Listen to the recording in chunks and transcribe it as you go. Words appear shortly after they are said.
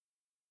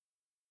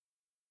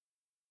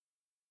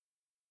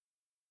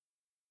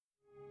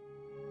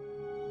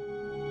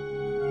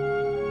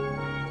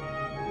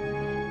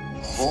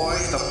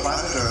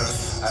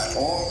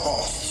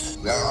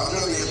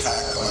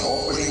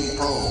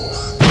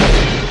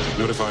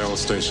Notify all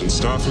stations.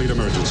 Starfleet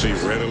emergency.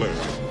 Red alert.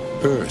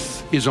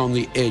 Earth is on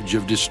the edge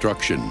of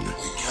destruction. We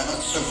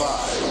cannot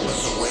survive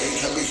unless a way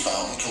can be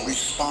found to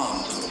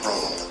respond to the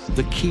probe.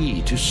 The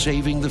key to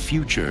saving the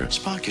future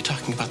Spock, you're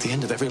talking about the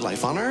end of every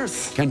life on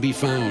Earth. can be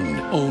found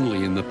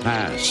only in the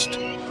past.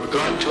 We're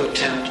going to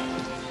attempt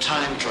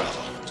time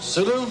travel.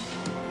 Sulu,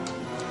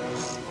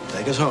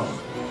 take us home.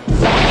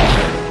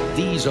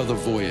 These are the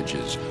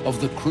voyages of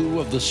the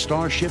crew of the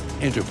Starship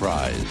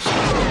Enterprise.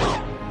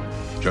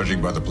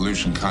 Judging by the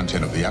pollution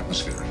content of the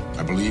atmosphere,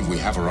 I believe we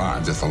have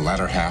arrived at the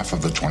latter half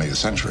of the 20th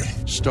century.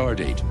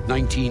 Stardate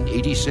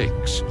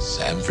 1986.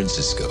 San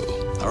Francisco.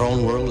 Our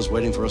own world is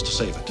waiting for us to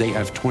save it. They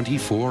have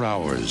 24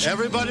 hours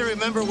Everybody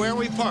remember where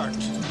we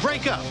parked.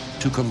 Break up.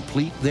 to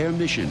complete their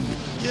mission.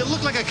 You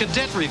look like a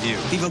cadet review.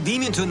 We will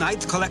beam in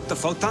tonight, collect the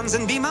photons,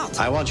 and beam out.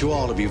 I want you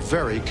all to be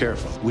very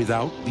careful.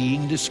 Without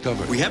being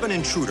discovered. We have an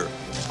intruder.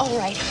 All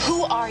right,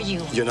 who are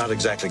you? You're not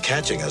exactly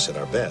catching us at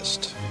our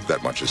best.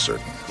 That much is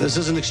certain. This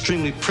is an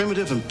extremely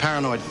primitive and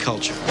paranoid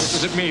culture. What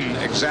does it mean,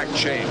 exact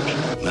change?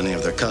 Many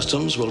of their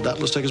customs will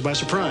doubtless take us by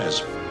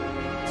surprise.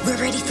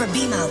 We're ready for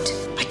beam out.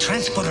 My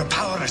transporter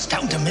power is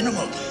down to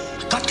minimum.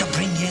 Got to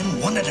bring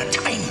in one at a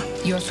time.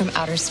 You're from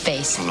outer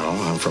space. No,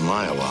 I'm from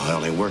Iowa. I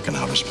only work in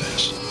outer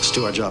space. Let's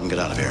do our job and get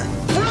out of here.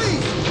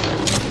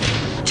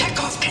 Freeze!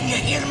 Take off, can you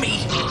hear me?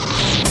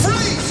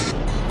 Freeze!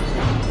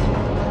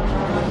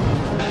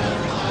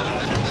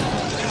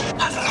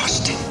 I've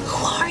lost it.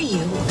 Who are you?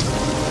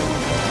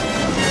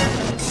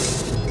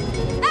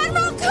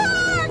 Admiral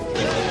Clark!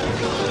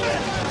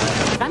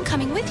 I'm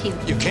coming with you.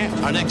 You can't.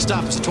 Our next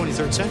stop is the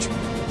 23rd century.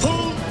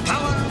 Full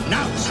power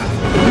now, sir.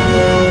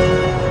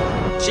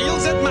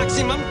 Shields at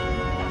maximum.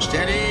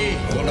 Steady.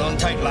 Hold on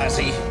tight,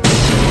 lassie.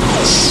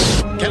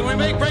 Can we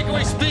make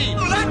breakaway speed?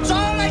 That's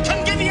all I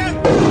can give you.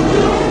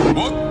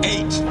 Book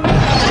 8.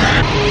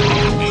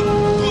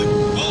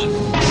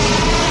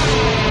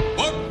 8.1.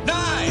 Book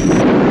 9.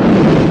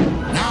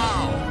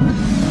 Now.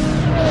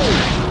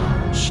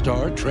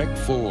 Star Trek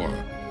IV,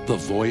 The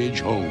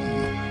Voyage Home.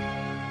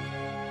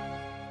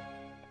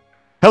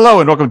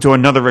 Hello and welcome to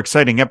another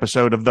exciting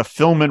episode of the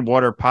Film and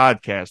Water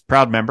Podcast,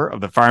 proud member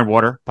of the Fire and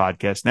Water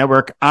Podcast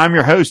Network. I'm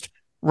your host,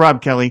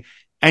 Rob Kelly,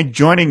 and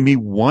joining me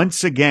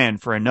once again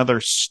for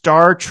another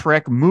Star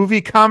Trek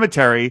movie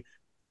commentary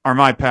are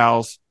my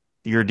pals,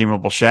 the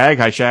irredeemable Shag.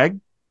 Hi, Shag.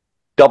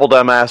 Double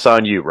dumbass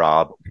on you,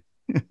 Rob.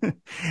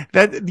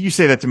 That you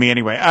say that to me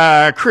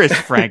anyway. Chris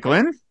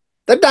Franklin.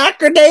 The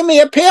doctor gave me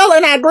a pill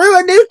and I grew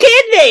a new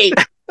kidney.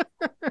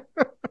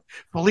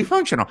 Fully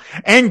functional.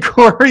 And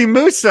Corey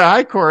Musa.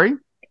 Hi, Corey.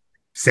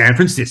 San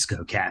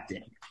Francisco,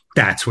 Captain.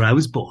 That's where I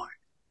was born.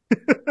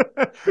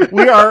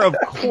 We are, of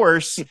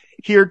course,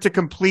 here to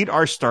complete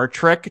our Star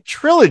Trek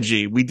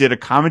trilogy. We did a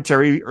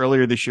commentary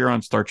earlier this year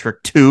on Star Trek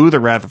II, The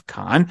Wrath of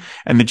Khan.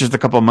 And then just a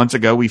couple of months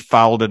ago, we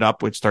followed it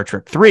up with Star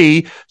Trek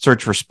III,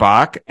 Search for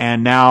Spock.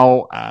 And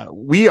now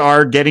we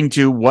are getting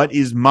to what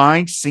is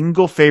my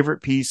single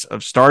favorite piece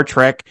of Star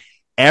Trek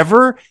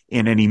ever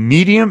in any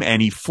medium,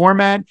 any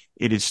format.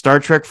 It is Star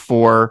Trek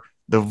IV,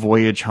 The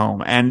Voyage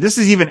Home. And this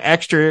is even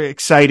extra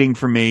exciting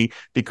for me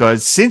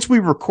because since we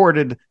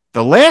recorded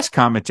the last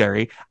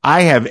commentary,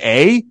 I have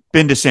A,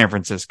 been to San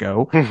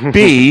Francisco,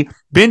 B,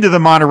 been to the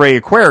Monterey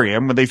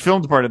Aquarium when they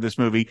filmed part of this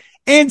movie,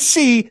 and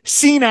C,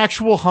 seen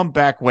actual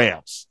humpback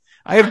whales.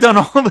 I have done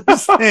all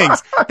those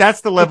things.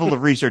 That's the level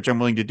of research I'm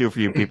willing to do for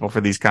you people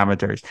for these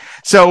commentaries.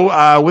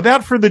 So,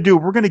 without further ado,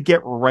 we're going to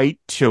get right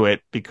to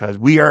it because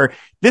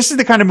this is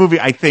the kind of movie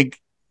I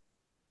think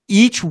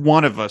each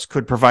one of us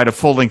could provide a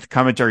full-length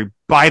commentary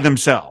by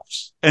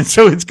themselves. And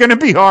so it's going to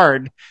be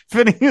hard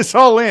fitting us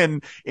all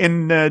in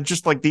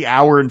just like the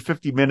hour and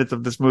 50 minutes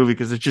of this movie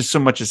because there's just so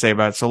much to say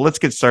about it. So let's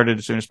get started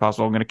as soon as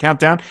possible. I'm going to count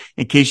down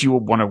in case you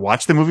want to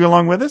watch the movie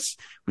along with us.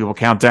 We will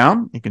count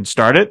down. You can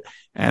start it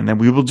and then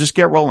we will just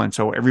get rolling.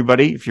 So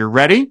everybody, if you're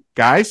ready,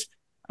 guys,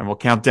 I will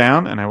count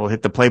down and I will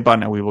hit the play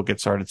button and we will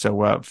get started.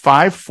 So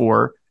 5,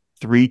 4,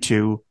 3,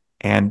 2,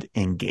 and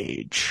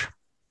engage.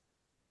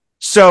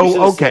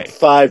 So, okay.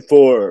 5,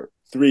 4,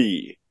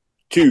 3,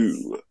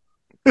 2,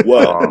 1.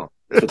 That's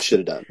what you should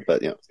have done,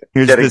 but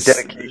here's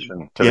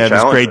dedication to the Challenger.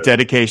 This great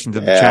dedication to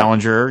the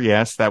Challenger.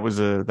 Yes, that was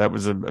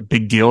a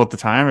big deal at the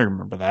time. I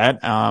remember that.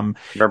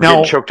 Remember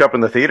getting choked up in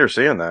the theater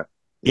seeing that.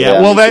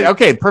 Yeah, well,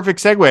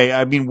 perfect segue.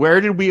 I mean,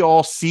 where did we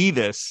all see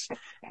this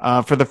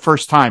for the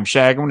first time?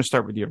 Shag, I'm going to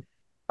start with you.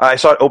 I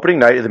saw it opening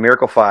night at the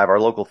Miracle 5, our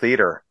local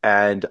theater,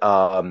 and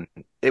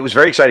it was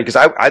very exciting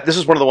because this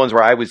is one of the ones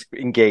where I was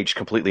engaged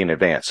completely in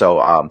advance. So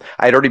I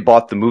had already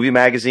bought the movie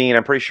magazine.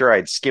 I'm pretty sure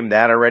I'd skimmed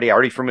that already. I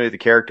already familiar with the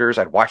characters.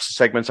 I'd watched the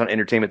segments on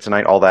Entertainment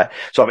Tonight, all that.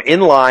 So I'm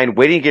in line,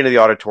 waiting to get into the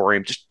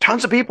auditorium, just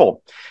tons of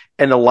people.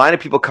 And the line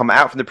of people come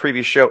out from the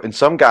previous show, and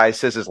some guy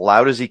says as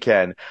loud as he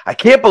can, "I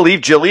can't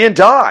believe Jillian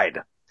died."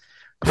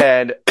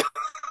 And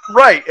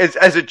right,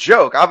 as a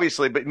joke,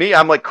 obviously, but me,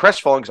 I'm like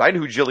crestfallen because I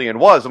knew who Jillian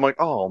was. I'm like,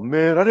 oh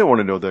man, I didn't want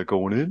to know that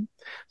going in.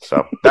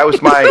 So that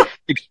was my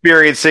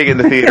experience seeing it in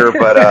the theater,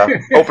 but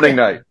opening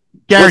night.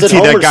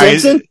 Guaranteed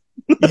that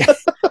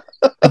guy.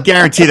 I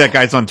guarantee that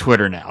guy's on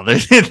Twitter now.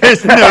 There's no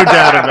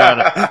doubt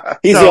about it.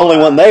 He's the only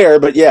one there,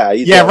 but yeah.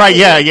 Yeah, right.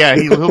 Yeah.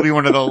 He'll be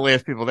one of the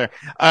last people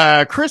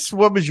there. Chris,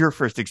 what was your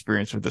first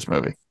experience with this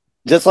movie?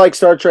 Just like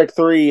Star Trek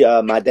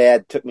 3, my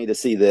dad took me to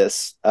see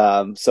this.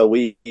 So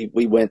we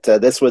went,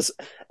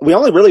 we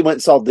only really went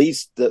and saw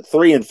the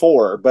 3 and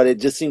 4, but it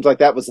just seems like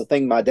that was the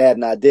thing my dad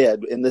and I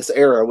did in this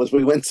era was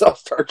we went and saw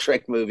Star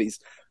Trek movies.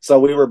 So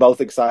we were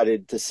both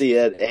excited to see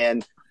it.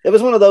 And it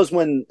was one of those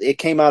when it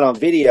came out on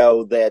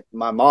video that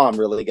my mom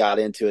really got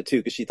into it too,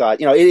 because she thought,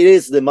 it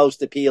is the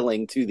most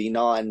appealing to the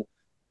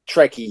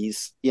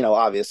non-Trekkies,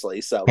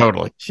 obviously. So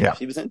totally.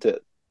 She was into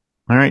it.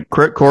 All right.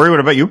 Corey, what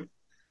about you?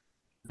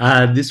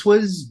 This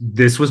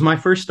was my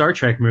first Star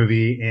Trek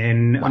movie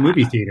in a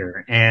movie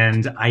theater,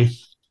 and I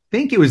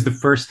think it was the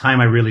first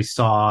time I really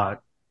saw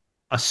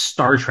a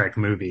Star Trek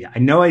movie. I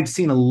know I'd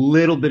seen a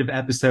little bit of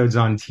episodes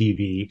on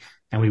TV,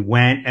 and we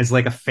went as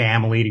like a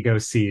family to go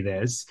see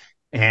this,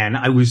 and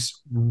I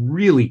was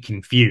really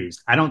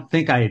confused. I don't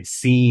think I had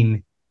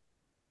seen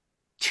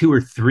 2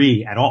 or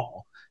 3 at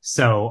all,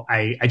 so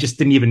I just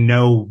didn't even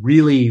know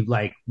really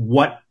like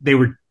what they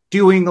were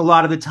doing a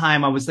lot of the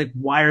time. I was like,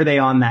 why are they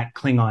on that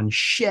Klingon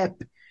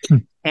ship?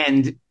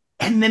 And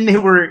then they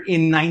were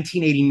in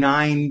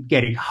 1989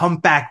 getting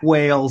humpback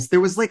whales.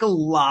 There was like a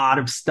lot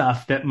of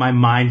stuff that my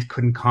mind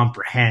couldn't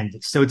comprehend.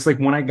 So it's like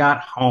when I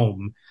got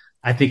home,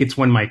 I think it's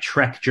when my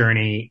Trek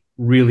journey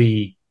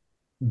really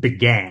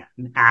began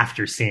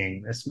after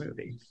seeing this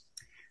movie.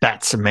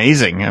 That's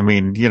amazing. I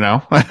mean,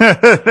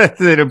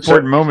 that's an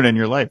important moment in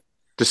your life.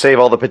 To save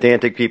all the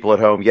pedantic people at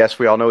home, yes,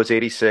 we all know it's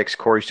 86.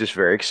 Corey's just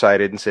very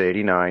excited and said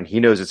 89. He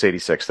knows it's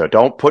 86, though.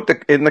 Don't put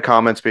in the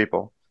comments,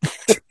 people.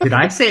 Did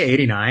I say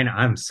 89?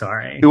 I'm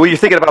sorry. Well, you're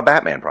thinking about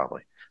Batman,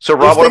 probably. So,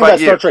 Rob, what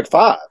about you? Star Trek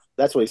 5.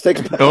 That's what he's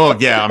thinking about. Oh,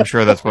 yeah, I'm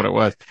sure that's what it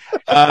was.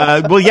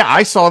 Well, yeah,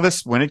 I saw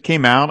this when it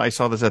came out. I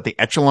saw this at the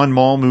Echelon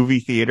Mall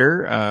movie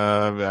theater.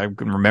 I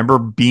can remember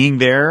being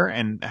there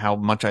and how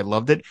much I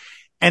loved it.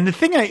 And the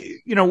thing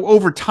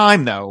over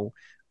time, though,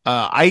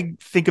 I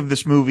think of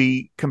this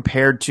movie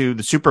compared to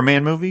the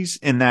Superman movies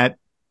in that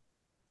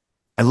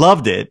I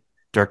loved it,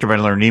 directed by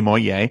Leonard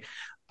Nimoy. Yay.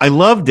 I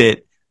loved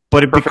it,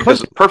 but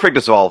perfect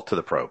as all to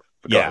the probe.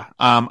 Yeah.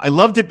 I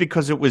loved it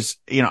because it was,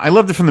 I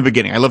loved it from the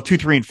beginning. I love 2,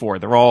 3, and 4.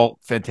 They're all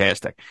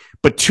fantastic,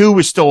 but 2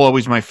 was still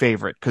always my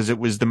favorite because it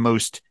was the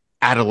most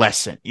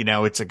adolescent,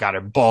 it's got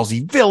a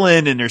ballsy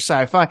villain and there's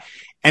sci-fi.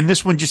 And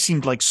this one just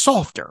seemed like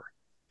softer.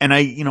 And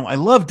I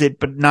loved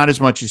it, but not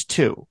as much as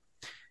 2.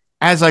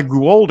 As I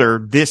grew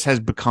older, this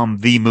has become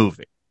the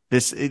movie.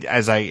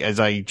 As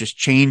I just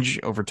change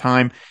over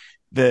time,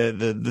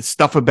 the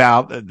stuff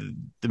about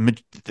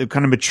the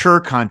kind of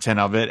mature content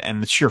of it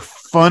and the sheer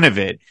fun of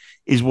it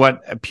is what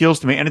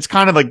appeals to me. And it's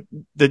kind of like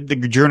the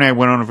journey I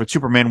went on with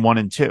Superman 1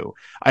 and 2.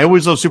 I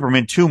always love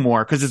Superman 2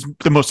 more because it's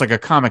the most like a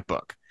comic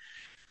book.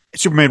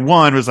 Superman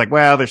 1 was like,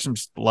 well, there's some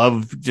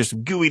love, just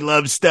some gooey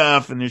love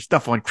stuff, and there's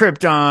stuff on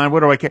Krypton.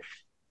 What do I care?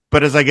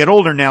 But as I get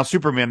older now,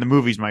 Superman, the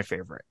movie's my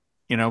favorite.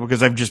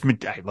 Because I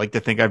like to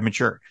think I've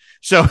matured.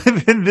 So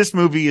this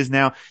movie is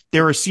now,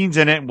 there are scenes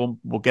in it,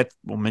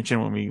 we'll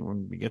mention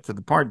when we get to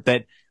the part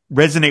that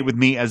resonate with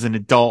me as an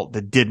adult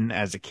that didn't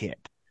as a kid.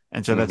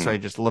 And so that's why I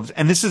just love it.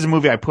 And this is a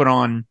movie I put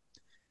on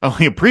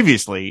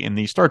previously in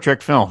the Star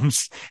Trek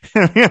films.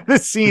 We have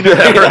this scene of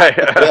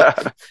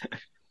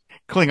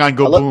Klingon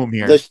go boom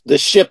here. The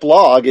ship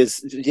log is,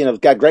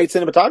 got great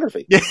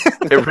cinematography.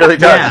 It really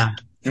does. Yeah.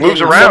 It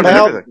moves around and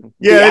everything.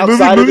 Yeah,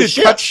 it moves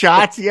cut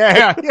shots.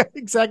 Yeah,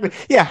 exactly.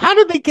 Yeah, how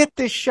did they get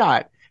this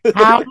shot?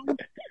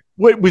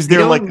 What was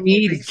there like?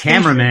 Need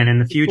cameramen in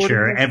the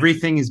future.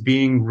 Everything is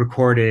being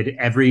recorded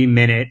every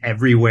minute,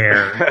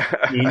 everywhere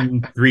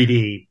in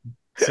 3D.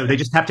 So they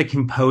just have to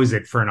compose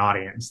it for an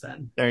audience.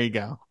 Then there you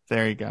go.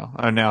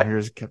 Oh, now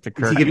here's Captain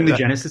Kirk. Is he giving the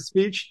Genesis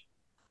speech?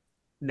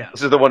 No.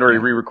 This is the one where he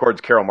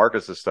re-records Carol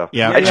Marcus's stuff.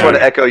 Yeah. I just want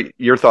to echo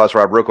your thoughts,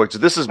 Rob, real quick. So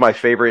this is my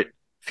favorite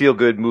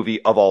feel-good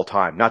movie of all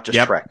time, not just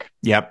Trek.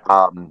 Yep.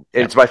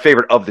 It's my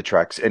favorite of the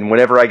Treks. And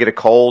whenever I get a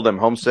cold, I'm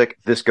homesick,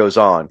 this goes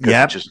on.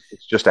 Yep.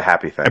 It's just a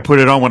happy thing. I put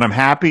it on when I'm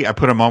happy. I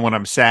put them on when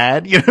I'm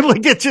sad.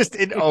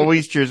 It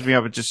always cheers me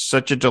up. It's just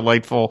such a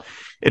delightful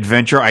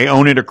adventure. I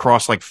own it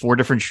across like 4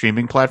 different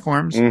streaming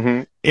platforms,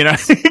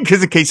 because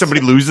in case somebody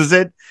loses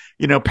it,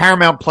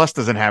 Paramount Plus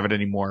doesn't have it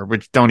anymore,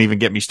 which don't even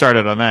get me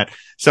started on that.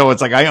 So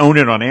it's like I own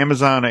it on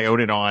Amazon. I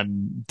own it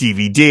on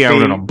DVD. I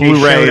own it on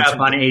Blu-ray. It showed up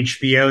on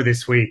HBO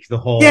this week, the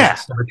whole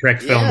Star Trek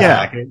film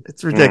package.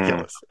 It's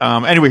ridiculous.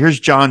 Anyway, here's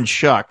John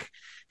Schuck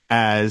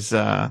as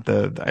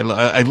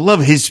I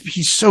love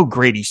he's so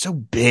great. He's so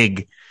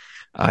big.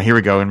 Here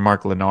we go. And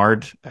Mark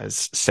Lenard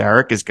as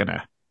Sarek is going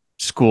to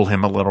school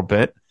him a little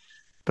bit.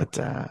 But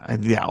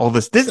all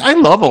this I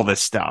love all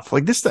this stuff.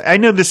 Like this, I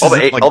know this all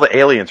the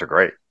aliens are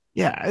great.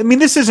 Yeah, I mean,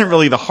 this isn't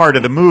really the heart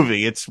of the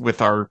movie. It's with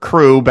our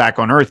crew back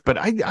on Earth, but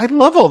I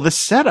love all this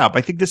setup.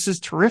 I think this is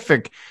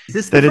terrific. Is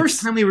this the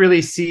first time we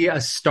really see a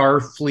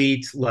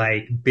Starfleet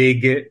like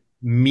big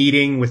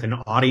meeting with an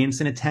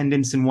audience in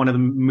attendance in one of the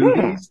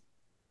movies?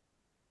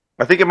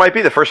 I think it might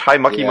be the first high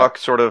mucky muck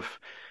sort of,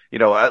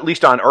 at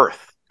least on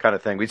Earth. kind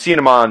of thing. We'd seen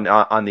him on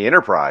the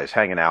Enterprise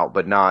hanging out,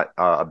 but not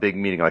a big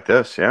meeting like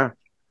this. Yeah.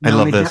 I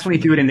love they this. definitely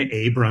do it in the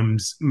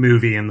Abrams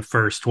movie in the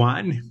first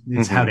one.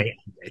 Is how they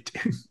end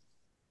it.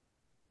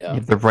 You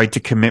have the right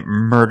to commit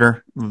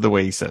murder. The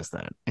way he says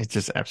that, it's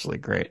just absolutely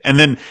great. And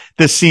then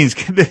this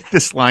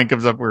line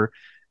comes up where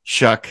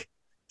Shuck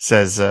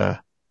says,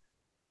 "The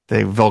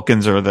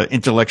Vulcans are the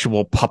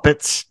intellectual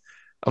puppets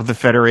of the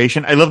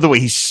Federation." I love the way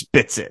he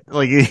spits it,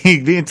 like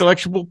the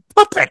intellectual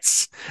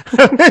puppets.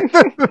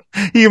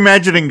 You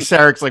imagining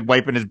Sarek's like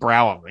wiping his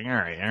brow, like, all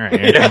right.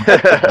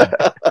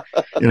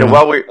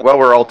 While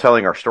we're all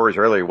telling our stories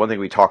earlier, one thing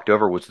we talked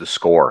over was the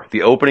score.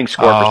 The opening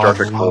score for Star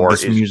Trek 4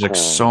 this is music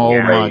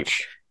so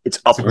much. It's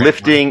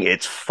uplifting.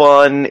 It's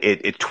fun.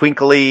 It's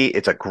twinkly.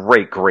 It's a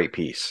great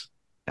piece.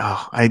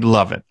 Oh, I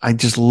love it. I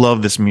just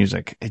love this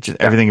music. It's just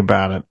everything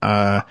about it.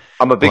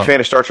 I'm a big fan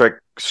of Star Trek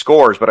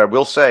scores, but I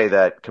will say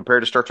that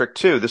compared to Star Trek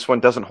 2, this one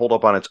doesn't hold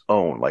up on its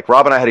own. Like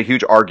Rob and I had a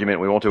huge argument,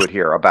 we won't do it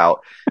here,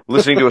 about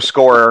listening to a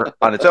score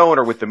on its own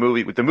or with the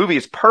movie. With the movie,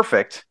 it's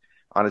perfect.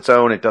 On its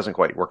own, it doesn't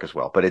quite work as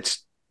well, but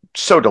it's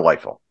so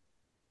delightful.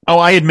 Oh,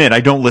 I admit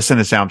I don't listen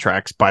to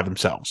soundtracks by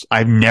themselves.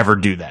 I never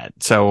do that.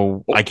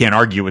 So I can't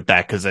argue with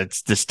that because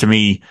it's just, to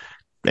me,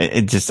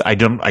 I just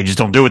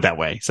don't do it that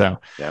way. So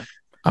yeah.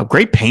 Oh,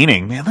 great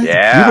painting, man.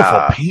 That's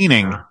beautiful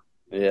painting.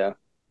 Yeah.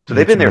 So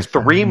they've been there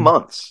 3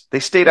 months. They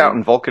stayed out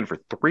in Vulcan for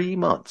 3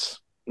 months.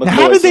 Now,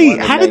 how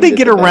did they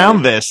get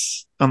around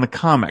this on the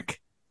comic?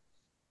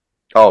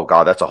 Oh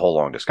God, that's a whole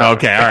long discussion.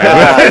 Okay,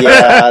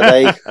 all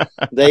right.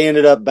 They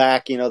ended up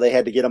back. They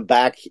had to get them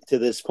back to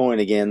this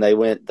point again. They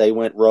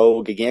went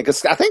rogue again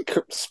because I think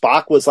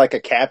Spock was like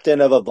a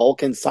captain of a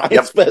Vulcan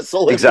science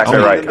vessel. Exactly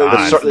right.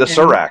 The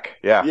Surak.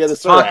 Yeah. Yeah. The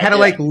Spock had to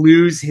like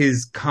lose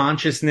his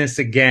consciousness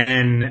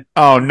again.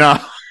 Oh no.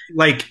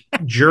 Like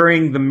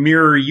during the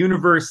mirror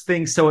universe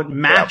thing, so it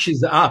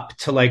matches up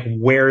to like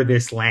where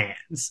this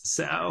lands.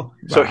 So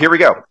here we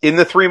go. In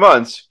the 3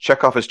 months,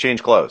 Chekhov has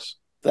changed clothes.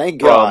 Thank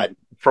God.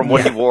 From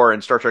what he wore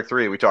in Star Trek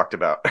 3, we talked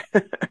about.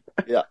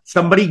 Yeah.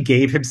 Somebody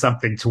gave him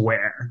something to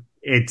wear.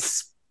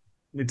 It's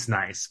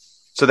nice.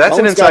 So that's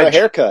an inside. Got a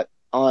haircut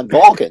on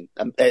Vulcan.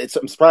 I'm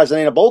surprised it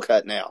ain't a bowl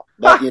cut now.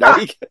 But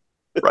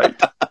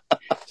right.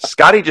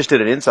 Scotty just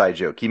did an inside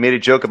joke. He made a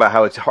joke about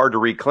how it's hard to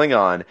read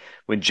Klingon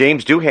when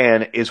James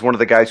Doohan is one of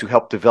the guys who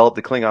helped develop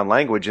the Klingon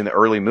language in the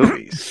early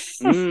movies.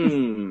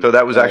 So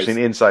that was actually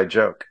an inside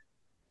joke.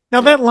 Now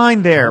that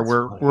line there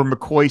where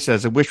McCoy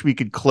says, "I wish we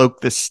could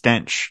cloak the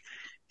stench."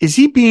 Is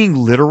he being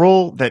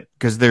literal that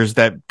because there's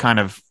that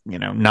kind of,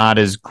 not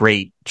as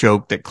great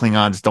joke that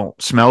Klingons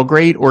don't smell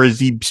great? Or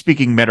is he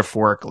speaking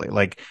metaphorically,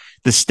 like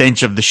the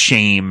stench of the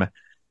shame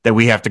that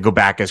we have to go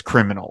back as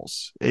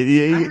criminals? I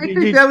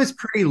think that was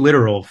pretty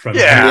literal from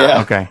him.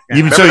 Yeah. Okay. Yeah.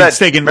 Even so, he's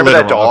taking remember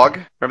literal. That dog?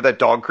 Remember that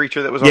dog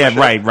creature that was on the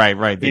ship?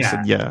 Right. They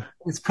said, yeah.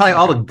 It's probably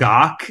all the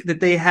gawk that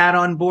they had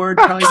on board.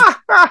 Probably.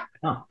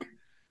 I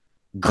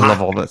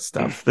love all that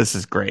stuff. This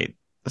is great.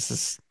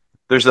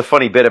 There's the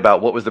funny bit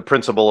about what was the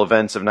principal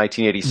events of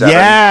 1987.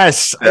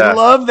 Yes, yeah. I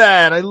love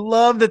that. I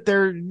love that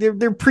they're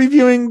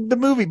previewing the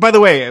movie. By the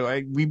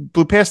way, we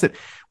blew past it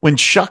when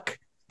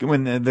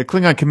the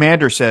Klingon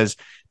commander says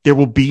there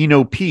will be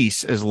no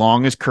peace as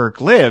long as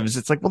Kirk lives.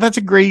 It's like, well, that's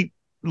a great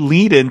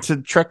lead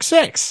into Trek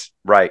 6.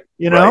 Right.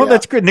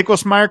 That's good.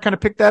 Nicholas Meyer kind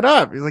of picked that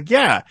up. He's like,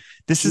 yeah,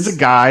 this is a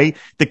guy.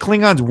 The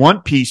Klingons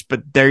want peace,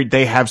 but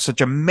they have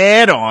such a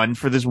mad on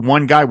for this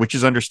one guy, which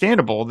is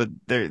understandable that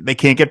they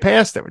can't get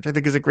past it, which I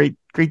think is a great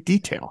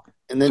detail.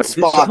 And then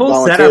Spock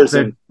volunteers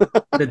him.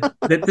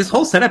 This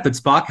whole setup that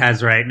Spock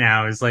has right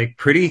now is like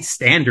pretty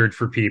standard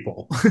for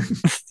people.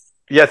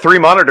 Yeah, 3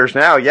 monitors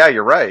now. Yeah,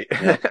 you're right.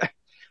 Yeah.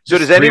 So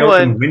does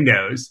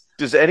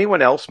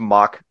anyone else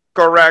mock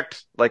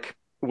correct? Like,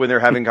 when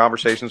they're having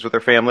conversations with their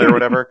family or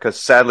whatever, because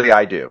sadly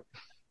I do.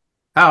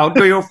 How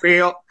do you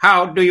feel?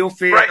 How do you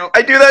feel? Right,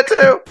 I do that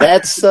too.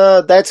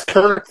 That's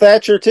Kirk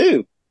Thatcher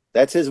too.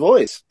 That's his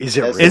voice. Is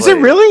it really? Is it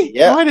really?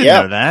 Yeah. Oh, I didn't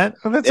know that.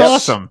 Oh, that's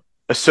awesome.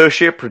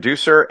 Associate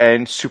producer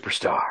and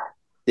superstar.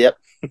 Yep.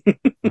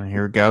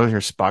 Here we go.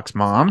 Here's Spock's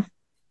mom,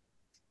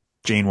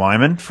 Jane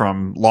Wyman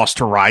from Lost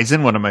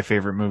Horizon, one of my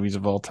favorite movies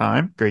of all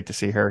time. Great to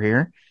see her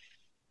here.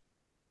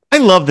 I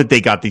love that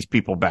they got these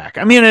people back.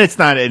 I mean, it's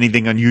not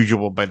anything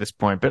unusual by this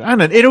point, but I don't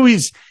know. It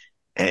always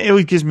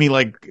gives me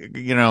like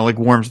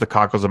warms the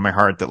cockles of my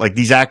heart that like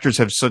these actors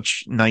have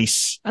such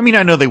nice, I mean,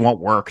 I know they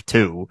won't work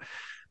too,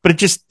 but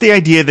it's just the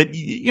idea that,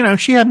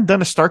 she hadn't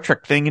done a Star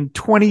Trek thing in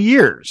 20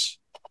 years.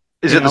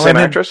 Is it the same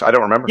actress? I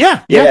don't remember.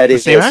 Yeah, it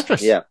is the same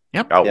actress. Yeah.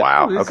 Yep. Oh,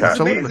 wow. This okay. is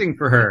amazing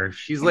for her.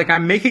 She's like,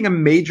 I'm making a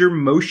major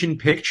motion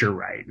picture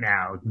right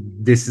now.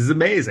 This is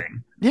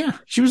amazing. Yeah.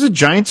 She was a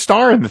giant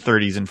star in the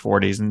 30s and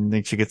 40s, and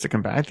then she gets to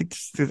come back.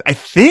 I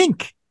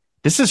think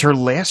this is her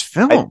last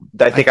film.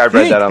 I think I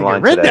read that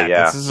online today.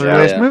 Yeah. This is her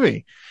last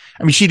movie.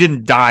 I mean, she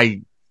didn't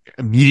die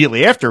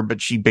immediately after,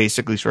 but she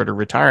basically sort of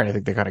retired. I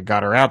think they kind of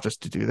got her out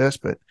just to do this,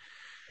 but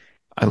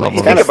I love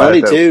It's kind of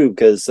funny too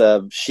because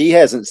she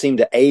hasn't seemed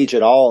to age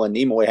at all, and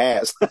Nimoy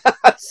has.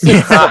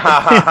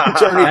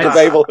 Journey to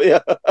Babel.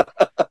 Yeah.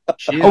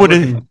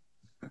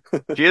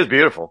 She is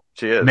beautiful.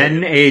 She is.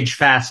 Men age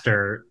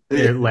faster,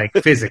 like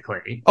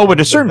physically. Oh, at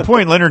a certain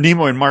point, Leonard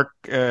Nimoy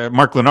and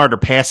Mark Lenard are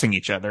passing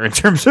each other in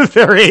terms of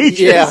their ages.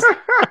 Yeah.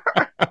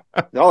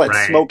 All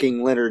that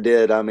smoking Leonard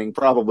did, I mean,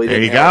 probably There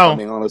didn't you help, go. I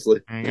mean,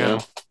 honestly. There you go.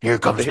 Here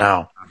it comes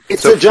now.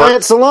 It's a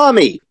giant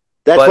salami.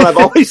 That's what I've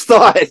always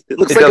thought. It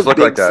looks like does a look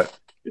big like that.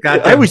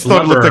 I always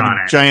thought it looked like on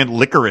a giant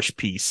licorice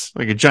piece,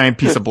 like a giant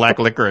piece of black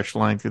licorice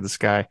flying through the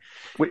sky.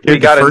 We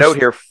got a note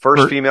here.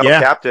 First female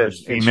captain.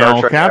 First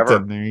female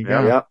captain. There you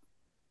go. Yeah.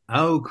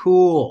 Oh,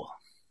 cool.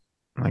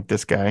 Like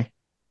this guy.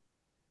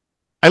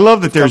 I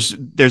love that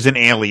there's an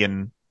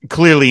alien,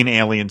 clearly an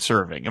alien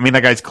serving. I mean,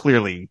 that guy's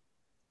clearly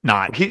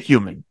not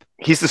human.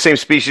 He's the same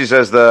species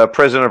as the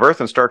President of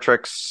Earth in Star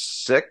Trek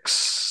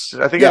 6,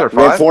 I think, Yeah, or 5.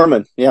 Red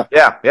Foreman. Yeah.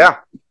 Yeah.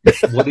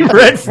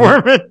 Red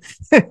Foreman.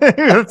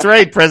 That's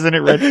right,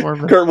 President Red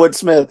Foreman. Kurtwood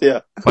Smith,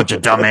 yeah. Bunch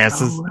of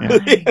dumbasses.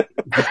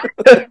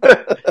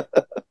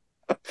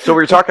 So we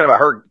were talking about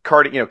her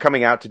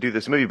coming out to do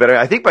this movie, but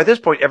I think by this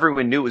point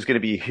everyone knew it was going to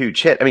be a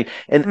huge hit. I mean,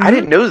 and I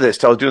didn't know this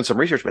till I was doing some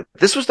research, but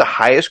this was the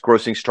highest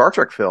grossing Star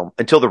Trek film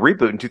until the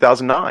reboot in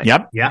 2009.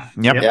 Yep. Yeah.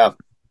 Yeah.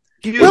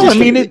 Well, I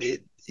mean,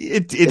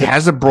 it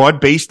has a broad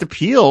based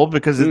appeal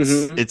because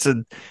it's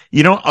a,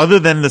 other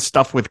than the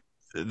stuff with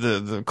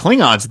the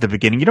Klingons at the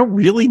beginning, you don't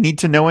really need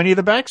to know any of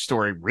the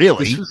backstory,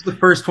 really. This was the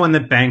first one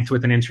that banked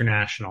with an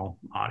international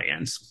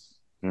audience.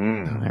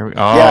 There we,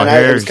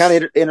 it's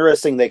kind of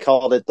interesting. They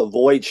called it the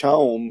Voyage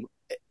Home,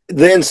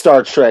 then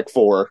Star Trek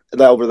 4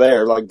 over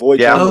there. Like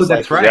Voyage Home was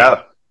that's like, right.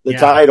 Yeah. The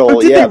title.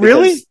 Did yeah, they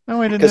really?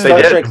 Oh, I didn't know. Because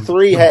Star They Trek did.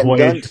 3 hadn't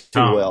done Voyage too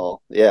Home.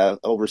 well. Yeah,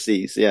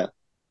 overseas. Yeah.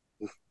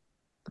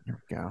 There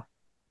we go.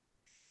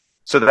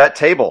 So that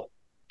table.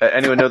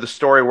 Anyone know the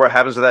story? What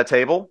happens to that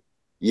table?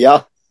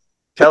 Yeah.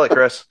 Tell it,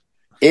 Chris.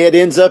 It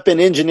ends up in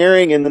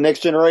engineering in the next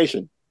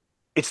generation.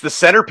 It's the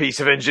centerpiece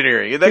of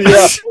engineering. Isn't that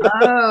great?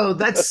 Oh,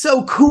 that's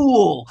so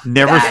cool.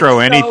 Never That's throw so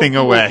anything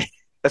cool. away.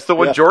 That's the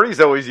one Yeah. Jordy's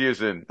always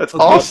using. That's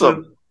Okay,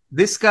 awesome. so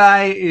this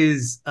guy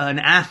is an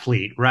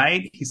athlete,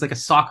 right? He's like a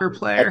soccer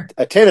player,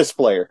 A tennis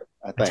player,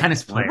 I a think.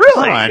 tennis player. Oh,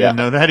 I didn't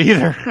know that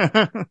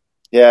either.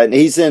 Yeah, and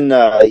he's in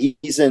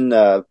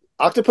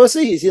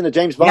Octopussy. He's in the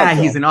James Bond. Yeah,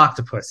 film. he's an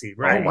octopussy,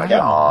 right? Oh my Yeah.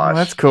 gosh. Oh,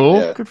 that's cool.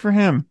 Yeah. Good for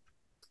him.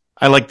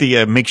 I like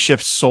the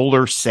makeshift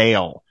solar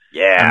sail.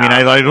 Yeah. I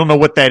mean, I don't know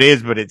what that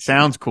is, but it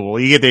sounds cool.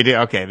 They've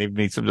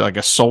made something like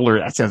a solar.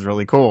 That sounds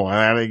really cool.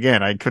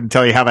 Again, I couldn't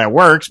tell you how that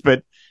works,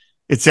 but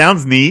it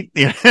sounds neat.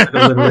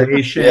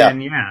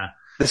 Alliteration, yeah.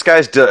 This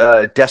guy's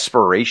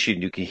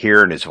desperation you can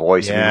hear in his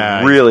voice. Yeah, I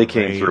mean, really he's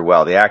came great. through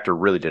well. The actor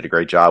really did a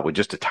great job with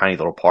just a tiny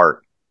little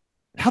part.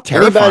 How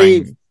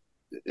terrifying.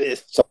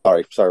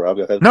 Sorry, Rob.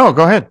 Go ahead. No,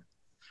 go ahead.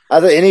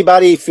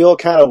 Anybody feel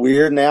kind of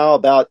weird now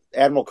about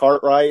Admiral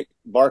Cartwright,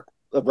 Brock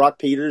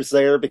Peters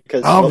there?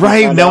 Because Oh,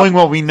 right. Knowing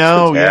what we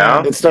know.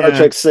 Yeah. in Star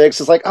Trek 6,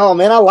 it's like, oh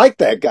man, I like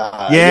that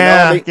guy.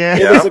 Yeah,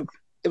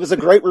 It was a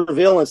great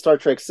reveal in Star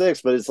Trek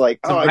 6, but it's like,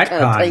 It's a it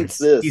kind of retcon. taints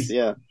this.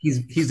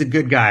 He's a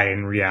good guy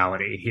in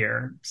reality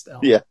here still.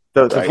 Yeah.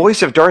 The Right.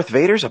 voice of Darth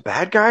Vader's a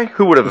bad guy?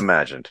 Who would have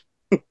imagined?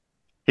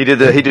 He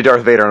did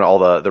Darth Vader on all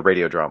the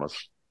radio dramas.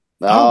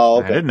 Oh, I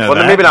okay. didn't know Well,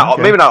 that. maybe not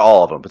Okay. maybe not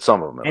all of them, but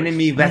some of them. at least.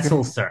 Enemy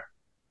vessel, sir.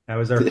 That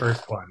was our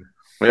first one.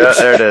 Yeah,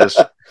 there it is.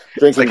 It's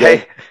Drinking like, game.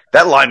 hey,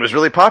 that line was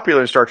really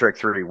popular in Star Trek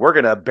 3. We're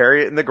gonna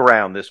bury it in the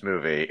ground. This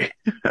movie.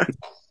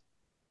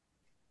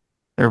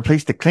 They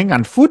replaced the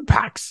Klingon food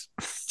packs.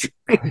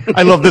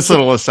 I love this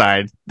little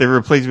aside. They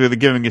replaced me with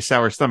giving a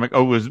sour stomach.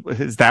 Oh,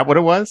 is that what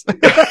it was?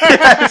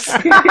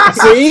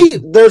 See,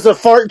 there's a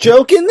fart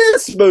joke in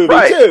this movie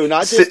Right. too,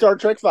 not just Star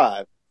Trek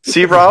 5.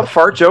 See, Rob,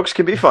 fart jokes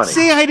can be funny.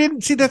 See, I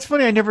didn't see. That's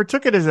funny. I never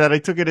took it as that. I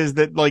took it as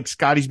that, like,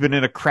 Scotty's been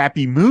in a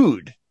crappy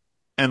mood.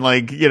 And,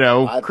 like,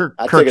 I Kirk's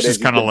took it as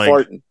just kind of he's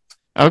like, been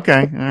farting.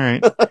 okay, all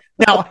right.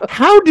 Now,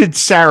 how did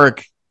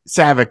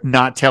Savick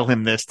not tell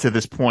him this to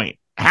this point?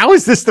 How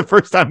is this the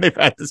first time they've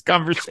had this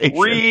conversation?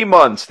 3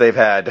 months they've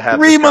had to have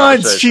 3 this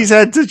months.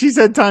 conversation. She's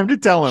had time to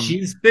tell him.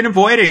 She's been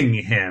avoiding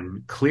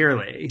him,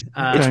 clearly.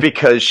 It's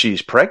because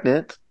she's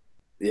pregnant.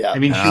 Yeah. I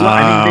mean,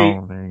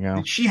 there you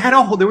go. she had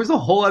there was a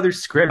whole other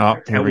script Oh,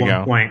 at here we one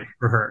go. point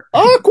for her.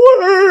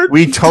 Awkward.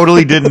 We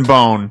totally didn't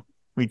bone.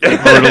 We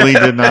totally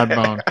did not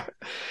bone.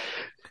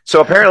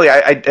 So apparently,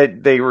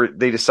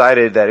 they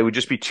decided that it would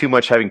just be too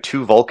much having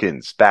 2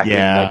 Vulcans back in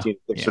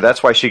 1960. So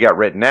that's why she got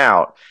written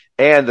out.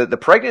 And the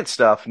pregnant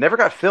stuff never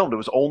got filmed. It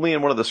was only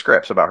in one of the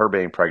scripts about her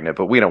being pregnant.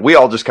 But we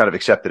all just kind of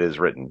accept it as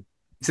written.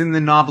 It's in the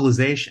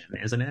novelization,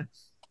 isn't it?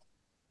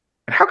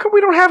 And how come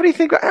we don't have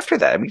anything after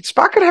that? I mean,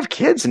 Spock could have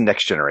kids in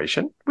Next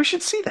Generation. We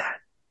should see that.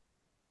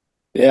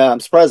 Yeah, I'm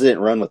surprised they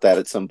didn't run with that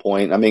at some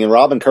point. I mean,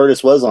 Robin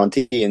Curtis was on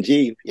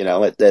TNG,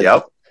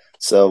 Yep.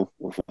 So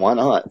why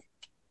not?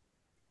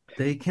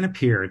 They can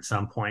appear at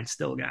some point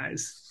still,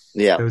 guys.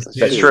 Yeah,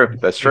 That's true.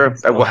 That's true.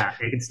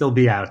 They can still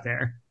be out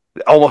there.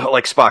 Almost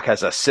like Spock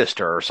has a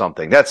sister or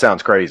something. That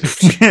sounds crazy.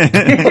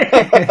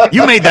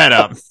 You made that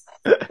up.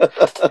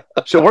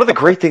 So one of the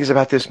great things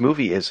about this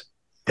movie is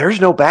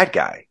there's no bad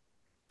guy.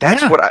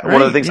 That's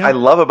one of the things I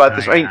love about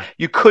this. I mean,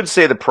 you could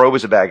say the probe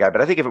is a bad guy,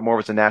 but I think of it more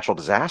as a natural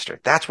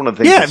disaster. That's one of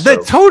the things. Yeah,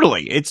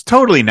 totally. It's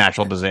totally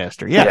natural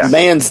disaster. Yes.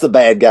 Man's the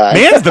bad guy.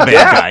 Man's the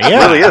bad guy.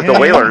 Yeah, it really is. The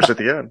whalers at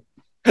the end.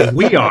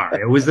 We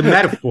are. It was a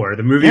metaphor.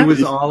 The movie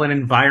was all an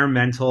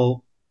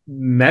environmental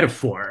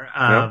metaphor.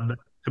 I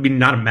mean,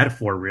 not a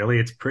metaphor, really.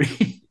 It's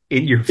pretty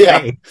in your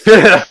face.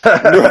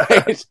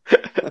 Right.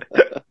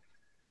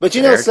 But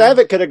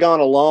Savick could have gone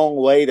a long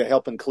way to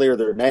helping clear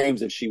their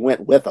names if she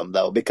went with them,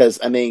 though, because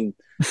I mean,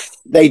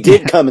 they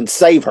did come and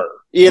save her.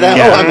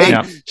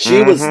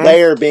 She was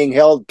there being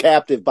held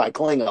captive by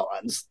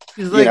Klingons.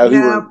 She's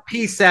like,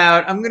 peace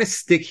out. I'm going to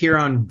stick here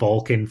on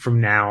Vulcan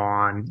from now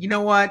on. You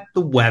know what?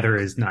 The weather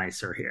is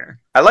nicer here.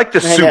 I like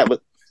the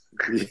soup.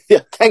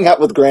 Hang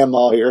out with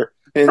Grandma here.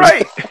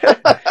 Right.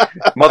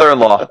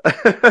 Mother-in-law.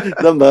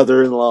 The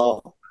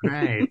mother-in-law.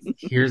 Right.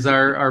 Here's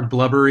our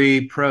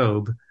blubbery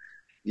probe.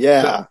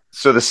 Yeah.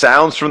 So the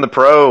sounds from the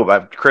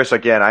probe. Chris,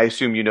 again, I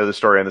assume you know the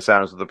story on the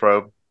sounds of the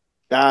probe.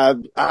 I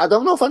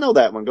don't know if I know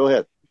that one. Go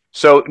ahead.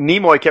 So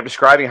Nimoy kept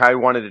describing how he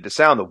wanted it to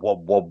sound, the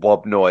wub, wub,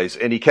 wub noise,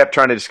 and he kept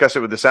trying to discuss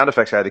it with the sound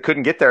effects guy. They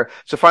couldn't get there.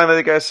 So finally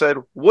the guy said,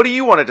 what do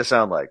you want it to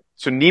sound like?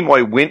 So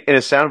Nimoy went in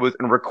a sound booth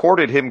and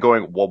recorded him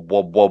going wub,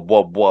 wub, wub,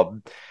 wub,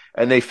 wub.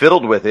 And they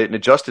fiddled with it and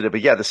adjusted it.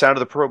 But yeah, the sound of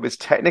the probe is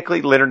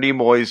technically Leonard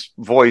Nimoy's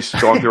voice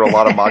going through a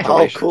lot of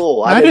modulation. Oh,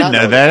 cool. I didn't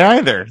know that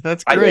either.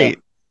 That's great.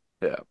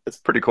 Yeah, it's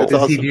pretty cool.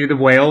 Does he do the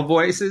whale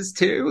voices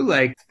too?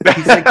 Like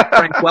he's like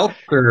Frank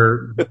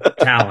Welker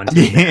talent.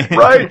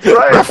 Right.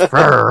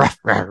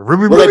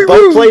 Well, they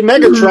both play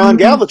Megatron,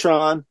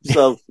 Galvatron,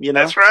 so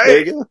that's right.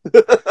 There you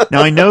go.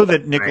 Now I know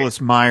that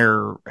Nicholas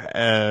Meyer,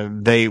 Meyer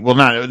and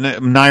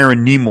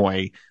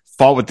Nimoy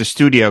fought with the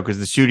studio because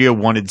the studio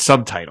wanted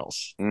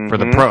subtitles for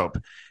the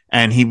probe.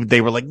 And they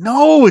were like,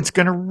 no, it's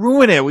going to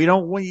ruin it.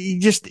 It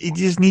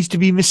just needs to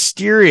be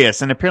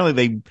mysterious. And apparently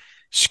they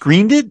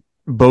screened it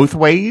both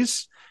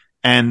ways.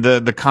 And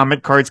the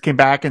comment cards came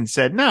back and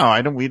said, we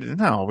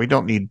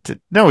don't need to.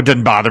 No, it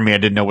doesn't bother me. I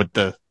didn't know what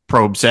the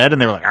probe said.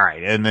 And they were like, all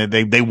right. And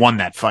they won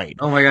that fight.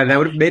 Oh my God. That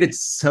would have made it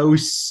so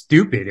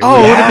stupid. It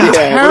would have been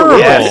terrible.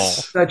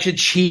 Yes. Such a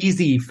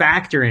cheesy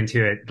factor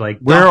into it. Like,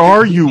 where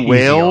are you,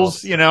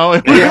 whales? It would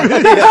have been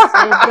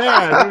so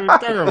bad. It was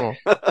terrible.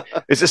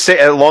 It's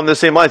along the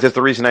same lines. That's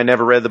the reason I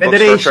never read the book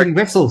Star Trek.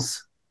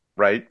 Whistles.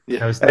 Right?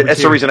 Yeah.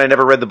 That's the reason I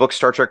never read the book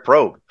Star Trek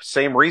Probe.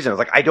 Same reason. I was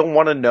like, I don't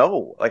want to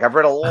know. Like, I've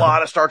read a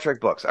lot of Star Trek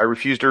books. I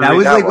refuse to read that.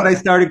 Was like when I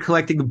started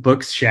collecting the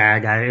books,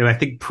 Shag. I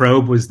think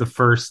Probe was the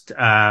first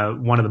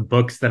one of the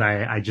books that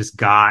I just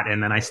got.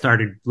 And then I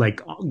started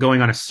like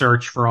going on a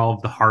search for all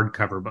of the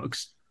hardcover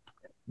books.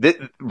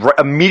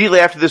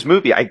 Immediately after this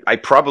movie, I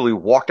probably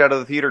walked out of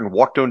the theater and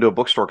walked into a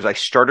bookstore because I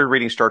started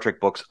reading Star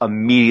Trek books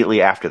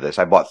immediately after this.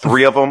 I bought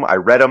 3 of them. I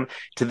read them.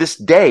 To this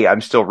day,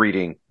 I'm still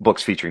reading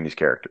books featuring these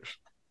characters.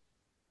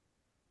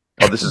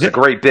 Oh, this is a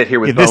great bit here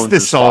with Bones.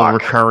 This is all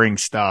recurring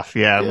stuff.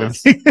 Yeah.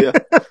 Yes.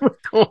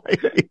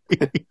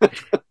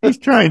 He's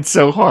trying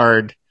so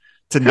hard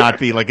to not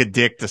be like a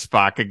dick to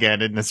Spock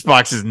again. And the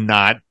Spock is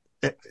not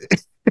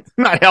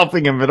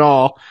helping him at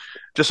all.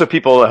 Just so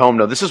people at home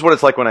know, this is what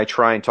it's like when I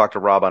try and talk to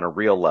Rob on a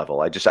real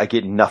level. I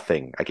get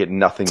nothing. I get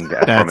nothing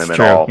from him at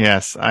all.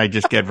 Yes. I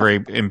just get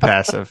very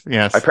impassive.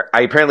 Yes.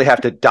 I apparently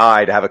have to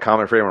die to have a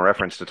common frame of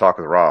reference to talk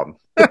with Rob.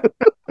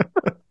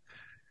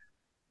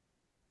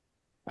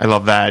 I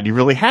love that. You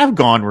really have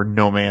gone where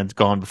no man's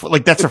gone before.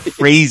 Like, that's a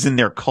phrase in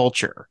their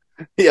culture.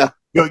 Yeah.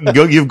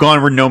 You've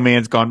gone where no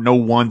man's gone, no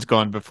one's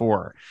gone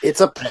before.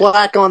 It's a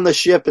plaque on the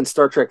ship in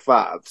Star Trek V.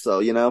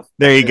 So,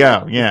 There you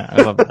go. Yeah.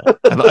 I love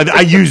that.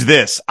 I use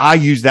this. I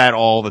use that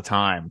all the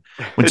time.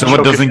 When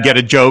someone doesn't get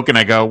a joke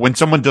and when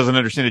someone doesn't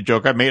understand a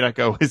joke I made, I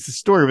go, it's the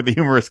story with the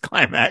humorous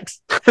climax.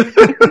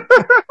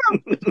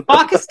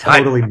 Spock is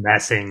totally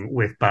messing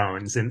with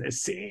Bones in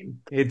this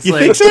scene. You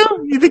think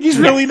so? You think he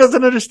really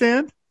doesn't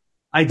understand?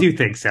 I do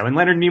think so. And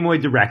Leonard Nimoy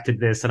directed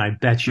this, and I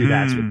bet you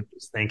that's what he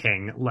was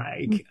thinking.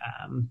 Like,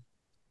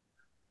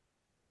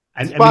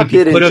 Spock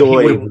did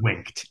enjoy. He would have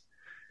winked.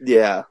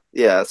 Yeah.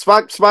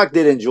 Spock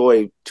did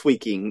enjoy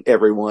tweaking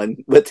everyone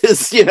with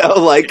his,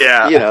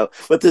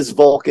 with his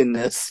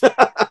Vulcanness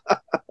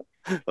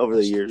over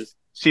the years.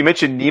 So you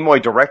mentioned Nimoy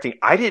directing.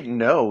 I didn't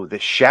know that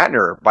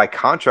Shatner, by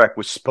contract,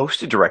 was supposed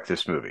to direct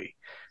this movie,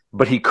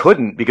 but he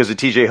couldn't because of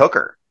T.J.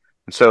 Hooker.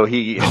 So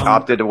he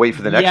opted to wait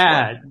for the next one.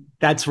 Yeah,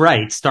 that's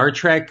right. Star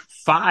Trek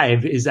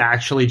V is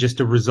actually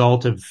just a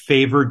result of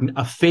for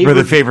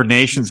the favored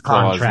nations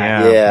clause.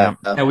 Yeah.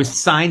 That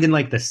was signed in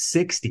like the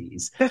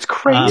 60s. That's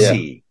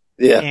crazy.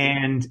 Yeah.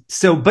 And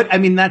so, but I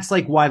mean, that's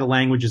like why the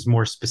language is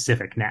more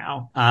specific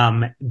now.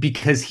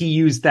 Because he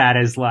used that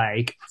as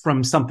like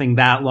from something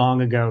that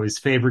long ago as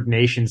favored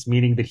nations,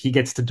 meaning that he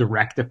gets to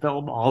direct the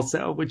film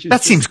also, which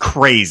is seems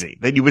crazy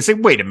that you would say,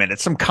 wait a minute,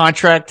 some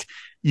contract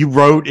you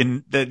wrote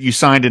in that you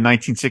signed in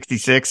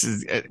 1966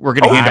 is we're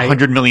going to hand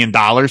 $100 million to?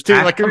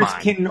 Like, come Actors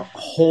on. can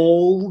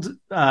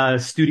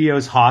hold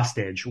studios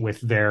hostage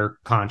with their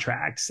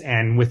contracts,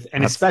 and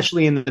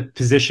especially in the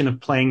position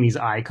of playing these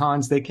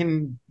icons, they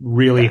can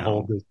really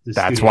hold the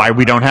That's studio why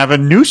we don't have a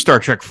new Star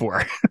Trek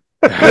 4.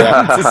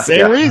 It's the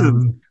same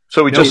reason.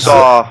 So we just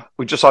saw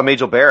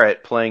Majel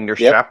Barrett playing Nurse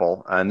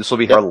Chapel, and this will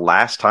be her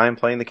last time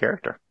playing the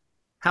character.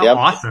 How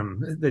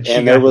awesome that she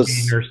And got there to was-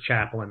 be Nurse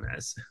Chapel in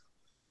this.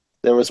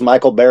 There was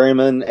Michael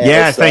Berryman.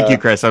 Yeah, thank you,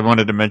 Chris. I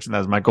wanted to mention that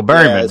was Michael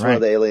Berryman, Yeah, it's one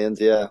of the aliens.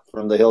 Yeah,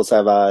 from The Hills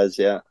Have Eyes.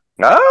 Yeah.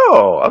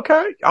 Oh,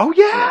 okay. Oh,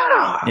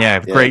 yeah. Yeah,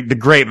 the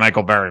great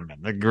Michael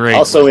Berryman. The great.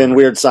 Also in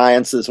Weird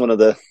Science is one of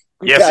the.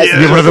 Yes, he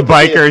is. One of the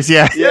bikers.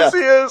 Yeah. Yes, he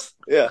is.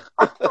 Yeah.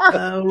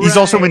 He's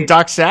also in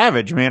Doc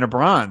Savage, Man of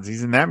Bronze.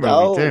 He's in that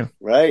movie too.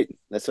 Right.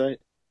 That's right.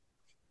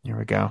 Here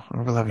we go.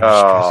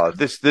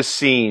 This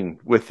scene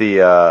with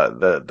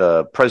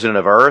the President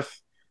of Earth,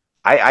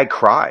 I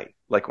cry.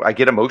 Like, I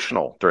get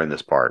emotional during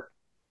this part.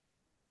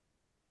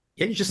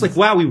 Yeah, you're just like,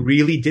 wow, we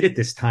really did it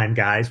this time,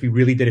 guys. We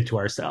really did it to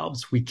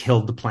ourselves. We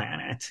killed the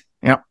planet.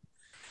 Yep.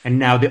 And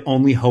now the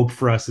only hope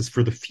for us is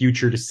for the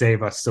future to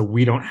save us, so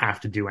we don't have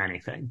to do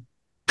anything.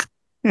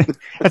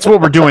 That's what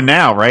we're doing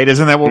now, right?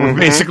 Isn't that what we're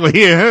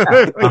basically?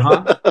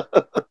 Uh-huh.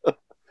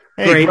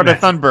 Hey, Great Greta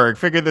message. Thunberg,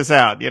 figure this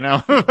out.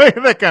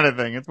 That kind of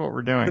thing. It's what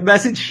we're doing. The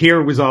message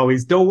here was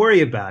always, don't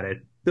worry about it.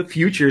 The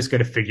future is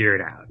going to figure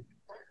it out.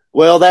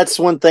 Well, that's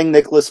one thing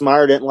Nicholas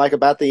Meyer didn't like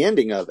about the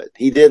ending of it.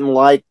 He didn't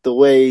like the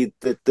way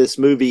that this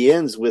movie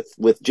ends with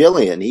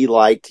Jillian.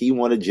 He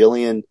wanted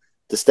Jillian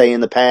to stay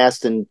in the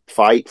past and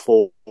fight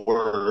for,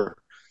 really?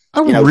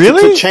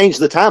 to change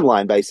the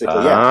timeline, basically.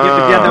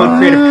 Yeah, that would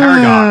create a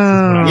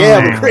paradox. Yeah,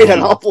 it would create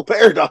an awful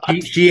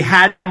paradox. She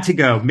had to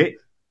go.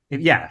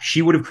 Yeah,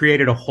 she would have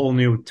created a whole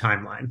new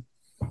timeline.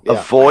 Yeah.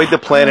 Avoid the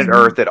planet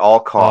Earth at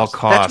all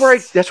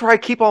costs. That's where I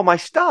keep all my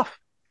stuff.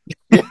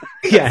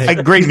 Yeah,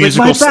 A great He's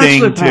musical like, "My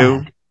sting bachelor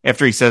too. pad."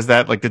 After he says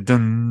that, like the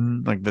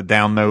dun, like the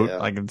down note,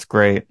 like it's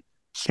great.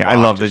 Yeah, I Oh,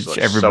 love just the like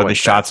everybody so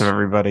shots of intense.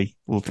 everybody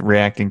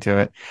reacting to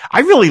it.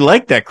 I really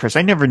like that, Chris.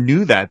 I never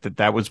knew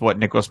that was what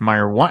Nicholas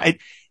Meyer wanted.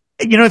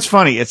 It's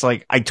funny. It's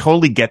like I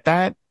totally get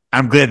that.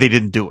 I'm glad they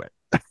didn't do it.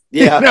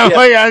 Yeah,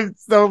 Like, I'm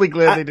totally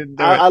glad they didn't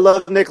do it. I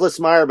love Nicholas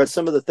Meyer, but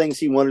some of the things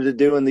he wanted to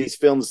do in these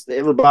films,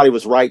 everybody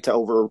was right to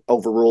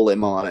overrule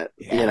him on it.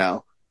 Yeah.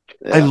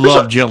 I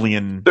love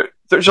Jillian.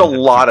 There's a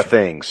lot of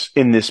things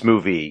in this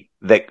movie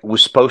that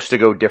was supposed to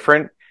go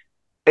different.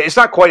 It's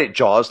not quite at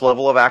Jaws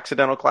level of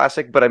accidental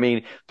classic, but I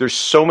mean, there's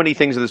so many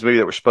things in this movie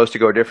that were supposed to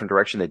go a different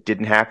direction that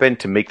didn't happen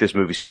to make this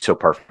movie so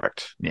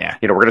perfect. Yeah.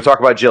 We're going to talk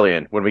about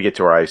Jillian when we get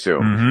to her, I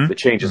assume. The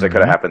changes that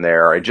could have happened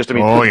there. And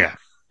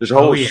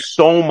there's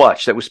so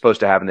much that was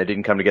supposed to happen that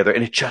didn't come together.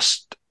 And it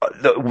just,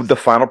 the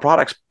final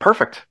product's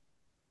perfect.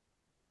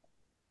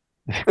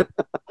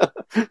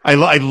 I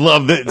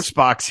love that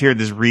Spock's here.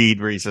 This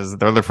read where he says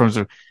the other forms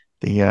of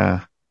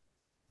the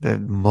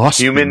must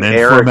Human be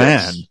meant for man.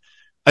 arrogance.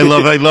 I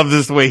love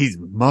this the way he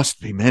must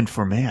be meant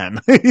for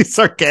man. He's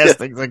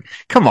sarcastic. He's like,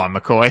 come on,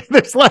 McCoy.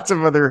 There's lots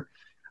of other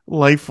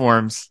life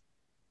forms.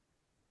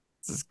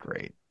 This is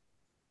great.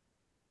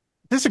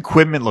 This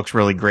equipment looks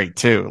really great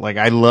too. Like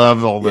I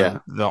love all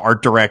the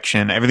art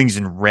direction. Everything's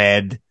in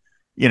red.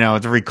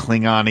 It's a very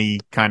Klingon-y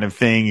kind of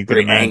thing. You could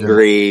Very imagine.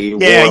 angry.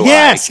 Yeah.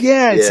 warlike.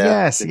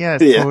 Yes. Yeah.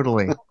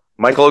 Totally.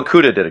 Michael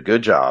Okuda did a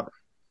good job.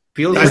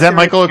 Feels Is that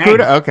Michael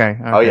Okuda? Okay.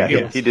 Oh yeah,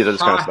 Feels he did this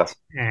kind of hot stuff.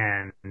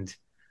 and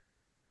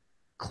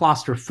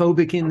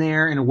claustrophobic in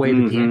there in a way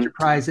that the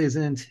Enterprise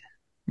isn't.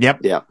 Yep.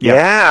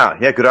 Yeah.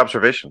 Good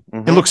observation.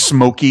 Mm-hmm. It looks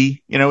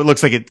smoky. It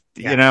looks like it.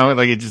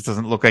 Like it just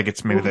doesn't look like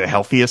it's maybe the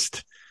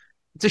healthiest.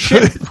 It's a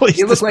ship. place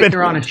You to look like spend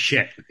they're on money. a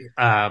ship,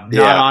 not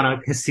on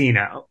a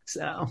casino.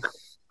 So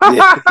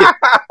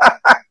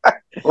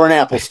Or an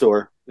Apple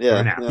store. Yeah. Or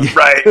an Apple. Yeah.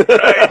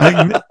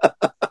 Right.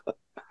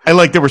 I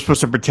like that we're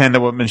supposed to pretend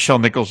that what Michelle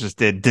Nichols just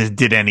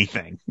did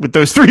anything with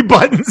those three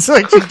buttons.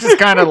 Like she just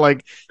kind of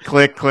like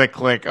click, click,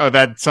 click. Oh,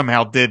 that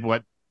somehow did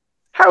what?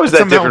 How is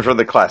that different from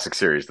the classic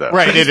series, though?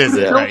 Right, it is.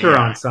 Filter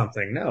on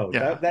something. No,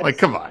 Yeah. that's Like,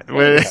 come on.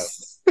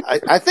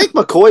 I think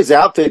McCoy's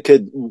outfit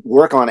could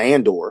work on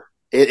Andor.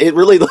 It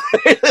really,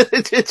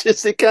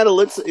 it kind of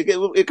looks,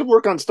 it could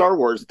work on Star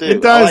Wars too.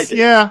 It does.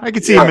 I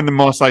could see him in the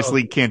Mos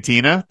Eisley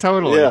Cantina.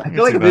 Totally. Yeah. I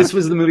feel like this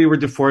was the movie where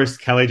DeForest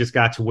Kelly just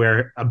got to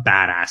wear a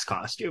badass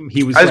costume.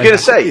 He was. I was going to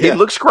say, he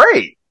looks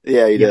great.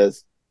 Yeah, he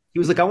does. He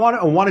was like, I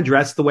want to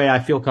dress the way I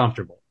feel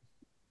comfortable.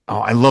 Oh,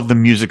 I love the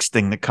music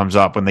sting that comes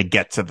up when they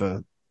get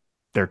to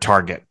their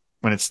target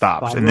when it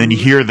stops, and then you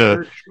hear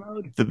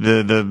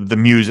the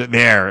music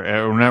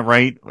there. Not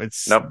right?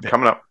 It's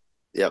coming up.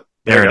 Yep.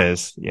 There it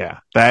is. Yeah.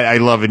 That I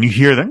love. And you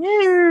hear them.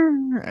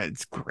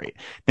 It's great.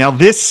 Now,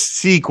 this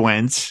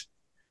sequence,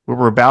 what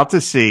we're about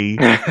to see,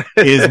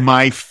 is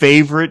my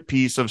favorite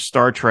piece of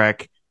Star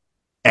Trek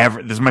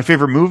ever. This is my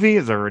favorite movie,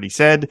 as I already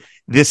said.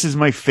 This is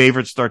my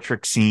favorite Star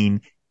Trek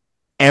scene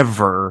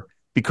ever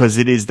because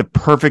it is the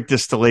perfect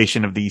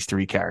distillation of these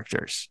three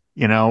characters.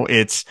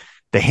 It's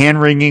the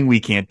hand wringing. We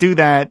can't do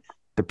that.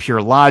 The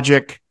pure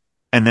logic.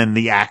 and then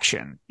the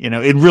action.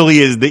 It really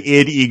is the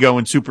id, ego,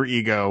 and super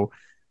ego.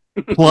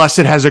 Plus,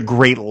 it has a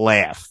great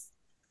laugh.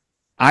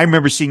 I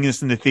remember seeing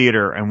this in the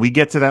theater, and we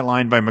get to that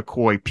line by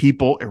McCoy.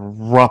 People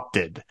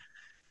erupted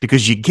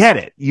because you get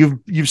it.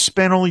 You've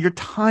spent all your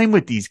time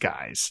with these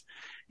guys.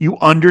 You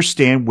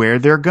understand where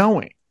they're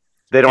going.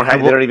 They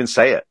don't even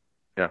say it.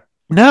 Yeah.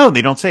 No,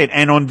 they don't say it.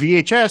 And on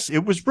VHS,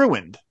 it was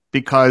ruined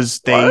because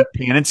they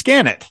pan and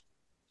scan it,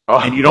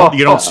 and you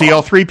don't see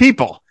all three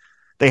people.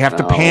 They have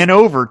to pan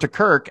over to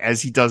Kirk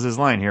as he does his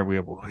line. Here we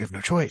have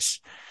no choice.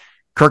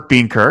 Kirk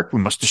being Kirk, we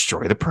must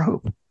destroy the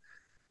probe.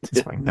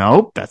 It's like,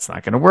 nope, that's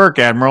not going to work,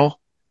 Admiral.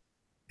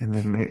 And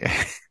then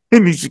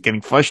and he's just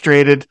getting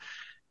frustrated,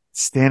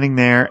 standing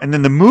there. And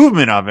then the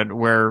movement of it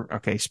where,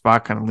 okay,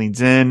 Spock kind of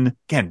leans in.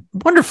 Again,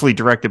 wonderfully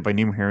directed by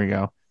Nimoy. Here we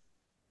go.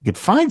 You could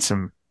find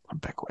some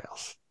humpback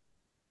whales.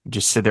 You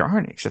just said there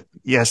aren't any. Except,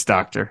 yes,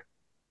 Doctor.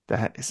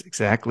 That is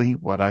exactly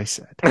what I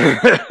said.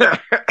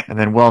 And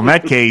then, well, in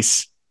that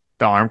case,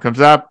 the arm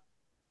comes up.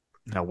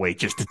 No, wait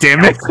just a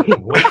damn minute.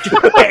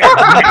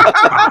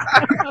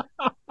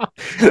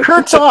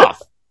 Kirk's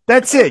off.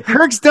 That's it.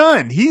 Kirk's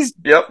done. He's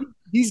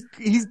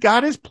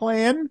got his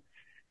plan.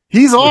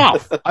 He's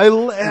off.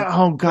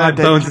 Oh God,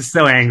 Bones is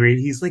so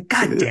angry. He's like,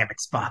 God damn it,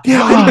 Spock!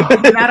 Yeah.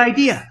 Bad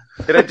idea.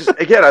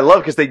 And I love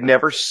because they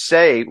never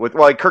say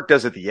like Kirk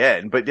does at the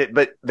end, but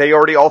they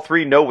already all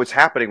three know what's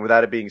happening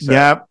without it being said.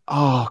 Yep.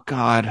 Oh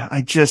God,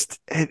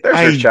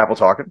 there's Chapel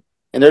talking,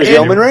 and there's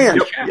Yeoman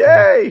Rand.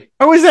 Yay!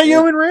 Oh, is that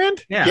Yeoman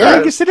Rand? Yeah,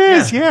 I guess it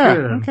is.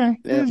 Yeah. Okay,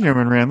 yeah. It is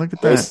Yeoman Rand. Look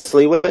at that.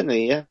 Leslie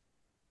Whitney. Yeah.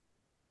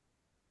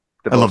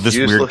 I love this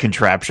weird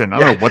contraption. I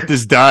don't know what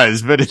this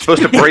does, but it's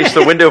supposed to brace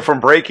the window from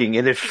breaking,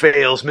 and it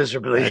fails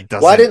miserably.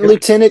 Why didn't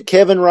Lieutenant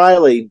Kevin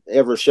Riley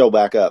ever show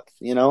back up?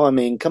 I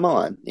mean, come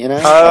on. Wait,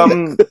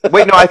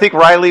 no, I think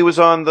Riley was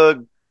on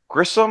the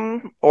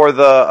Grissom or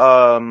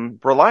the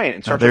Reliant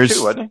in Star Trek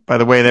 2, wasn't he? By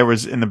the way, there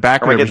was in the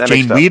background was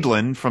Jane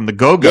Weedland from the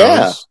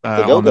Go-Go's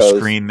on the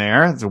screen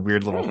there. It's a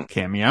weird little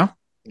cameo.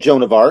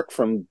 Joan of Arc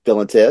from Bill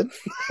and Ted.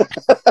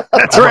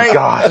 That's right. Oh,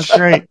 gosh. That's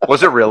right.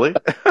 Was it really?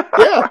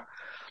 Yeah.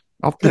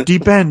 Off the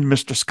deep end,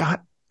 Mr.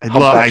 Scott. I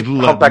love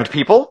humpbacked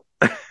people.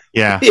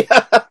 Yeah.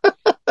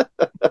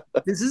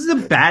 This is a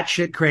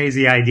batshit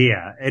crazy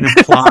idea in a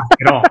plot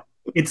at all.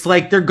 It's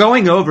like they're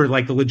going over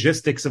like the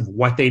logistics of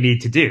what they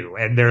need to do,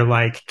 and they're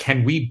like,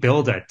 "Can we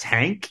build a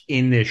tank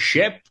in this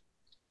ship?"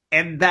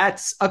 And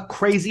that's a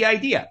crazy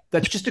idea.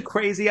 That's just a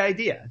crazy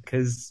idea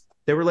because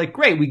they were like,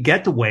 "Great, we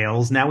get the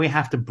whales. Now we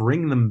have to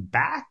bring them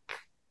back."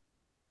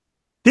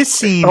 This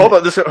scene. Hold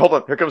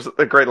on. Here comes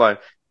a great line.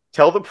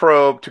 Tell the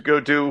probe to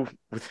go do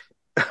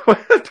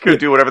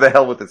whatever the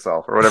hell with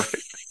itself or whatever.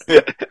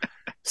 You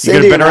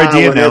get a better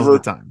idea now's the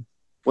time.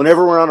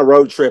 Whenever we're on a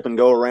road trip and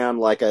go around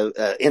like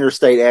a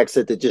interstate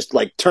exit that just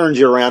like turns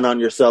you around on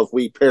yourself,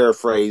 we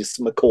paraphrase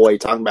McCoy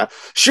talking about,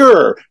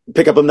 sure,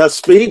 pick up enough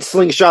speed,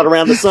 slingshot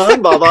around the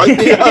sun, blah, blah.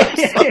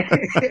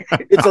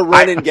 It's a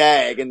running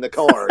gag in the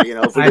car,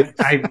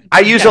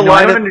 I use a line.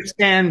 I don't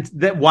understand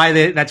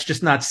why that's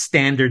just not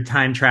standard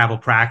time travel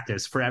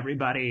practice for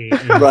everybody.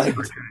 Right.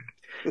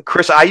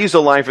 Chris, I use a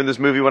line from this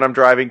movie when I'm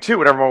driving too.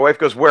 Whenever my wife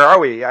goes, "Where are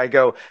we?" I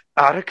go,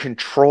 "Out of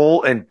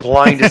control and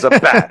blind as a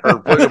bat," or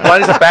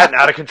 "Blind as a bat and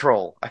out of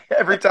control."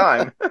 Every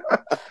time.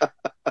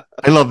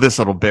 I love this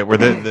little bit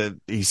where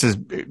he says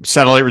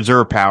satellite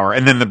reserve power,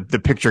 and then the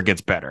picture gets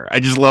better. I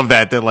just love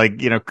that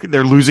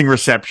they're losing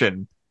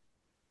reception,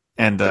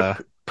 and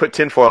put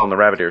tinfoil on the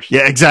rabbit ears.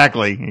 Yeah,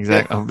 exactly.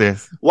 Oh,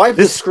 wipe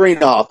the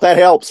screen off. That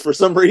helps for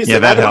some reason. Yeah,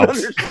 that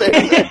helps.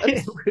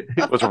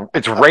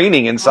 It's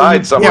raining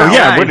inside somewhere.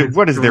 Yeah.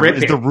 What is there?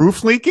 Is the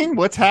roof leaking?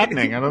 What's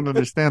happening? I don't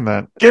understand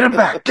that. Get him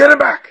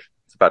back!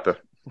 It's about to.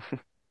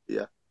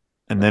 Yeah.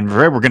 And then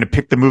we're going to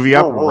pick the movie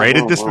up right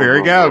at this. There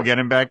we go. Get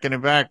him back.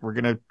 We're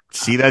going to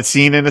see that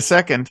scene in a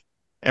second,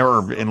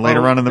 or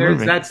later on in the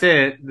movie. That's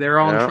it. They're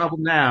all in trouble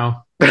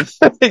now.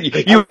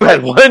 You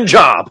had one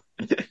job.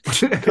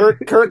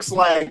 Kirk's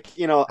like,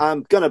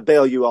 I'm going to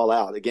bail you all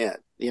out again.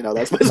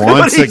 That's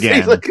once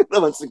again.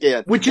 Once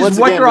again. Which is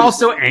what they're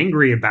also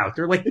angry about.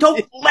 They're like,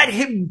 don't let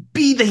him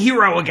be the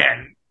hero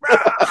again.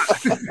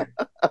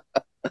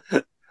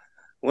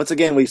 Once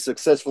again, we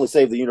successfully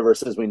saved the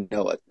universe as we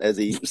know it, as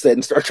he said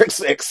in Star Trek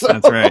 6. So.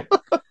 That's right.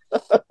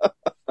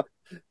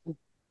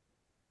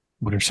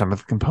 What are some of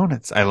the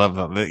components? I love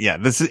them. Yeah,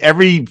 this is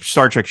every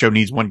Star Trek show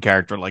needs one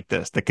character like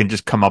this that can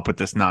just come up with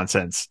this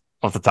nonsense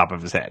off the top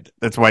of his head.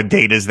 That's why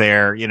Data's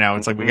there.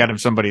 It's like we got to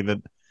have somebody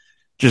that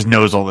just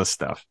knows all this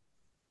stuff.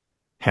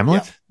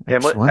 Hamlet? Yeah.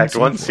 Act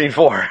 1, Scene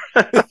 4.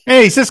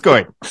 Hey,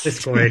 Siskoid.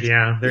 Siskoid,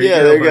 yeah.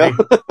 There you go.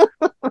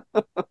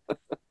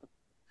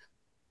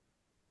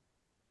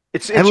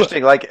 It's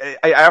interesting.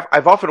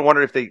 I've often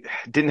wondered if they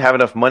didn't have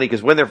enough money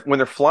because when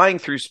they're flying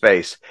through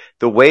space,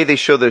 the way they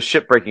show the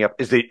ship breaking up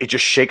is it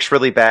just shakes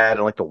really bad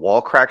and like the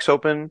wall cracks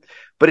open,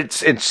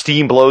 but and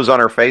steam blows on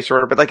her face or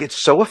whatever. But it's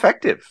so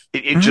effective,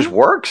 it just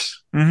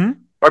works. Mm-hmm.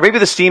 Or maybe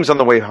the steam's on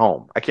the way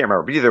home. I can't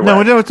remember. But either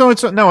way.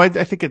 No, I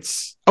think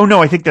it's. Oh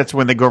no, I think that's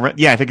when they go around.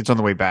 Yeah, I think it's on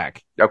the way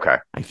back. Okay,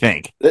 I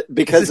think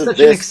because this is of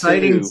such an this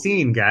exciting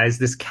scene, guys.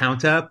 This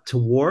count up to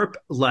warp,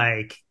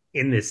 like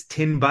in this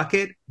tin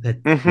bucket.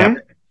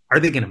 Are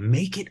they going to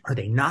make it? Are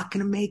they not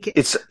going to make it?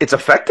 It's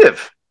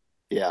effective.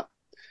 Yeah.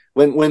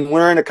 When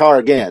we're in a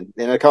car,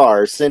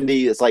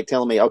 Cindy is like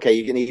telling me, okay,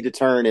 you need to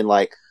turn in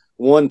like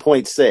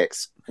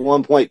 1.6.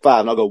 1.5,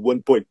 and I'll go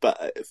 1.5.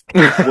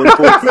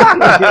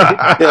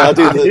 1.5. Yeah, I'll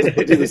do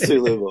the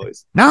Sulu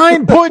voice.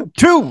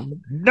 9.2,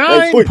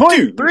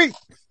 9.3.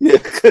 Yeah.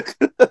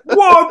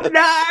 Whoa, 9!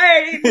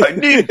 I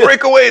need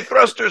breakaway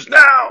thrusters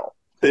now.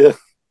 Yeah.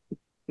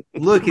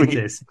 Look at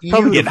this.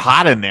 Probably get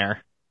hot in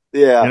there.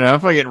 Yeah. You know,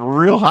 if I get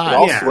real hot.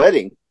 All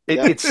sweating.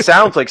 It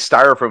sounds like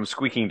styrofoam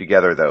squeaking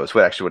together, though. Is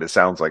actually what it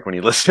sounds like when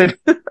you listen.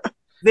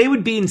 They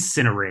would be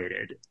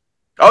incinerated.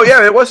 Oh,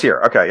 yeah, it was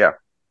here. Okay, yeah.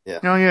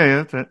 Oh, yeah,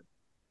 that's it.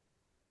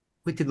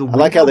 Wait, did the I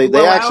like how they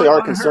actually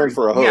are on concerned her?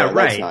 for a hoe. Yeah, That's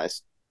right.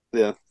 nice.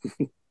 Yeah.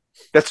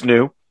 That's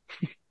new.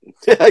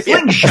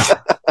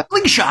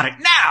 Slingshot it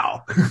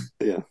now.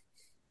 Yeah.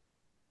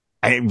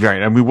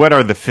 Right. I mean, what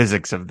are the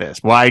physics of this?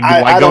 Why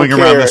I going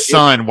don't around care. the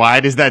sun? Why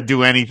does that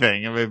do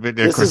anything?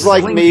 This is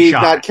like me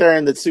not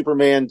caring that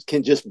Superman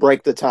can just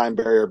break the time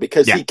barrier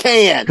because he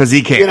can. Because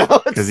he can. You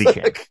know, because he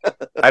can.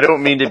 I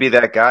don't mean to be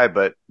that guy,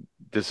 but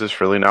does this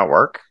really not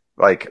work?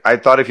 Like, I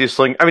thought if you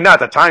not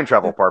the time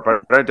travel part,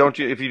 but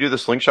if you do the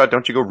slingshot,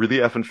 don't you go really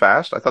effing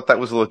fast? I thought that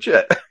was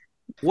legit.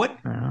 What?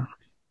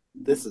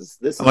 This is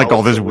like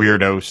all this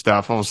weirdo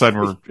stuff. All of a sudden,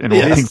 we're in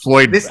a Pink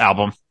Floyd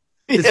album.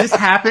 Does this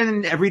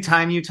happen every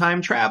time you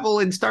time travel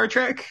in Star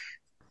Trek?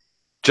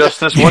 Just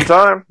this one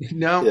time?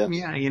 No,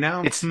 yeah, you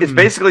know. It's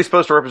basically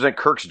supposed to represent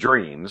Kirk's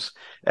dreams,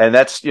 and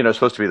that's,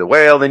 supposed to be the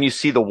whale. Then you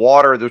see the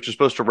water, which is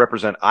supposed to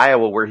represent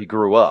Iowa, where he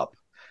grew up.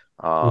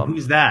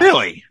 Who's that?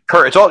 Really?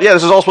 Kirk.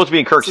 This is all supposed to be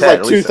in Kirk's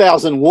head. Like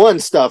 2001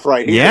 stuff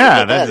right here.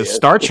 Yeah, that's a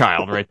Star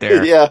Child right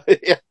there. Yeah.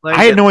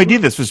 I had no idea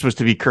this was supposed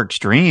to be Kirk's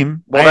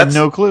dream. I had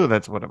no clue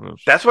that's what it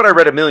was. That's what I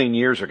read a million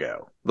years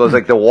ago. It was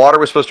like the water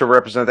was supposed to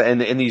represent that,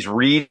 and these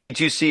reeds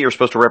you see are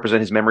supposed to represent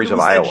his memories of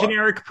Iowa. That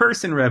generic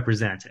person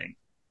representing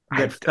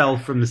that fell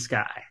from the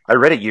sky. I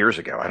read it years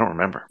ago. I don't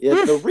remember.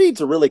 Yeah, the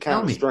reeds are really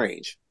kind of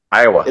strange.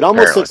 Iowa. It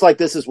almost looks like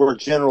this is where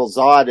General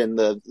Zod and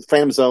the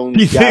Phantom Zone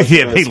guys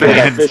they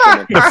land.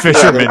 The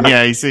fisherman,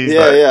 he sees.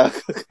 Yeah.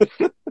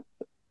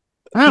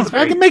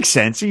 That makes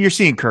sense. You're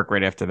seeing Kirk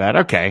right after that.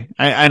 Okay.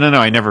 I don't know.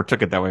 I never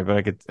took it that way,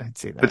 but I'd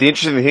see that. But the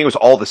interesting thing was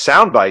all the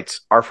sound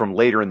bites are from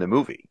later in the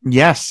movie.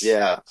 Yes.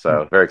 Yeah.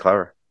 So very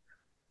clever.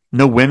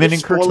 No women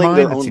in Kirk's mind?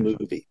 Their own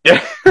movie.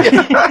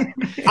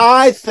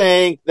 I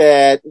think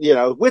that,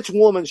 which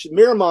woman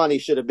Miramani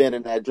should have been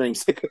in that dream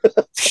sequence.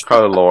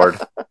 Oh, Lord.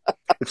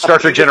 It's Star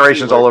Trek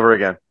Generations all over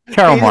again.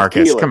 Carol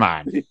Marcus, come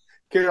on.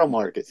 Carol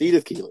Marcus,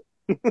 Edith Keeler.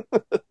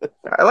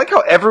 I like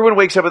how everyone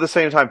wakes up at the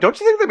same time. Don't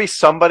you think there'd be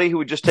somebody who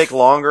would just take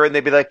longer and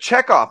they'd be like,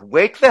 Chekhov,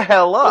 wake the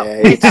hell up.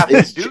 Yeah,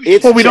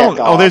 we don't.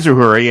 Oh, there's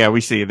Uhura. Yeah, we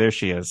see. There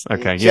she is.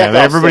 Okay. Yeah,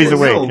 everybody's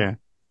awake. Yeah.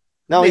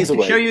 No, he's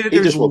awake. Show you that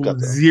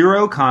there's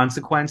zero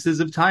consequences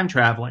of time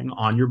traveling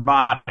on your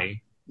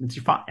body. It's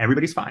fine.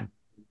 Everybody's fine.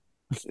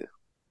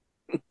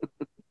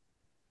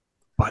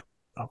 But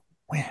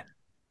when?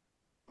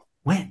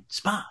 When?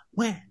 Spot?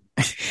 When?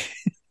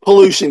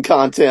 Pollution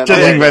content.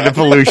 Judging by the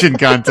pollution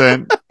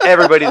content.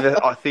 Everybody in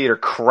the theater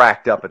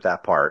cracked up at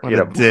that part.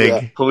 What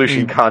dig.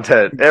 Pollution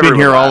content. Been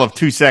here all of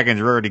 2 seconds.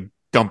 You're already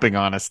dumping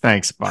on us.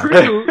 Thanks, Bob.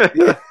 True.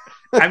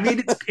 I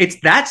mean, it's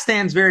that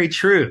stands very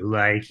true.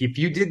 Like, if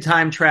you did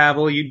time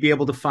travel, you'd be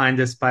able to find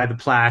us by the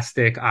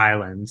plastic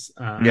islands.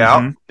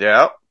 Yeah.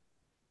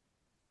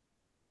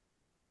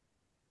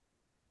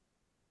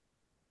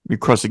 We're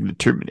crossing the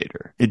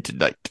Terminator into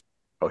night.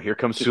 Oh, here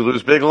comes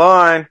Sulu's big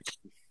line.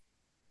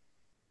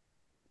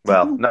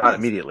 Well, not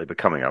immediately, but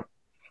coming up.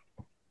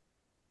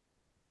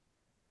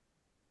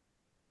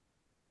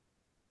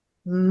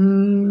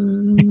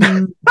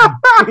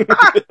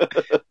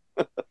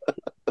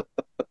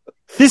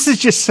 This is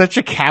just such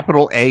a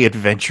capital A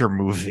adventure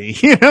movie.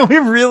 It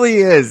really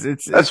is.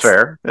 That's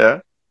fair.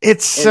 Yeah.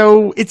 It's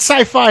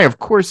sci-fi, of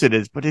course it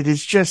is, but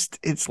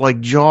it's like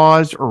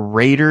Jaws or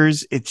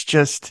Raiders. It's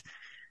just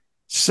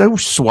so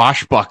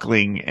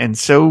swashbuckling and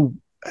so,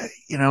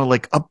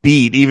 like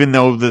upbeat, even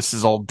though this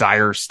is all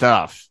dire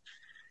stuff.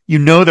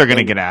 They're going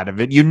to get out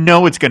of it.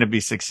 It's going to be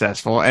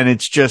successful, and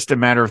it's just a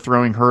matter of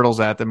throwing hurdles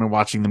at them and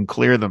watching them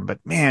clear them. But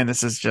man,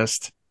 this is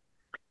just.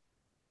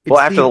 Well,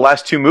 after the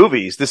last two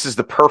movies, this is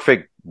the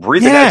perfect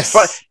breathing.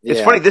 Yes. It's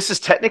funny. This is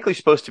technically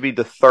supposed to be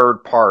the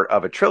third part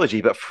of a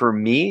trilogy, but for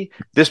me,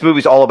 this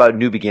movie's all about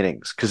new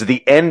beginnings because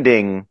the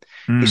ending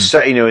is,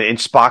 in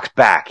Spock's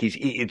back.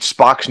 It's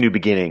Spock's new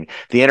beginning.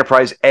 The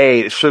Enterprise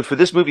A. So for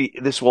this movie,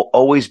 this will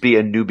always be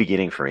a new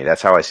beginning for me.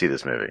 That's how I see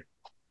this movie.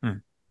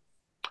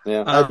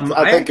 Yeah,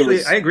 I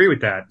think I agree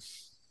with that.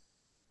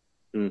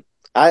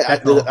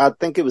 I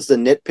think it was the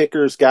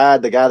Nitpickers guy,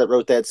 the guy that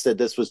wrote that, said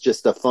this was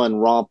just a fun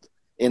romp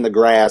in the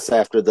grass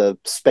after the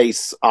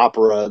space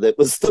opera that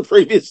was the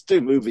previous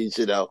two movies,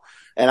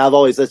 And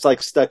it's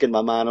like stuck in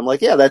my mind. I'm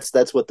like, yeah,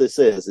 that's what this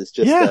is. It's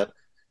just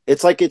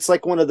it's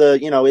like one of the,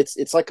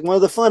 it's like one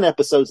of the fun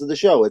episodes of the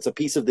show. It's a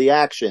piece of the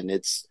action.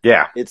 It's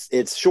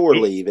shore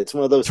leave. It's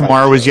one of those.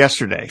 Tomorrow was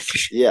yesterday.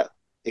 Yeah.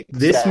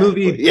 Exactly. This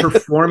movie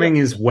performing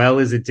as well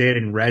as it did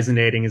and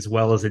resonating as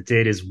well as it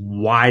did is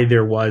why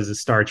there was a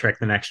Star Trek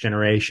The Next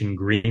Generation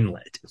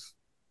greenlit.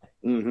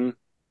 Mm-hmm.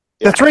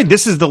 That's right.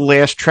 This is the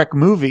last Trek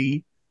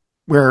movie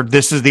where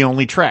this is the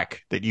only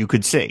Trek that you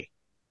could see.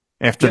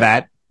 After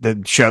that,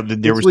 the show,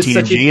 there was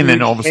TNG, and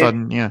then all of a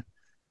sudden,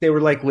 they were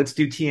like, let's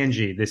do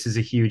TNG. This is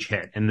a huge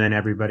hit. And then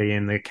everybody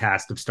in the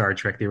cast of Star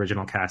Trek, the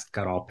original cast,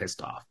 got all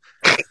pissed off.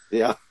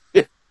 Yeah.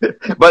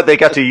 But they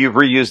got to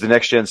reuse the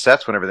next gen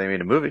sets whenever they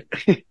made a movie.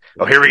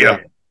 Oh, here we go.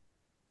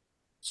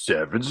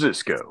 San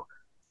Francisco.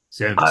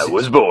 I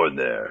was born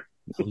there.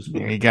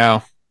 There you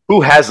go.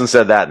 Who hasn't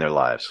said that in their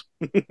lives?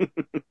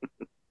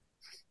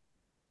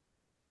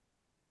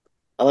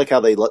 I like how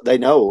they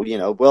know,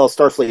 well,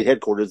 Starfleet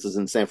headquarters is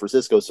in San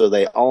Francisco, so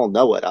they all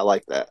know it. I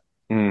like that.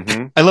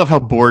 Mm-hmm. I love how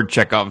bored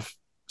Chekhov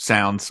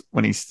sounds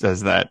when he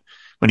says that.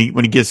 When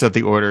he gives out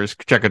the orders,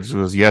 Chekhov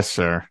goes, "Yes,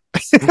 sir."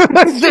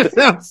 Just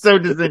sounds so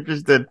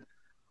disinterested.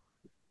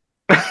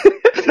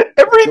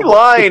 Every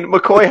line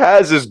McCoy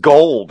has is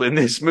gold in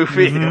this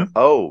movie. Mm-hmm.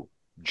 Oh,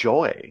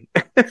 joy.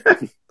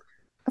 I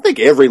think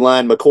every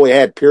line McCoy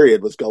had,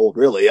 period, was gold,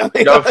 really. I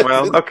mean,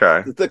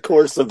 okay. The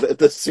course of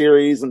the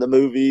series and the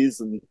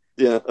movies, and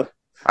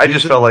I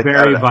just felt like a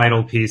very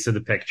vital piece of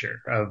the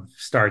picture of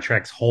Star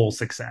Trek's whole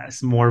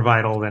success. More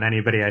vital than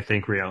anybody, I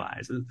think,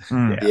 realizes.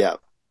 Yeah.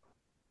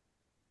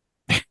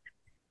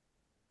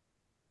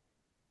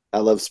 I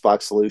love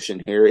Spock's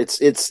solution here. It's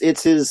his,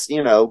 it's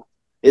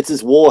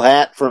his wool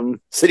hat from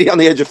City on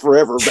the Edge of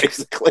Forever,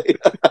 basically.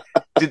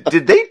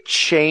 Did they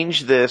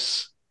change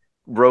this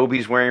robe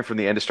he's wearing from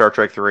the end of Star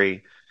Trek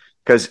 3?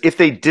 Because if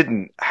they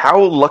didn't,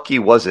 how lucky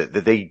was it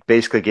that they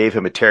basically gave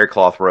him a terry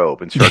cloth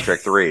robe in Star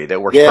Trek 3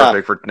 that works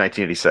perfect for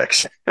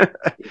 1986?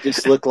 He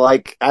just looked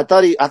like I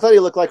thought he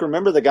looked like,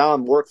 remember the guy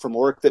on Work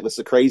that was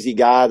the crazy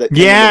guy that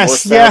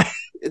Yes, yeah.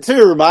 It's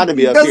who reminded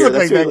me of does here. Look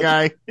like that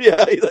guy.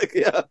 Yeah.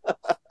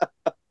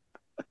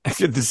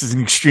 This is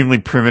an extremely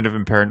primitive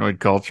and paranoid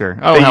culture.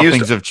 How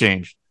things have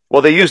changed.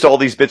 Well, they used all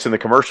these bits in the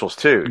commercials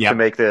too to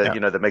make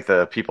to make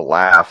the people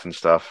laugh and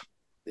stuff.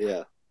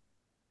 Yeah.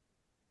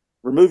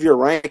 Remove your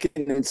rank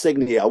and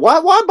insignia.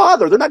 Why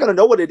bother? They're not going to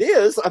know what it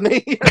is. I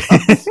mean,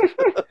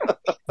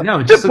 no,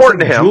 it's just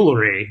important to him.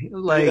 Jewelry.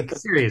 Like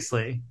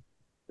seriously.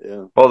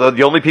 Yeah. Well,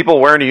 the only people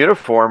wearing a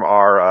uniform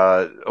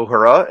are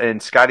Uhura,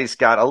 and Scotty's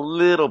got a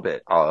little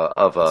bit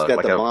of a. He's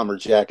got the bomber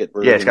jacket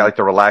version. Yeah, it's got like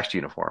the relaxed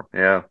uniform.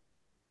 Yeah.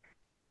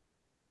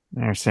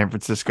 There's San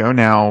Francisco.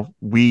 Now,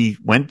 we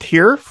went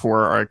here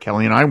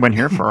Kelly and I went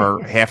here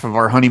for half of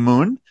our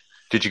honeymoon.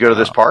 Did you go to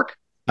this park?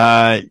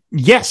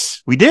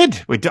 Yes, we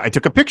did. I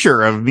took a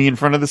picture of me in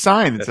front of the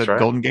sign that said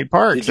Golden Gate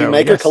Park. Did you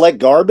make her collect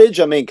garbage?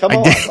 I mean, come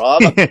on,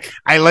 Rob.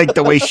 I like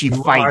the way she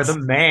fights. You are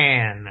the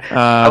man.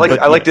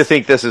 I like to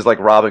think this is like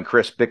Rob and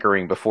Chris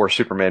bickering before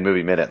Superman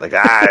movie minute. Like,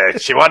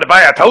 she wanted to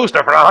buy a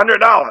toaster for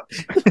 $100.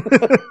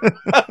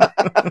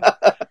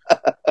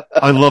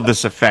 I love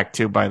this effect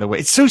too, by the way.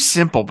 It's so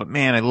simple, but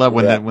man, I love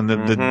when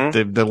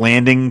the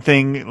landing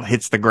thing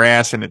hits the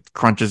grass and it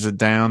crunches it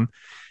down.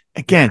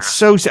 Again,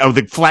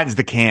 it flattens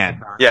the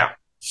can. Yeah.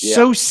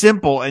 So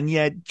simple and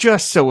yet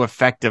just so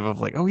effective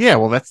of like,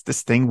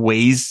 this thing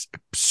weighs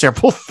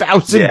several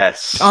thousand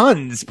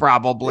tons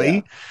probably.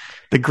 Yeah.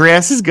 The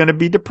grass is going to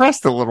be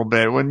depressed a little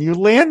bit when you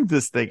land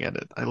this thing in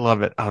it. I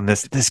love it. Look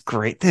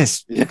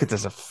at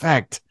this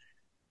effect.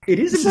 It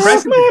is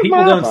impressive that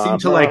people don't seem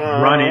to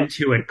run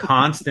into it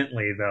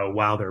constantly though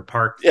while they're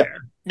parked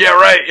there. Yeah,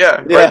 right.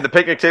 Yeah. Right in the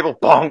picnic table.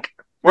 Bonk.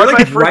 We're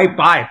like right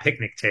by a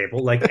picnic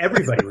table. Like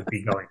everybody would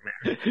be going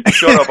there.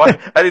 Shut up.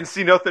 I didn't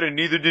see nothing and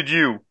neither did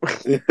you.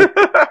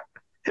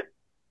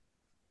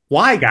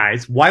 Why,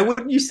 guys? Why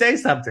wouldn't you say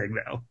something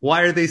though?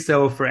 Why are they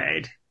so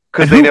afraid?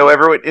 Because they know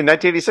everyone in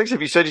 1986.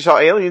 If you said you saw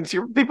aliens,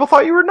 people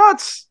thought you were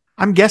nuts.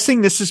 I'm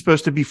guessing this is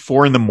supposed to be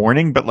 4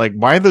 a.m, but like,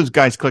 why are those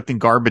guys collecting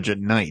garbage at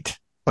night?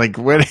 Like,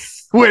 who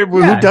does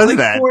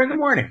that? 4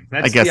 a.m.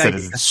 I guess it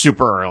is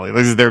super early.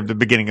 This is the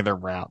beginning of their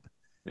route.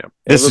 Yep.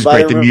 This is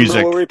great. The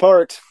music. Where we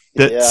parked.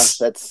 That's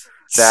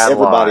that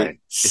everybody. Line.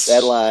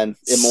 That line.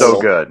 Immortal.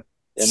 So good.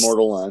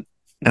 Immortal line.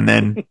 And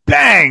then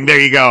bang, there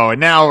you go. And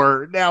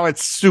now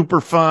it's super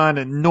fun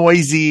and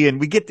noisy, and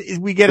we get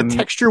a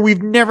texture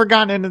we've never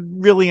gotten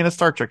in a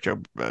Star Trek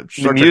show.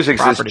 The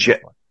music's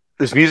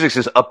this music's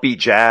is upbeat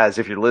jazz.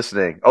 If you're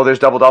listening, there's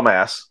double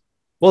dumbass.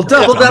 Well,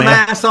 double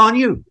dumbass on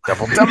you.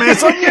 Double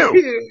dumbass on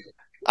you.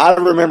 I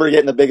remember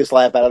getting the biggest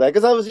laugh out of that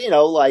because I was,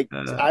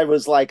 I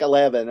was like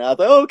 11. And I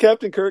thought,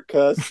 Captain Kirk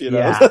cuss,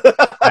 Yeah,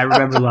 I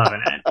remember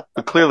loving it.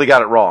 We clearly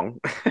got it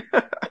wrong.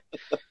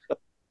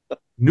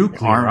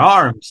 Nuclear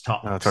arms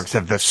talk. No,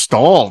 except they're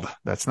stalled.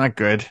 That's not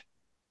good.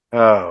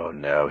 Oh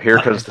no! Here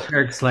comes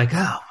Kirk's like,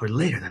 we're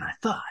later than I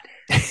thought.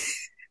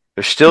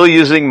 They're still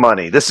using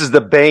money. This is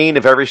the bane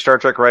of every Star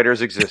Trek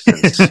writer's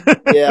existence.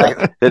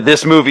 Yeah. That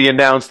this movie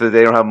announced that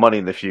they don't have money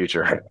in the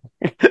future.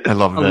 I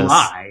love A this.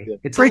 lie.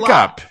 It's Break a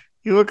lie. up.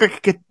 You look like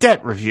a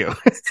cadet review.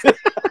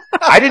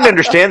 I didn't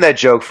understand that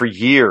joke for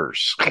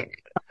years.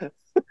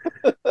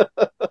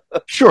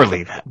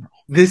 Surely.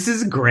 This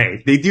is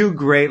great. They do a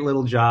great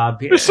little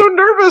job here. They're so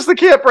nervous. They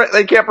can't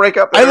break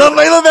up. I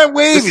love that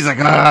wave. He's like,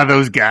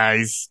 those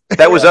guys.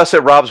 That was us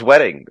at Rob's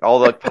wedding. All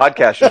the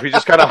podcasters. We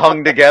just kind of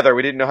hung together.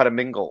 We didn't know how to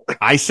mingle.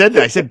 I said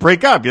that. I said,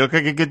 break up. You look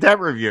like a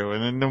cadet review.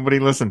 And then nobody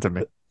listened to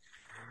me.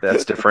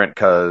 That's different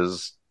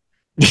because...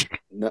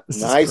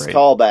 Nice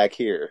callback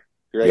here.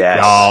 Great. Yes.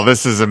 Oh,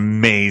 this is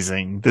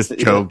amazing. This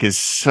joke is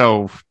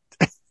so...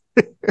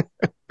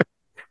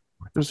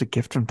 There's a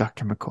gift from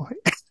Dr. McCoy.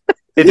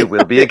 It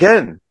will be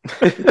again.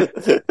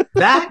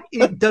 That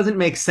it doesn't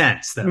make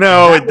sense, though.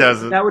 No, it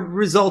doesn't. That would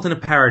result in a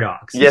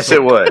paradox. Yes,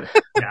 it would.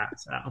 Yeah,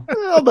 so.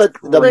 Well, but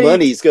the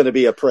money's going to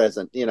be a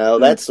present.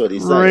 That's what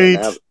he's saying.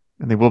 Right.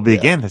 And they will be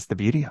again. That's the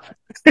beauty of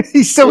it.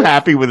 He's so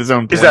happy with his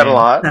own plan. Is that a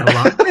lot?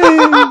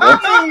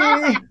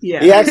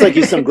 Yeah. He acts like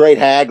he's some great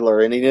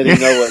haggler, and he didn't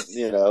even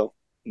know what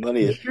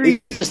money is.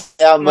 He just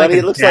money. Like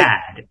It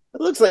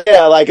looks like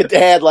like a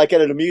dad, like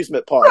at an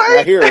amusement park. Right.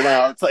 I hear it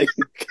now. It's like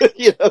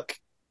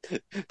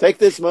take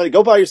this money,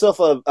 go buy yourself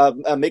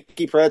a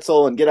Mickey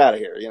pretzel, and get out of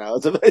here.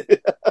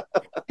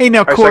 Hey,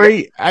 now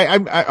Corey,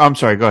 I'm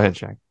sorry. Go ahead,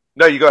 Shaq.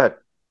 No, you go ahead.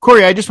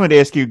 Corey, I just wanted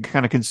to ask you,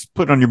 kind of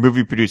put on your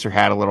movie producer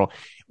hat a little.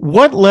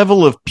 What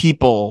level of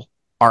people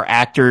are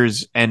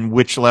actors, and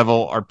which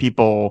level are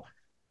people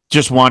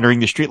just wandering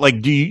the street?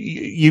 Like,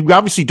 you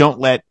obviously don't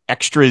let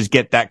extras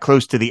get that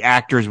close to the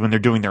actors when they're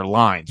doing their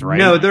lines, right?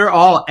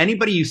 No,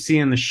 anybody you see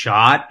in the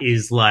shot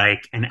is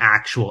like an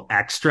actual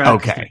extra.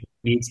 Okay.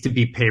 Needs to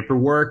be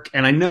paperwork.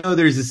 And I know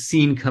there's a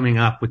scene coming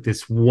up with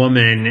this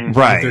woman.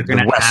 Right. They're going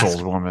to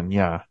Wessels woman.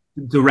 Yeah.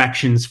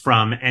 Directions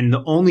from. And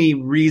the only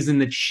reason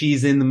that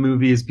she's in the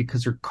movie is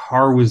because her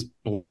car was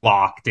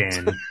blocked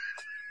in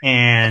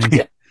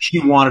and she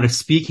wanted a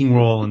speaking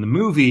role in the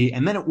movie.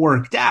 And then it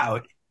worked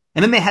out.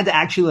 And then they had to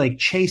actually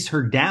chase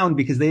her down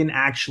because they didn't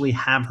actually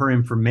have her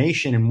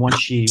information. And once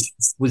she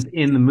was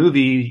in the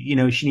movie,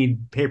 she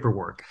needed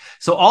paperwork.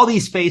 So all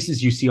these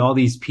faces you see, all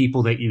these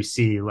people that you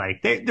see,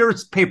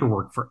 there's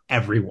paperwork for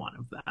every one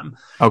of them.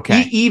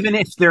 Okay. Even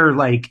if they're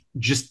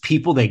just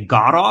people they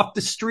got off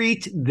the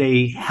street,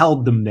 they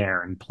held them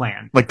there and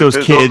planned. Like those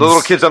kids. The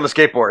little kids on the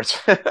skateboards.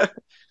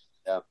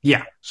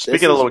 Yeah.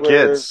 Speaking of little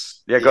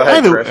kids. Yeah, go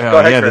ahead, Chris. Go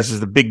ahead, Chris. This is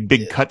the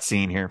big cut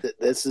scene here.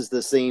 This is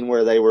the scene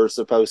where they were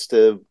supposed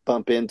to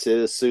bump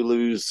into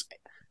Sulu's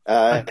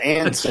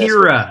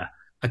ancestor.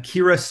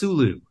 Akira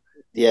Sulu.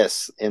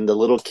 Yes, and the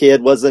little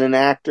kid wasn't an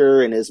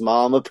actor, and his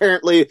mom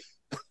apparently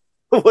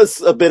was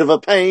a bit of a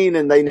pain,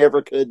 and they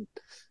never could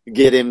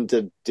get him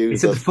to do. He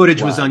said the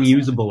footage was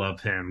unusable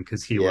of him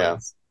because he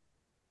was.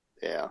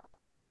 Yeah.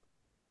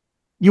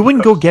 You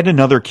wouldn't go get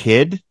another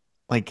kid?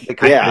 I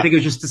think it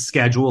was just a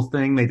schedule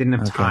thing. They didn't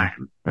have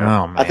time.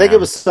 Oh, man. I think it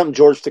was something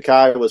George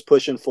Takei was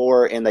pushing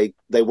for, and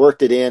they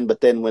worked it in, but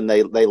then when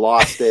they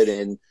lost it,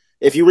 and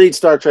if you read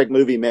Star Trek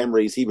movie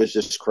memories, he was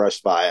just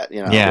crushed by it.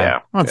 Yeah.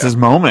 Well, it's his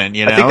moment.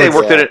 I think they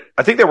worked it.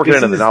 I think they worked it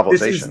into the novelization.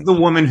 This is the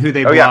woman who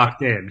they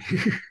blocked in,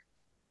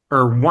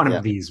 or one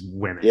of these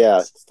women. Yeah,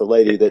 it's the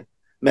lady that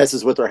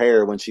messes with her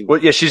hair when she. Well,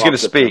 yeah, she's going to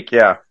speak.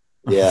 Yeah.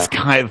 Yeah.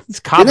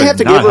 Didn't they have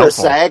to give her a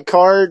SAG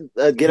card?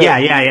 Here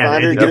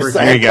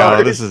you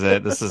go. This is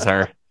it. This is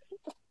her.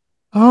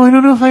 Oh, I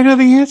don't know if I know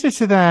the answer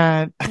to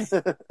that.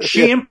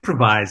 She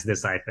improvised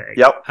this, I think.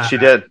 Yep, she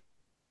did.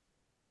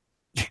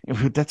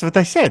 That's what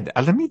I said.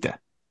 Alameda.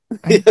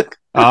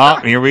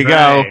 Here we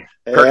go.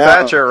 Kirk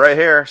Thatcher, right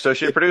here,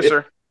 associate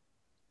producer.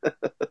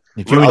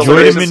 If you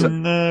enjoyed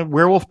him in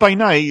Werewolf by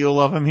Night, you'll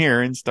love him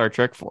here in Star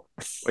Trek 4.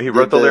 Well, he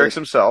wrote the lyrics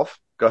himself.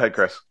 Go ahead,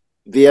 Chris.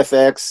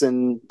 VFX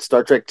and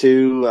Star Trek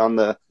 2 on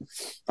the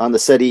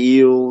SETI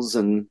Eels,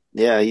 and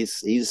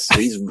he's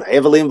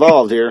heavily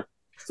involved here.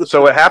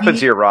 So what happens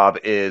here, Rob,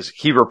 is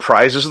he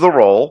reprises the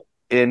role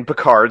in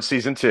Picard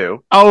season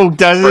 2. Oh,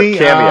 does he?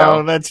 Cameo.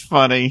 Oh, that's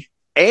funny.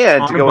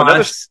 And to go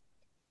another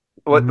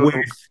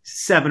with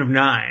 7 of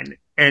 9,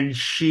 and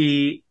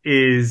he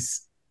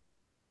is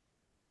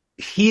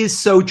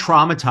so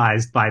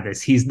traumatized by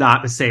this. He's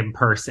not the same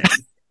person.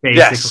 Basically.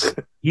 Yes.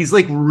 He's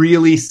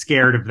really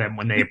scared of them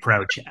when they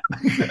approach him.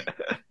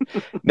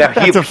 Now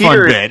that's a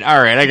fun bit.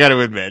 All right, I got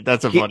to admit,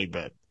 that's a funny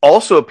bit.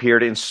 Also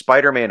appeared in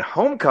Spider-Man: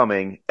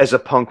 Homecoming as a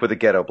punk with a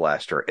ghetto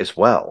blaster as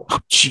well. Oh,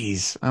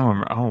 jeez. All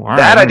right.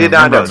 That I did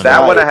not know.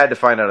 That one I had to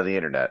find out on the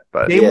internet.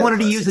 But they wanted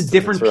to use a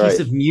different piece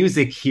of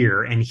music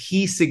here, and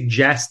he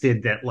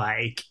suggested that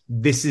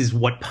this is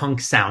what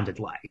punk sounded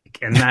like,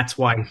 and that's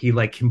why he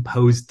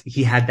composed.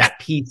 He had that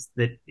piece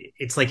that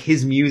it's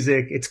his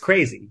music. It's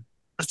crazy.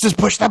 Let's just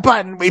push that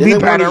button. We'd be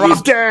better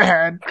off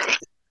dead.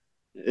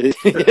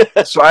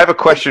 So I have a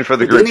question for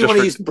the group. Didn't he want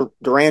to use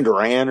Duran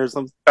Duran or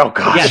something? Oh,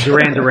 gosh. Yeah,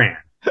 Duran Duran.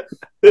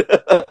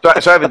 So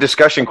I have a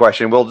discussion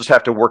question. We'll just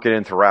have to work it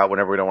in throughout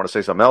whenever we don't want to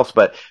say something else.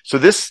 But so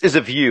this is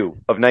a view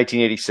of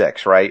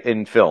 1986, right,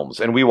 in films,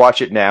 and we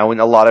watch it now,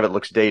 and a lot of it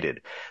looks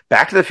dated.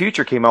 Back to the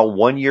Future came out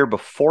 1 year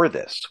before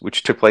this,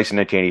 which took place in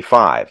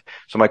 1985.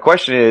 So my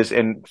question is,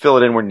 and fill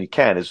it in when you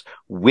can, is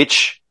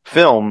which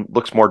film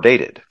looks more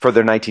dated for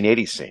their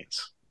 1980s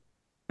scenes?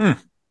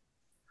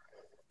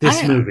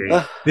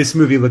 This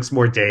movie looks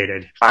more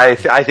dated. I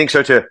think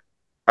so too.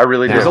 I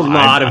really do. There's a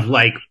lot of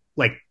like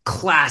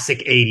classic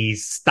 80s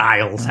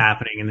styles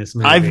happening in this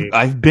movie.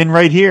 I've been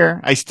right here.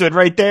 I stood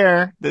right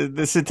there.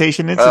 The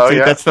Cetacean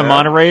Institute. That's the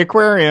Monterey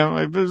Aquarium.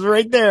 It was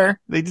right there.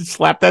 They just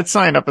slapped that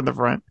sign up in the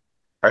front.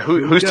 All right,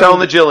 who's telling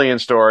the Jillian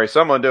story?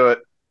 Someone do it.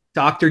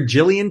 Dr.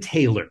 Jillian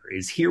Taylor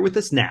is here with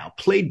us now,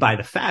 played by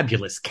the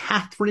fabulous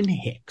Catherine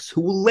Hicks,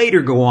 who will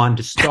later go on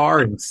to star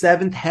in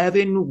Seventh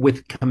Heaven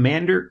with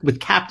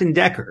Captain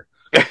Decker.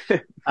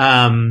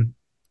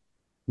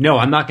 No,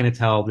 I'm not going to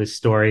tell this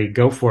story.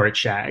 Go for it,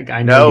 Shag.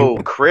 I know.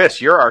 No, Chris,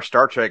 you're our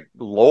Star Trek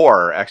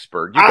lore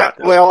expert. You got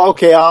this. Well,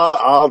 okay,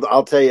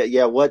 I'll tell you.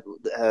 Yeah, what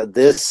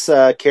this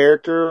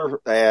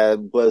character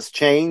was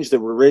changed. It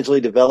was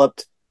originally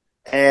developed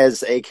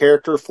as a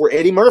character for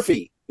Eddie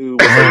Murphy, who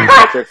was a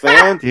Star Trek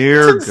fan.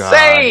 Dear it's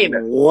insane.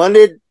 God.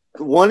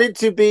 Wanted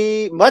to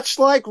be much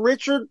like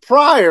Richard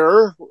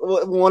Pryor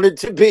wanted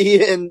to be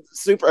in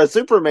a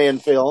Superman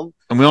film,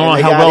 and we all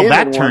know how well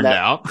that turned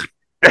out.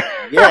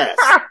 Yes,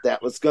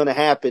 that was going to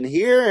happen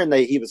here, and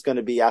he was going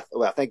to be. I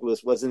think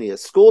wasn't he a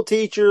school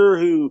teacher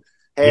who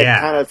had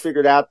kind of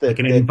figured out that, like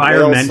an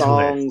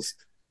environmentalist,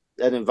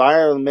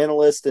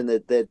 and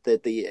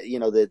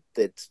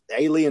that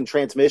alien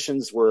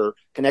transmissions were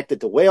connected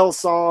to whale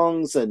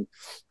songs, and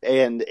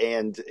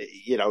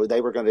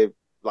they were going to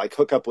like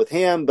hook up with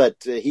him, but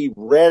he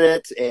read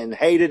it and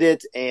hated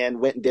it and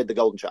went and did The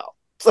Golden Child.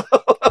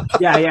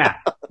 Yeah.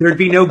 There'd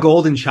be no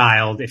Golden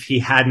Child if he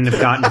hadn't have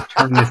gotten to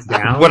turn this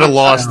down. Would have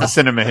lost the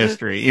cinema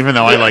history, even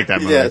though I like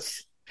that movie.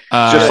 Yes.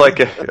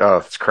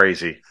 It's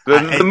crazy.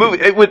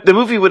 The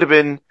movie would have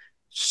been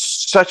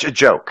such a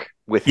joke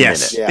with him in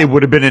it. It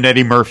would have been an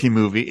Eddie Murphy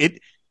movie.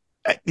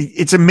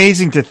 It's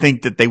amazing to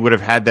think that they would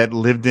have had that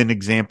lived-in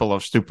example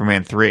of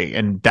Superman 3,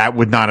 and that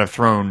would not have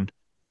thrown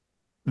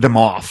them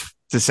off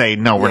to say,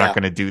 no, we're not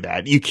going to do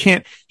that. You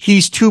can't.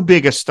 He's too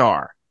big a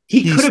star.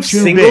 He could have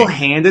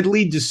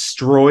single-handedly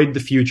destroyed the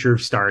future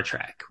of Star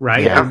Trek,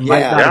 right? Yeah. There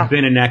might not have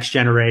been a Next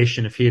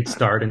Generation if he had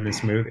starred in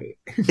this movie.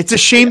 It's a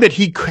shame that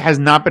he has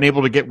not been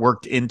able to get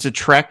worked into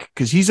Trek,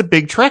 because he's a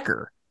big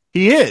Trekker.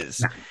 He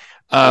is.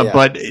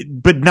 But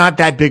not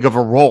that big of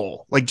a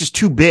role, like just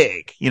too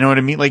big. You know what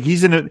I mean? Like he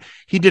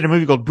did a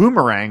movie called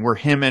Boomerang where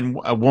him and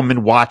a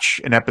woman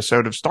watch an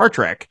episode of Star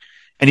Trek,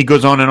 and he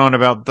goes on and on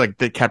about like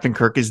that Captain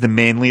Kirk is the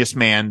manliest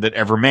man that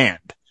ever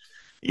manned.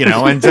 You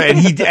know, and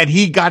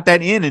he got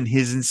that in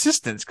his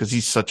insistence because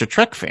he's such a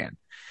Trek fan.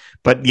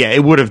 But yeah,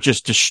 it would have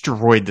just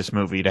destroyed this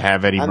movie to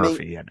have Eddie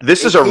Murphy in it.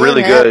 This is a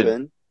really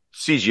good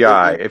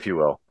CGI, if you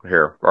will,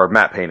 here, or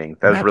matte painting.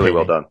 That was really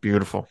well done.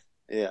 Beautiful.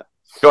 Yeah.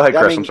 Go ahead,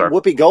 Chris. I'm sorry.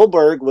 Whoopi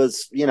Goldberg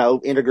was,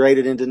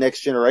 integrated into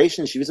Next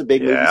Generation. She was a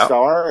big movie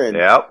star, and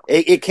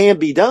it can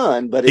be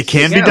done, but it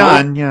can be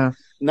done. Yeah,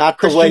 not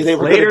the way they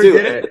were going to do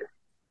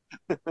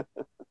it.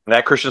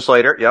 That Christian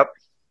Slater. Yep.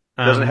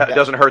 It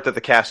doesn't hurt that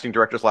the casting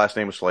director's last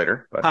name was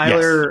Slater. But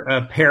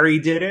Tyler Perry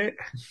did it.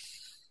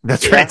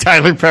 That's right,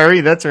 Tyler Perry.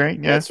 That's right.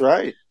 Yeah, that's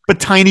right. But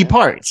tiny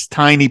parts,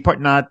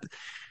 not.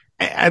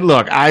 I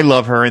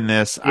love her in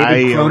this.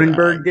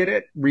 Cronenberg did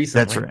it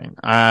recently. That's right.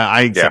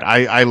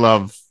 I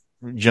love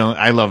Jill.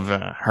 I love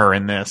her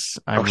in this.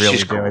 I really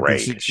she's do.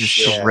 Great. I think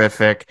she's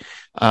terrific.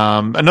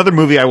 Another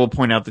movie I will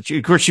point out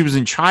of course, she was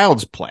in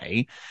Child's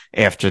Play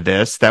after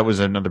this. That was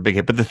another big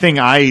hit. But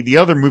the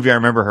other movie I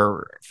remember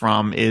her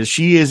from is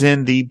she is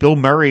in the Bill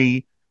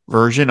Murray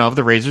version of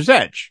The Razor's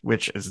Edge,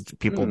 which, as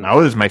people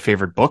know, is my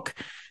favorite book.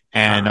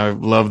 And I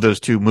love those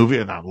two movie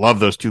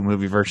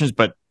versions,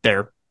 but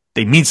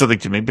they mean something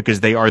to me because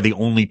they are the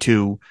only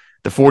two,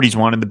 the 40s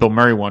one and the Bill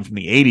Murray one from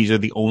the 80s are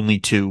the only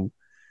two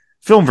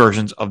film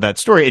versions of that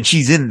story. And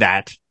she's in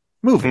that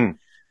movie.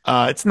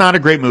 It's not a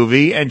great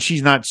movie, and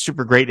she's not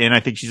super great in.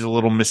 I think she's a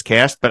little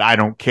miscast, but I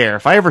don't care.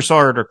 If I ever saw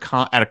her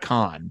at a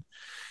con,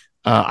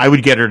 I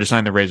would get her to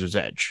sign The Razor's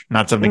Edge,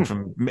 not something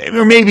from,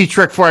 or maybe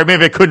Trek 4.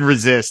 Maybe I couldn't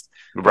resist.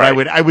 Right.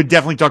 But I would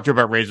definitely talk to her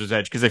about Razor's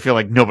Edge because I feel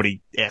like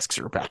nobody asks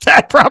her about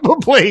that.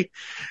 Probably.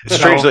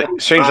 Strangely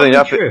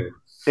enough,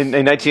 in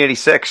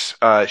 1986,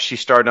 she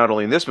starred not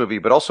only in this movie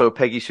but also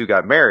Peggy Sue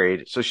Got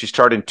Married. So she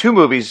starred in two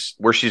movies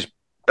where she's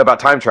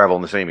about time travel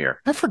in the same year.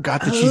 I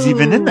forgot that she's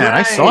even in that.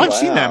 Right. I've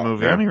seen that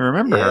movie. I don't even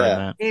remember her in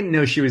that. I didn't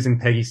know she was in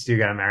Peggy Sue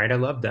Got Married. I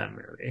love that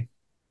movie.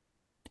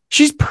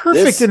 She's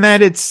perfect in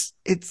that. It's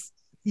I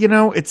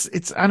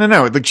don't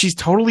know. Like she's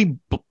totally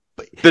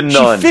the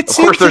nun.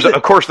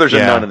 Of course there's a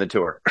nun in the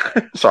tour.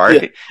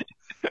 Sorry.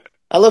 Yeah.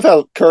 I love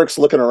how Kirk's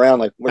looking around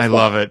like. I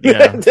love it.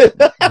 Yeah.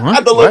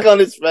 The look on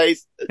his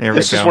face.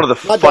 This is one of the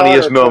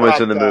funniest moments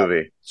in the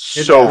movie.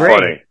 So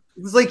funny.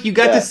 It's like you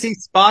got to see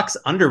Spock's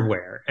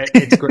underwear.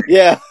 It's great.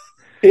 Yeah.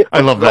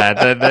 I love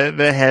that.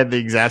 The head, the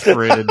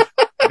exasperated.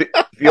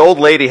 The old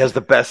lady has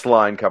the best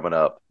line coming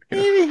up.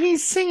 Maybe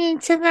he's singing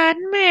to that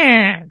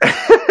man.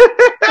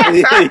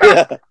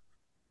 Yeah.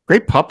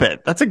 Great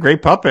puppet. That's a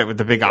great puppet with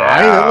the big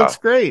eye. That looks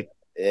great.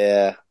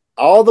 Yeah.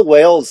 All the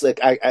whales, like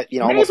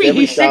almost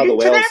every shot of the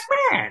whales.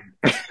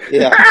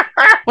 Yeah.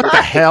 What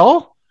the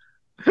hell?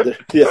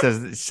 Yeah.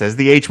 Says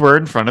the H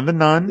word in front of the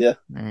nun. Yeah.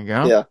 There you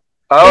go. Yeah.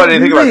 Oh, I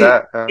didn't think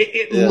about that.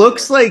 It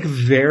looks like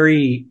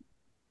very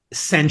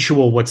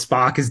sensual what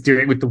Spock is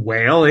doing with the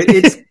whale.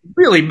 It's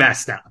really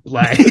messed up.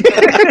 Like,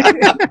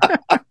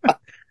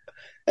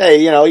 hey,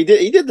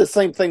 he did the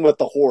same thing with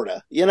the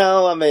Horta.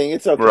 I mean,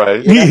 it's okay.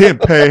 Right. Yeah,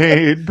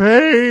 paid.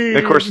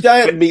 Of course,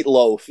 giant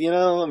meatloaf.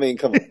 I mean,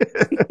 come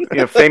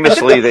on.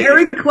 Famously, the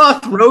hairy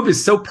cloth robe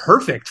is so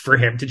perfect for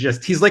him to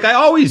he's like, I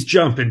always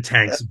jump in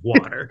tanks of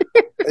water.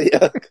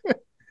 Yeah.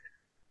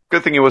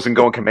 Good thing he wasn't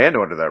going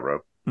commando under that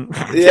rope.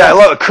 Yeah, I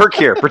love Kirk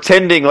here,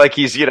 pretending like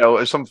he's,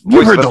 some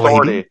voice of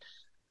authority.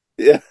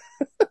 Yeah.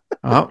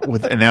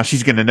 And now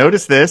she's going to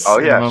notice this. Oh,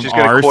 yeah. She's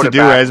going ours to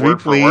do as we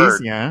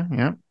please. Yeah,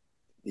 yeah.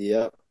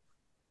 Yeah.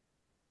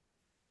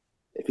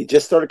 If he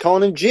just started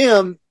calling him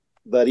Jim,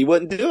 but he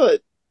wouldn't do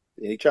it.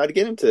 He tried to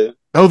get him to.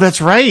 Oh,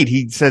 that's right.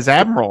 He says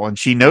Admiral, and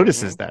she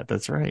notices that.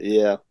 That's right.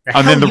 Yeah.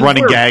 And then the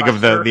running gag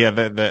of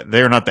the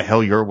they're not the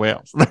hell your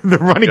whales. The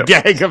running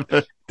gag of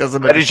the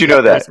doesn't. How did you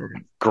know that?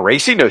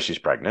 Gracie knows she's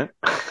pregnant.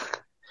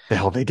 The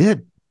hell they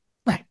did.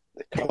 Right.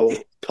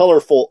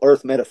 Colorful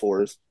Earth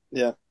metaphors.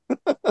 Yeah.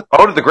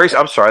 Oh, the Gracie.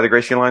 I'm sorry, the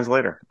Gracie lines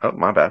later. Oh,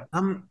 my bad.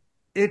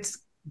 It's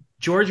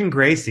George and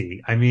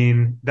Gracie. I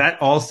mean, that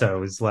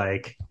also is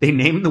like they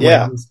named the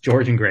whales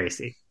George and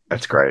Gracie.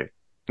 That's great.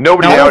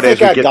 Nobody I don't nowadays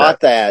think would I get got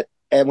that.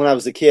 And when I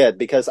was a kid,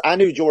 because I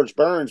knew George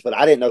Burns, but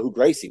I didn't know who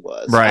Gracie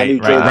was. Right, I knew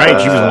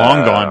right. She was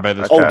long gone by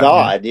this Oh time.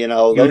 God, You'd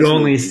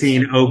only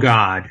seen Oh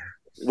God.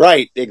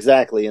 Right,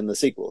 exactly, in the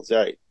sequels,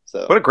 right.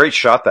 So what a great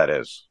shot that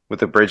is with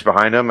the bridge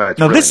behind him. It's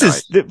no, really this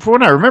nice. is for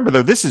what I remember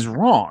though. This is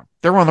wrong.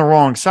 They're on the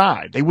wrong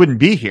side. They wouldn't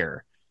be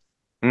here.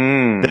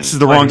 This is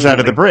the wrong side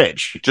of the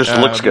bridge. It just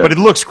looks good, but it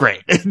looks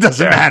great. It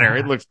doesn't matter.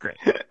 It looks great.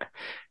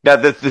 Now,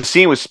 the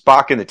scene with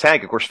Spock in the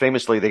tank, of course,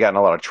 famously, they got in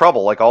a lot of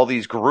trouble. Like, all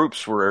these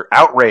groups were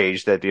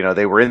outraged that,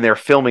 they were in there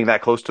filming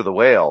that close to the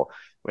whale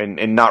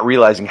and not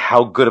realizing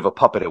how good of a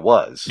puppet it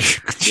was.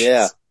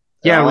 Yeah.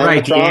 Yeah,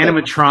 right. The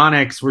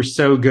animatronics were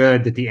so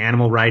good that the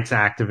animal rights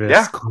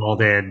activists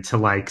called in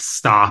to,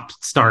 stop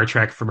Star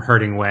Trek from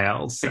hurting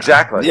whales. So.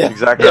 Exactly. Yeah.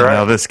 Exactly right.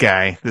 No, this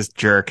guy, this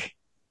jerk.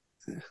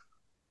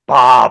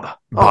 Bob.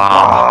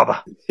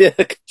 Yeah.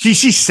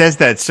 She says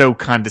that so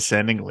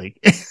condescendingly,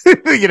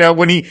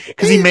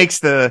 because he makes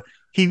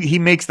he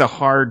makes the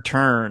hard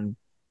turn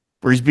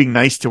where he's being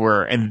nice to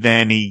her, and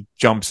then he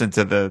jumps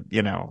into the,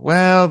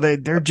 well,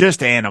 they're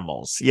just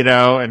animals,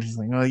 and he's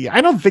like, well, yeah, I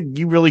don't think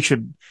you really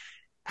should.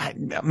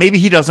 Maybe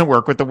he doesn't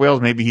work with the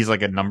whales. Maybe he's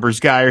like a numbers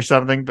guy or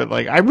something, but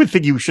I would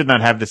think you should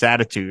not have this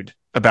attitude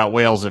about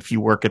whales if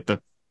you work at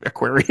the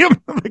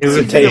aquarium.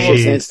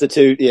 Cetaceous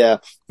Institute, yeah.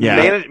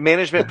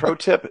 Management pro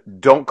tip: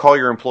 don't call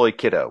your employee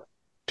kiddo.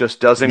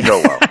 Just doesn't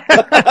go well.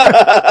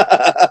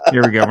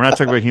 Here we go. We're not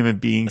talking about human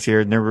beings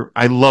here.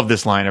 I love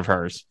this line of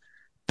hers.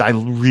 I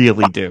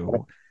really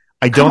do.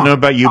 I don't know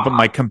about you, but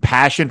my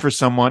compassion for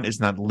someone is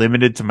not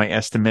limited to my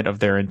estimate of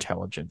their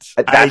intelligence.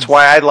 That's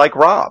why I like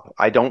Rob.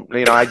 I don't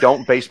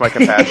base my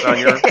compassion on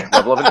your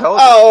level of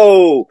intelligence.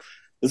 Oh,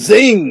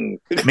 zing!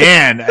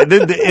 Man,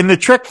 in the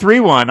Trek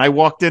 3 one, I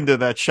walked into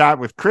that shot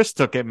with Chris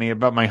took at me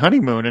about my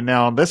honeymoon, and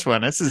now on this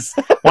one,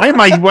 why am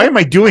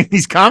I doing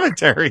these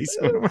commentaries?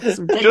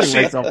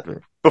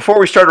 Before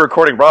we started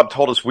recording, Rob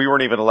told us we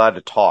weren't even allowed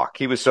to talk.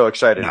 He was so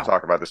excited to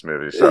talk about this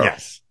movie. So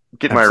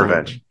get my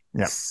revenge.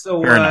 Yeah.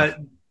 So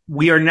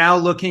we are now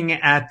looking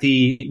at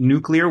the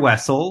nuclear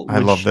vessel. I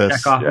love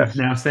this. Chekhov is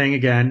now saying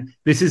again,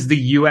 this is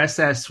the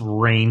USS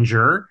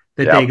Ranger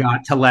that they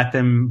got to let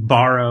them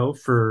borrow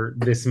for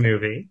this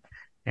movie.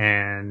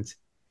 And,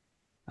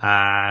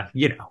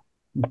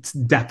 it's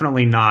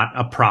definitely not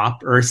a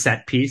prop or a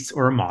set piece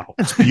or a model.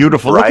 It's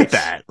beautiful. Right. Look at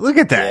that. Look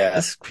at that. Yeah.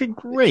 It's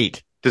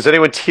great. Does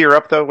anyone tear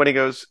up though when he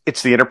goes,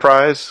 "It's the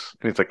Enterprise"?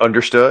 And it's like,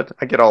 understood.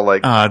 I get all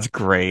like, oh, it's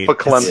great. But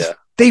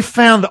They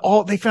found.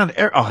 Oh,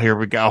 here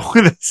we go.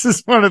 This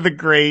is one of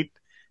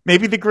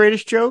maybe the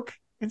greatest joke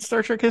in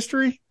Star Trek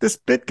history. This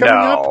bit coming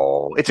up.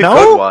 No, it's a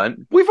good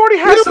one. We've already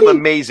had some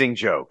amazing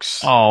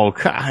jokes. Oh,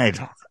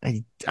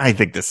 I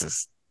think this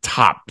is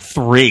top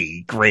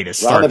 3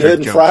 greatest Robin Star Trek Hood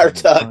and jokes. Friar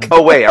Tuck.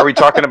 Oh wait, are we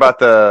talking about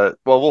the?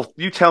 Well,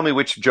 you tell me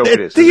which joke it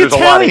is. There's a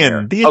lot in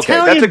here. The okay,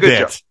 Italian that's a good bit.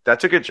 joke.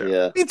 That's a good joke.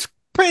 Yeah. It's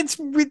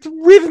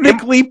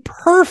rhythmically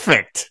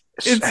perfect.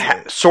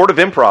 It's sort of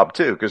improv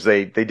too, because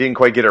they didn't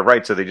quite get it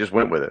right, so they just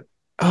went with it.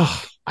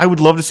 Oh, I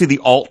would love to see the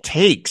alt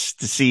takes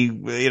to see,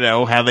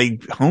 how they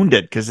honed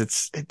it, because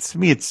it's to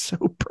me, it's so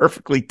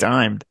perfectly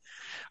timed.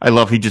 I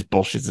love he just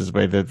bullshits his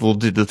way. We'll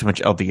do too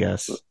much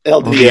LDS.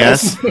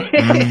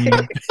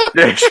 LDS.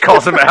 Yeah, she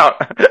calls him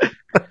out.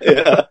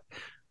 Yeah.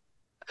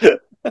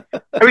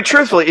 I mean,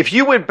 truthfully, if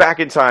you went back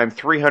in time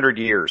 300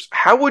 years,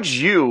 how would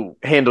you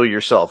handle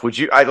yourself? Would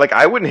you?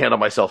 I wouldn't handle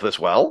myself this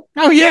well.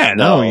 Oh yeah,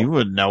 no, you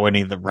wouldn't know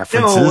any of the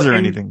references or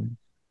anything.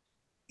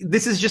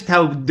 This is just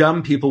how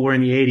dumb people were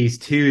in the 80s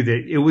too,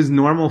 that it was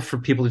normal for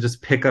people to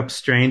just pick up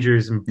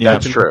strangers and yeah,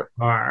 that's true.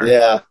 Car.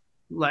 Yeah.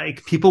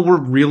 Like people were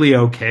really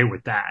okay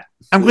with that.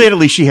 I'm glad at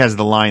least she has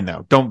the line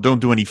though. Don't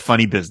do any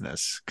funny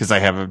business because I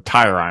have a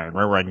tire iron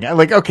right now.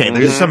 Like, okay,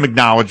 there's some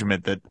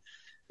acknowledgement that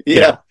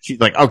she's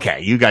like,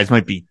 okay, you guys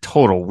might be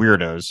total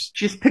weirdos.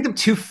 She just picked up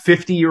two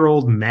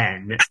 50-year-old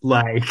men,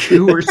 like,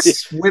 who were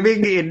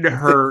swimming in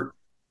her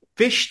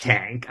fish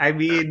tank. I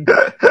mean,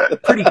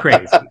 pretty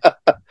crazy.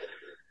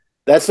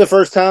 That's the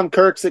first time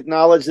Kirk's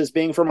acknowledged as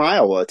being from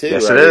Iowa, too.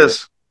 Yes, right? It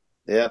is.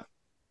 Yeah.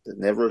 It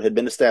never had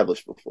been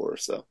established before,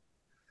 so.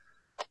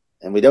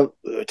 And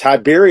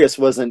Tiberius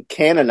wasn't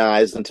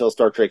canonized until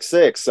Star Trek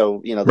 6,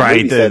 so, the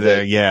movie said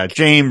that,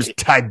 James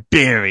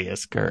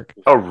Tiberius Kirk.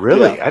 Oh,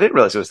 really? Yeah. I didn't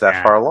realize it was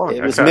that far along.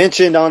 It was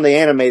mentioned on the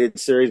animated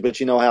series,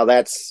 but you know how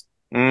that's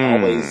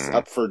always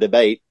up for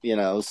debate,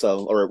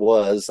 or it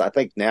was. I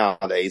think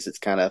nowadays it's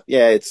kind of,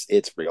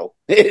 it's real.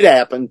 It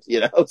happened,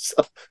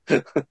 so.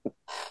 Well,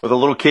 the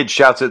little kid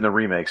shouts it in the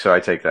remake, so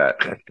I take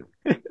that.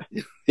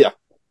 Yeah.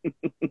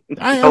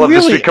 I love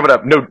this week coming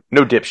up. No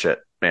dipshit,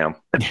 ma'am.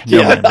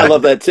 Yeah, I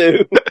love that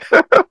too.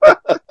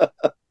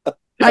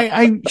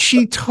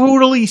 She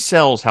totally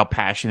sells how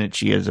passionate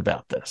she is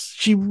about this.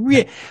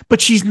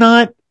 But she's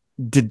not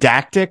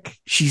didactic.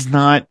 She's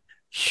not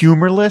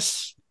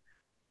humorless.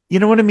 You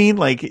know what I mean?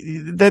 Like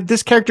that,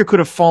 this character could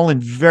have fallen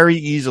very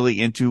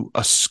easily into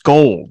a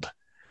scold.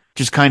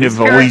 Just kind this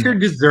of character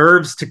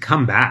deserves to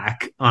come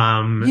back.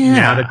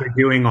 Now that they're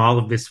doing all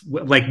of this,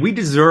 like we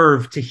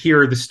deserve to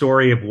hear the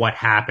story of what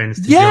happens.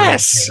 To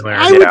Taylor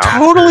I would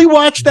totally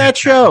watch that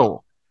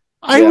show.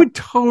 I would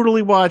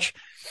totally watch.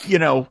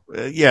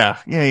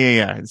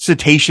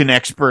 Cetacean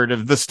expert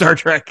of the Star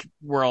Trek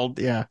world.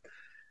 Yeah,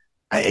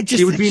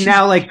 she would be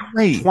now like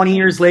great. 20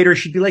 years later.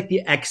 She'd be like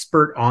the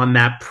expert on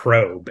that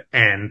probe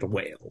and the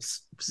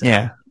whales. So,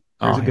 yeah.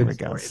 Oh, here we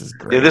go. This is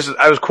great. Yeah,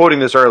 I was quoting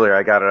this earlier.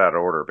 I got it out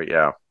of order, but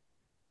yeah.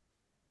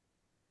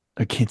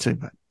 I can't say,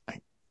 but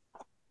I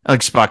like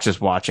Spock just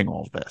watching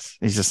all of this.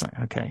 He's just like,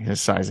 okay, he's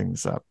sizing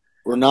this up.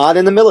 We're not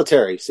in the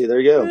military. See,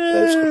 there you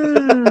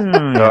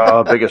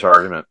go. Biggest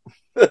argument.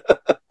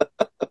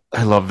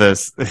 I love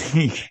this.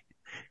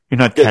 You're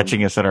not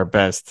catching us at our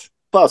best.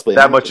 Possibly.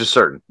 That much is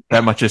certain.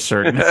 That much is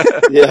certain.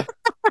 Yeah.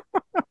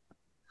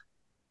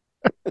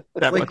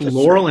 Like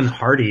Laurel and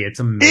Hardy. It's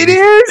amazing. It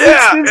is.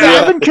 It's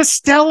Abbott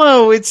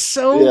Costello. It's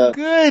so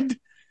good.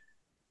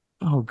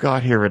 Oh,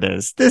 God, here it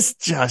is. This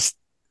just...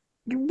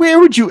 Where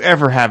would you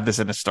ever have this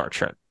in a Star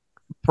Trek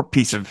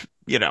piece of,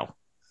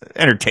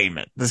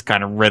 entertainment? This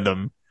kind of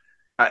rhythm.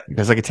 You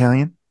guys like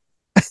Italian?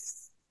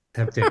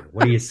 What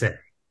do you say?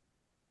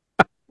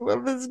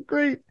 Well, this is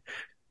great.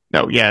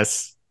 No,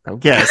 yes. No,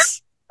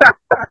 yes.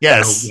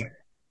 Yes. Oh,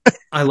 yeah.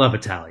 I love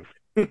Italian.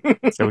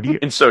 So do you.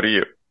 And so do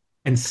you.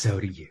 And so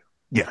do you.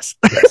 Yes.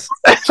 Okay,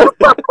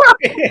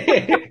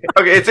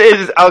 it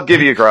is. I'll give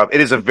you a grub. It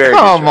is a very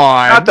Come good show.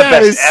 on. Not the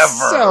best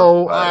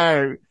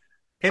ever.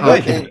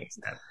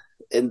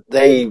 And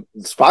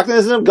Spock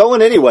ends up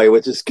going anyway,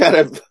 which is kind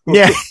of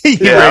he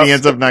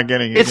ends up not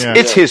getting it.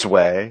 It's his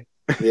way.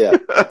 Yeah,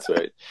 that's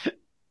right.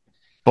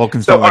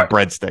 Vulcans don't like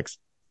breadsticks.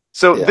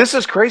 So this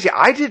is crazy.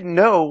 I didn't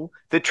know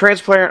that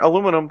transparent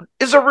aluminum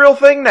is a real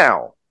thing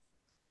now.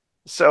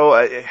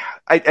 So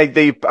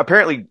they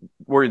apparently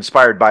were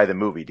inspired by the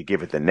movie to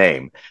give it the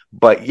name.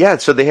 But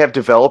so they have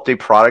developed a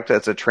product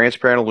that's a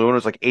transparent aluminum.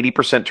 It's like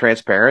 80%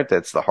 transparent.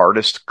 That's the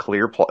hardest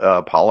clear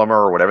polymer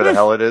or whatever the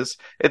hell it is.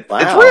 It's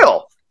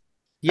real.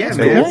 Yeah, that's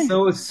man. cool.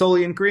 So is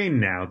Solian Green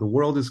now. The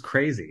world is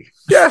crazy.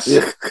 Yes.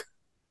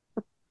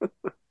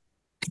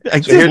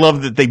 I just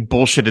love that they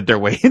bullshitted their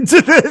way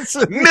into this.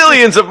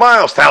 Millions of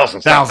miles,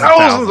 thousands of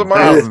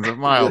miles.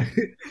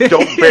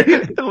 Don't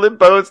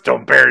limbos.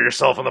 Don't bury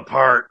yourself in the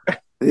part.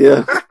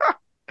 Yeah.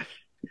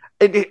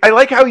 And I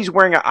like how he's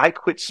wearing an "I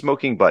quit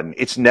smoking" button.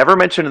 It's never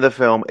mentioned in the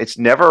film. It's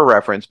never a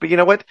reference. But you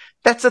know what?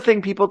 That's the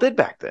thing people did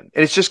back then.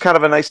 And it's just kind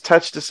of a nice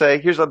touch to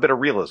say, here's a bit of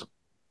realism.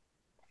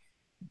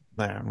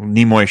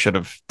 Nimoy should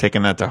have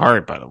taken that to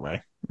heart, by the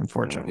way,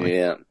 unfortunately.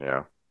 Yeah.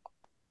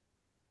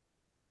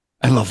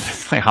 I love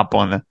this. I hop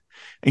on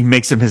he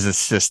makes him his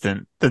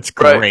assistant. That's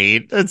great.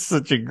 Right. That's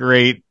such a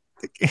great.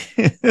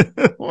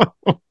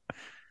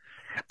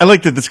 I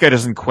like that this guy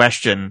doesn't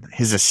question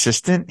his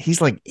assistant. He's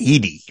like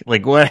 80.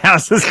 Like, what?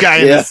 How's this guy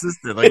an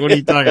assistant? Like, what are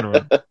you talking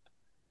about?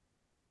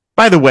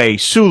 By the way,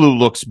 Sulu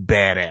looks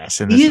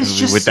badass in this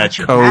movie with that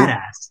coat.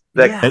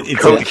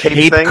 It's a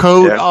cape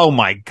coat. Yeah. Oh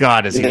my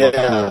God, is he?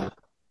 Yeah.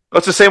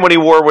 It's the same one he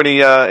wore when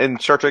he in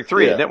Star Trek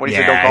 3, isn't it? When he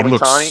said, "Don't call me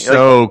Tony."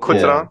 So cool.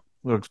 Puts it on.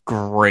 Looks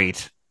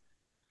great.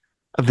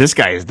 This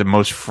guy is the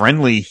most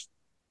friendly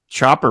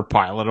chopper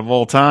pilot of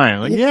all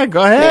time. Like,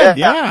 go ahead.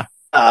 Yeah.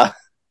 I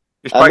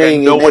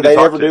mean, they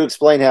never do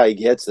explain how he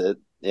gets it.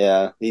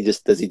 Yeah,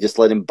 does he just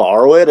let him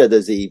borrow it, or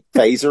does he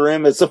phaser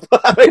him?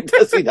 I mean,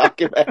 does he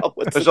knock him out?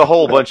 There's a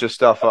whole bunch of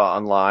stuff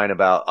online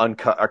about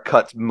uncut or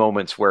cut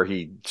moments where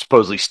he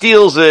supposedly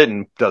steals it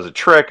and does a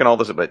trick and all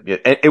this, but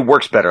it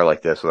works better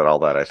like this without all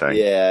that, I think.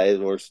 Yeah, it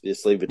works.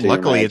 Just leave it to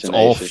Luckily, your it's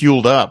all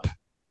fueled up.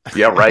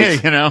 Yeah,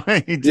 right.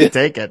 You did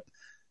take it.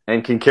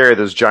 And can carry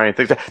those giant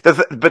things.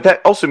 But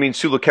that also means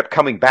Sulu kept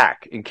coming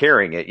back and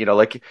carrying it.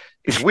 Like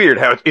it's weird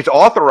how it's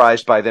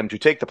authorized by them to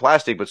take the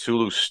plastic, but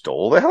Sulu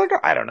stole the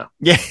helicopter. I don't know.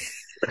 Yeah,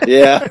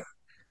 yeah.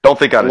 Don't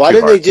think on it. Why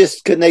too didn't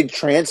hard. couldn't they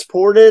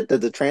transport it?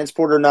 Did the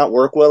transporter not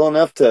work well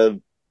enough to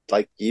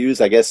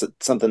use? I guess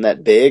something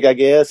that big. I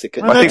guess it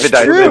could. Well, I think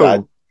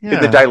true.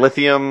 the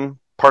dilithium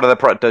part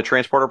of the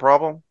transporter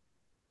problem.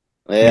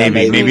 Yeah,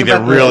 maybe they're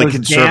really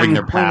conserving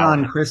their power.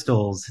 Klingon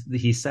crystals.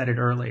 He said it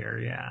earlier.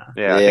 Yeah.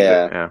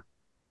 Yeah.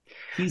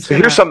 So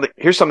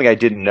here's something I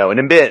didn't know. In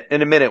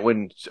a minute,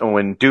 when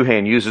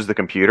Doohan uses the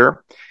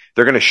computer,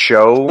 they're going to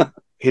show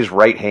his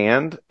right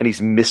hand, and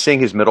he's missing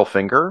his middle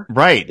finger.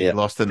 Right, he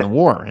lost it in the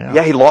war.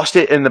 Yeah, he lost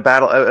it in the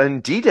battle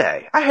in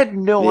D-Day. I had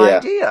no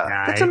idea.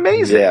 That's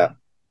amazing. Yeah.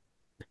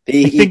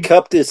 He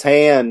cupped his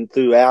hand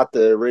throughout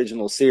the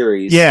original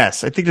series.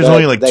 Yes, I think there's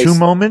only 2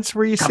 moments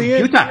where you see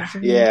it.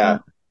 Yeah.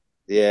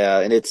 Yeah,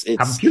 and it's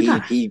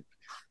he.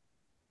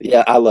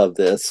 Yeah, I love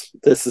this.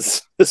 This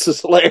is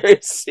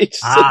hilarious. He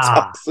just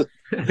talks.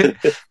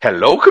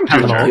 Hello,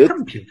 computer.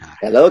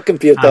 Hello,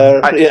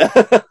 computer.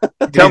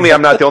 Tell me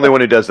I'm not the only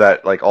one who does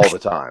that all the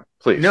time,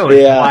 please. No,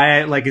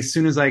 why? As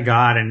soon as I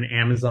got an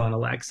Amazon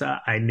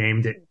Alexa, I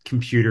named it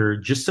computer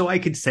just so I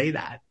could say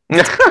that.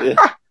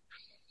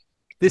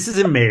 This is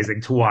amazing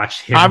to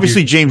watch him.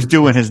 Obviously, James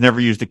Doohan has never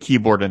used a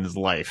keyboard in his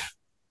life.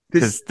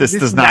 This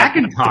does not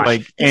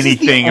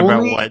anything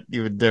about what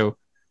you would do.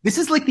 This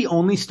is the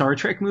only Star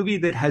Trek movie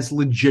that has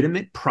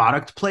legitimate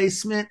product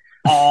placement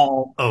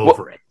all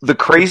over it. The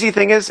crazy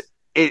thing is,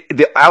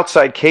 the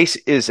outside case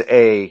is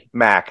a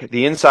Mac.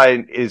 The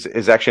inside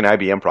is actually an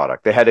IBM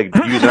product. They had to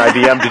use an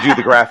IBM to do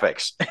the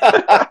graphics.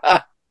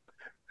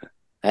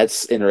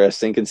 That's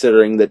interesting,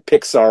 considering that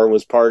Pixar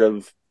was part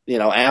of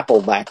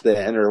Apple back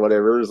then or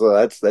whatever.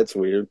 So that's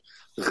weird.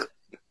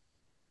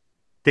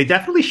 They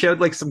definitely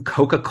showed some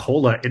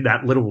Coca-Cola in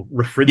that little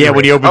refrigerator. Yeah,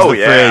 when he opens the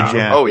fridge.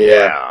 Yeah. Oh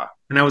yeah.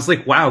 And I was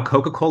like, wow,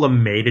 Coca-Cola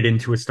made it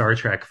into a Star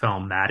Trek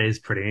film. That is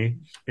pretty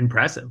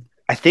impressive.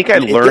 I think I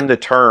learned the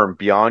term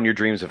 "beyond your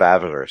dreams of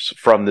avarice"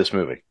 from this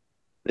movie.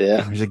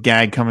 Yeah. There's a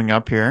gag coming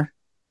up here.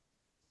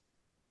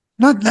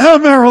 Not now,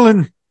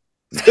 Marilyn.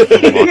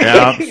 Look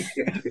out.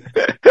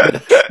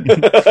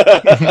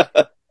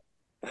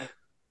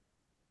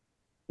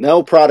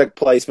 No product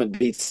placement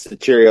beats the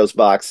Cheerios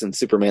box in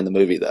Superman the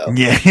movie, though.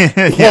 Yeah.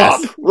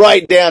 Yes.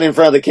 Right down in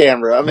front of the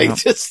camera. I mean,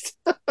 just.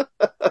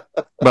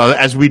 Well,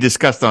 as we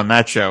discussed on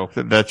that show,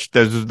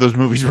 those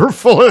movies were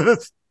full of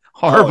this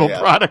horrible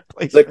product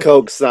placement. The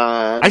Coke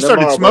sign. I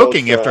started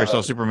smoking after I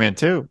saw Superman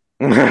 2.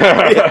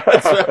 Yeah,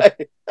 that's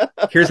right.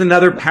 Here's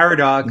another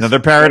paradox.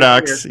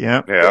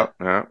 Yeah.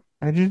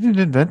 I didn't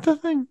invent the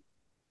thing.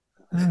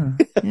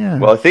 Yeah.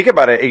 Well, think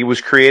about it. It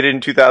was created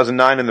in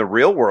 2009 in the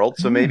real world,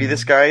 so maybe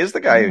this guy is the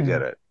guy who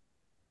did it.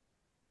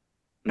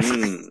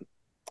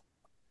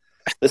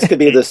 This could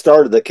be the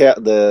start of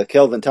the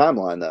Kelvin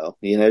timeline, though.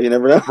 You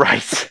never know.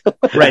 Right.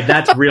 Right.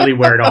 That's really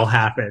where it all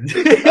happened.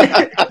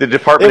 The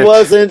department. It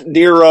wasn't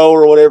Nero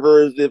or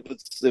whatever. It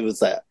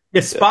was that.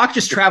 Yeah, Spock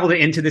just traveled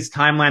into this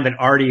timeline that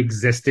already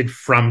existed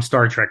from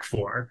Star Trek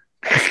 4.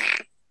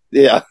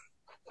 Yeah.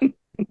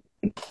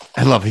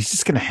 I love it. He's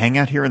just going to hang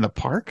out here in the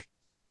park?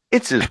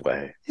 It's his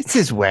way. It's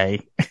his way.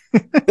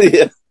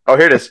 Yeah. Oh,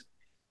 here it is.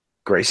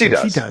 Gracie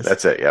Yes, does. he does.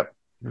 That's it. Yep.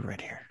 You're right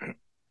here.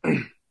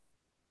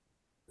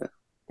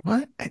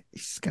 What?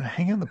 He's going to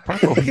hang out in the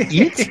park while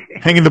he eats?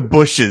 Hang in the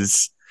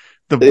bushes.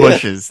 The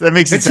bushes. That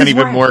makes it sound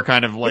even more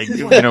kind of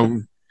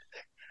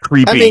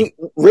creepy. I mean,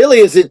 really,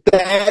 is it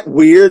that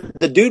weird?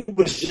 The dude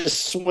was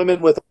just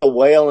swimming with a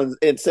whale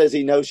and says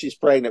he knows she's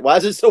pregnant. Why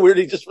is it so weird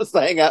he just wants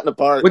to hang out in the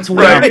park? What's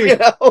weird?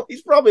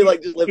 He's probably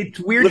just living. It's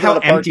weird how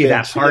empty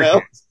that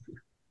park is.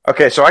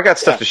 Okay, so I got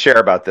stuff to share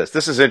about this.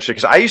 This is interesting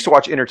because I used to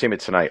watch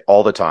Entertainment Tonight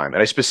all the time,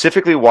 and I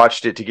specifically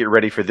watched it to get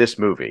ready for this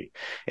movie.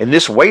 And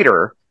this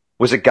waiter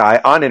was a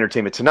guy on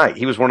Entertainment Tonight.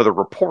 He was one of the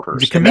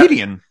reporters. He's a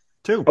comedian,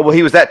 too. Oh, well,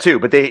 he was that, too,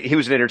 but he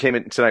was an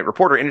Entertainment Tonight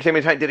reporter.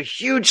 Entertainment Tonight did a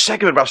huge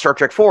segment about Star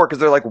Trek 4 because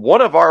they're like,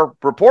 one of our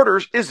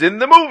reporters is in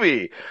the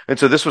movie. And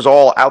so this was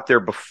all out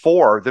there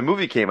before the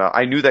movie came out.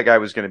 I knew that guy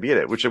was going to be in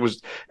it, which it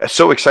was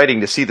so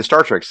exciting to see the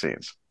Star Trek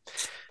scenes.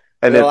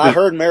 And I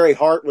heard Mary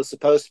Hart was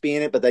supposed to be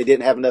in it, but they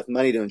didn't have enough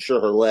money to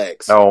insure her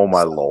legs. Oh,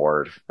 my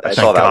Lord. I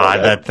saw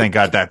that. Thank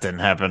God that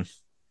didn't happen.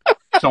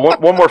 So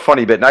one more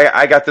funny bit, and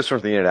I got this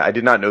from the internet. I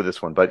did not know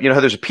this one, but you know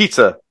how there's a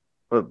pizza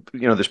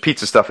there's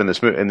pizza stuff in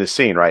this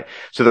scene, right?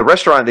 So the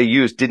restaurant they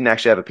used didn't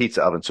actually have a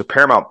pizza oven. So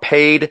Paramount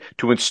paid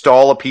to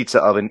install a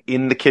pizza oven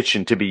in the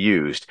kitchen to be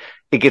used.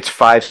 It gets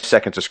 5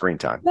 seconds of screen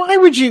time. Why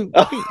would you?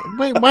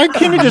 Why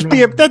can't it just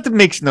be that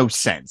makes no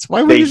sense.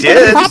 Why would They you just did.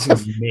 get a prop?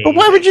 But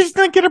why would you just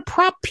not get a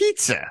prop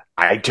pizza?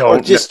 I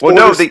don't. Or just well,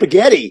 no,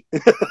 spaghetti.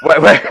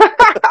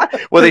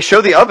 Well, they show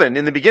the oven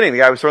in the beginning. The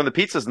guy was throwing the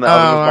pizzas, and the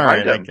oven was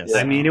behind him. I guess.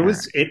 I mean,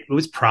 it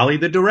was probably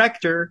the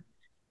director.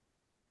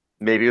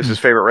 Maybe it was his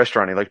favorite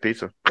restaurant. He liked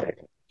pizza.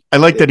 I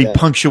like that he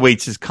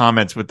punctuates his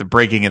comments with the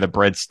breaking of the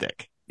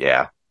breadstick.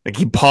 Yeah, like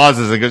he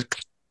pauses and goes,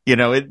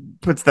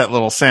 it puts that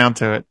little sound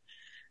to it.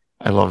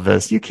 I love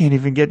this. You can't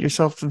even get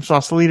yourself some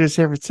Sausalito,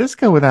 San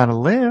Francisco without a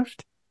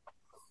lift.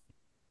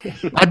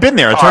 I've been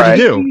there. It's hard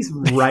to do. He's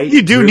right.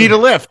 You do need a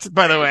lift,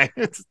 by the way.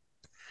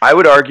 I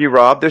would argue,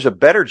 Rob, there's a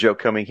better joke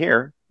coming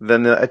here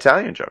than the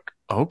Italian joke.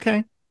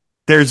 Okay.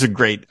 There's a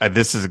great,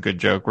 this is a good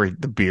joke where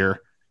the beer.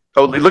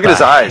 Oh, look at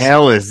his eyes. What the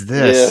hell is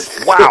this?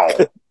 Yeah. Wow.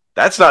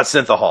 That's not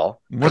synthahol.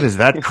 What is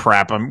that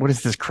crap? What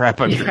is this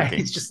crap I'm drinking?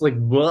 He's just like,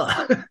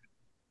 what?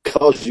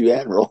 Calls you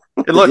Admiral.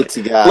 And look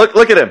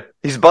at him.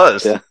 He's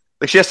buzzed. Yeah.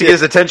 Like she has to get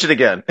his attention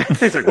again.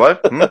 He's like,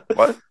 what?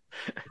 What?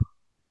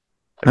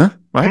 Huh?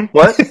 What?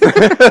 What?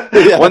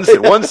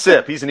 One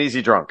sip. He's an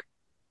easy drunk.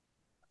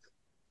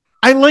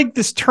 I like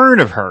this turn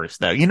of hers,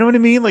 though. You know what I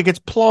mean? Like, it's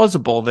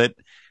plausible that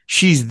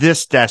she's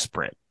this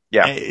desperate.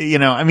 Yeah.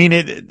 I mean,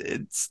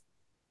 it's.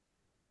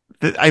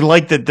 I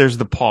like that there's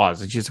the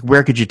pause. It's just,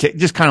 where could you take?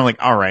 Just kind of like,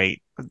 all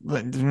right,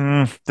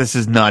 this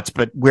is nuts,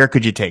 but where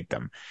could you take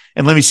them?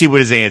 And let me see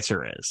what his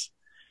answer is.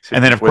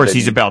 And then, of course,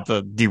 he's about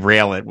to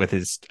derail it with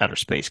his outer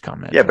space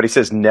comment. Yeah, but he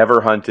says never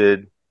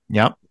hunted.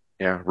 Yep.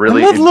 Yeah,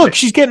 really. Look,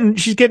 she's getting.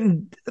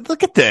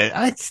 Look at that.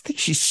 I think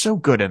she's so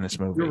good in this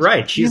movie. You're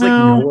right. She's like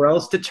nowhere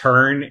else to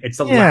turn. It's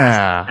a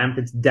last attempt.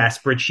 It's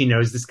desperate. She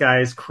knows this guy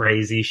is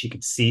crazy. She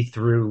could see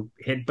through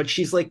it, but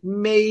she's like,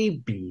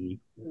 maybe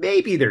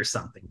there's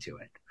something to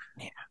it.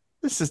 Yeah.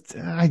 This is.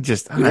 You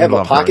have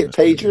a pocket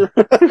pager.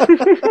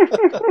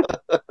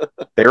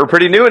 They were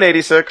pretty new in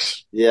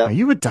 '86. Yeah. Are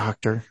you a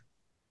doctor?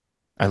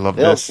 I love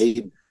this.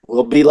 He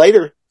will be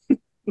later.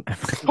 I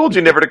told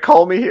you never to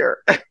call me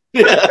here.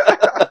 She's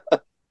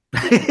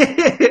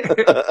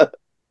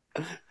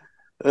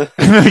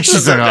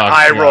an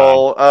eye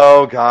roll.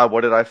 Oh God,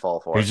 what did I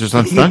fall for? He's just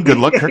unstunned. Good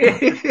luck, Kirk.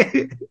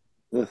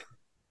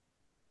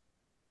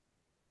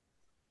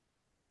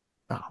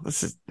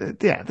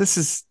 This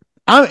is.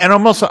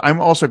 I'm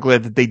also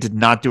glad that they did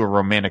not do a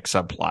romantic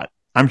subplot.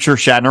 I'm sure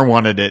Shatner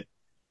wanted it.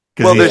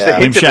 Well, there's the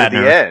hint at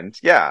the end.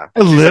 Yeah.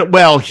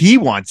 Well, he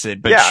wants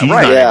it, but she's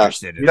not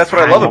interested in it. That's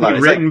what I love about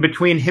it. Written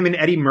between him and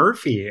Eddie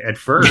Murphy at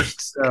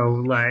first.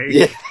 So, like.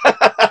 Yeah.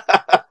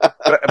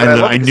 but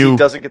I knew he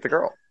doesn't get the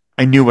girl.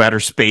 I knew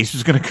outer space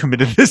was going to come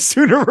into this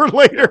sooner or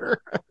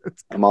later.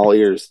 I'm all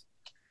ears.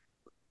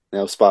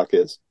 Now Spock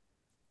is.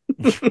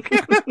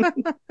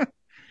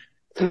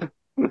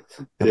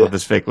 I love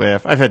this fake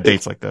laugh. I've had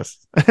dates like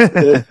this.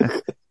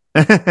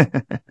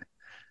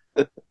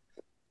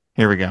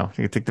 Here we go.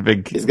 You take the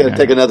big. He's going to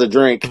take another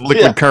drink.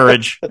 Liquid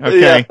courage.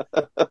 Okay.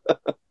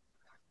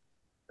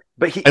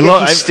 But he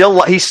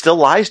still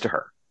lies to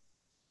her.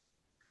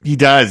 He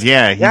does.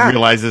 Yeah. He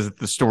realizes that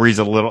the story's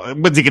a little.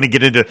 What's he going to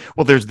get into?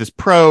 Well, there's this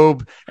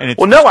probe, and it's.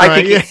 Well, no,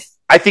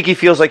 I think he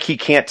feels like he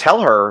can't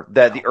tell her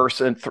that the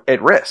Earth's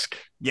at risk.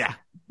 Yeah.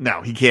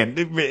 No, he can't.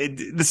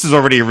 This is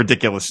already a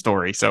ridiculous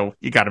story, so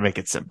you got to make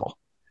it simple.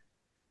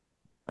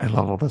 I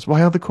love all this.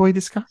 Why all the coy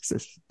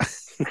disguises?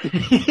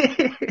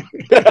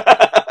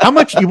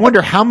 You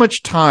wonder how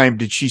much time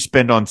did she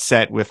spend on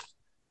set with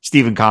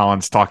Stephen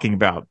Collins talking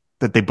about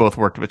that they both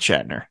worked with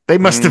Shatner? They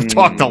must have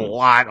talked a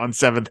lot on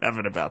Seventh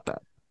Heaven about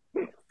that.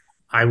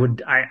 I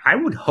would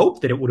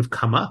hope that it would have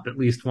come up at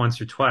least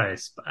once or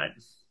twice, but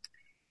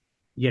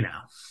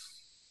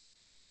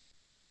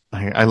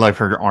I like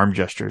her arm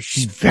gestures.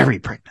 She's very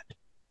pregnant.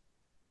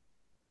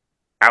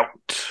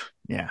 Out.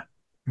 Yeah.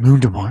 Moon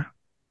tomorrow.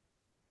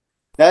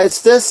 Now, it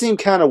does seem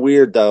kind of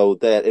weird, though,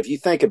 that if you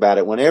think about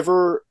it,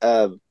 whenever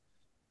a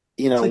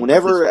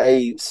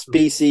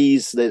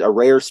species, a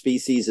rare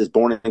species is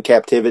born in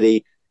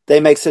captivity, they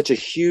make such a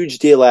huge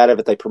deal out of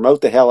it. They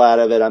promote the hell out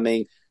of it. I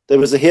mean, there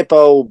was a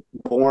hippo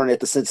born at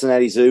the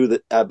Cincinnati Zoo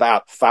that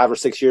about 5 or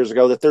 6 years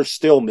ago that they're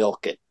still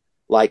milking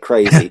like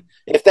crazy.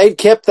 If they'd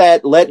kept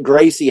that, let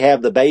Gracie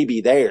have the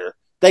baby there,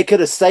 they could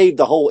have saved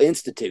the whole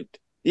institute.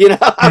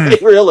 I mean,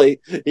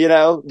 really,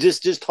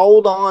 just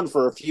hold on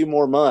for a few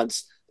more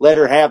months, let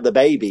her have the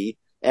baby.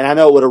 And I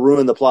know it would have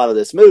ruined the plot of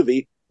this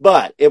movie,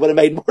 but it would have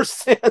made more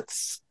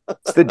sense.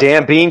 It's the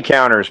damn bean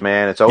counters,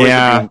 man. It's always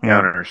the bean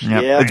counters.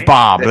 Yeah. It's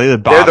Bob. They're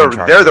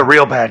the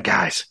real bad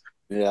guys.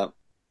 Yeah.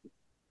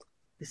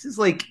 This is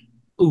like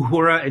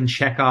Uhura and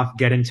Chekhov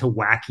get into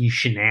wacky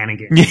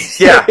shenanigans.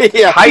 Yeah.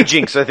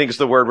 Hijinks, I think is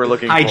the word we're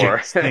looking for.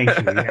 Thank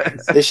you.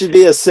 Yes. This should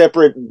be a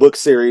separate book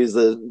series,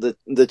 the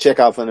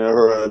Chekhov and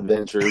Uhura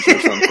adventures or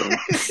something.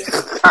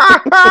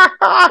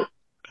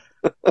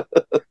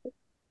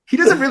 He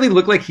doesn't really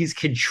look like he's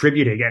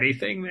contributing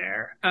anything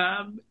there.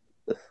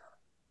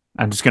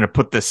 I'm just going to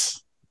put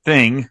this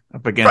thing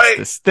up against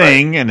this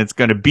thing, and it's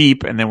going to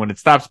beep, and then when it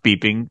stops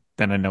beeping,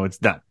 then I know it's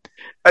done.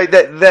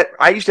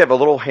 I used to have a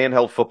little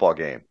handheld football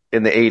game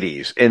in the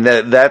 80s, and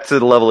that's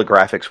the level of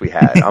graphics we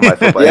had on my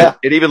football. Yeah.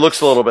 It even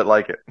looks a little bit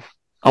like it.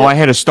 Oh, I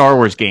had a Star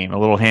Wars game, a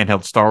little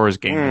handheld Star Wars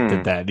game that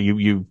did that.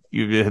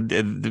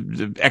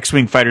 The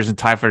X-Wing fighters and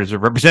TIE fighters are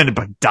represented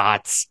by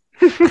dots.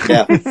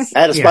 Yeah, I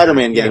had a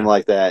Spider-Man game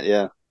like that.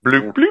 Yeah,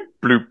 bloop bloop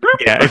bloop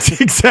bloop. Yeah,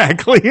 it's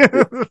exactly.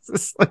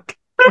 It's like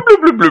bloop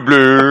bloop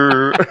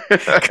bloop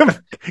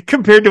bloop.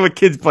 Compared to what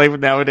kids play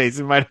with nowadays,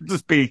 it might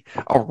just be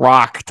a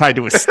rock tied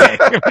to a stick.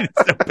 I mean,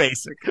 it's so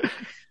basic.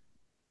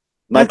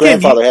 My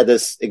grandfather had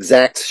this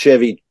exact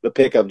Chevy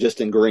pickup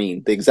just in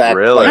green, the exact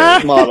really?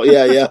 Model.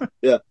 Yeah.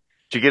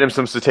 Did you get him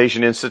some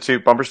Cetacean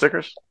Institute bumper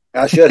stickers?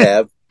 I should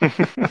have.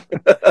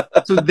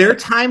 So their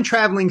time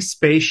traveling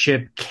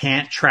spaceship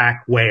can't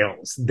track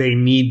whales. They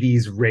need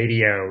these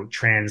radio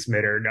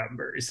transmitter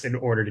numbers in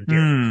order to do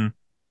it.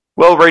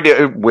 Well,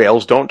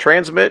 whales don't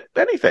transmit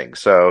anything,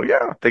 so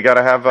yeah, they got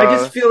to have. I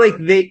just feel like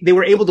they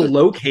were able to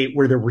locate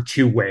where there were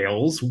two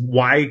whales.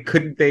 Why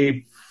couldn't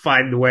they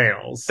find the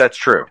whales? That's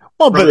true.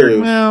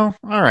 Well,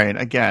 all right,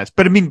 I guess.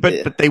 But I mean,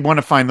 but they want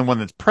to find the one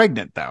that's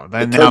pregnant, though.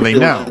 Now they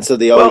know. So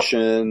the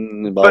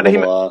ocean, blah, blah,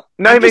 blah.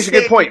 Now he makes a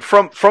good point.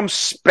 From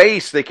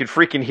space, they could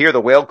freaking hear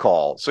the whale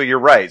call. So you're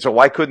right. So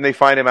why couldn't they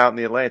find him out in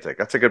the Atlantic?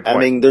 That's a good point. I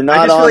mean, they're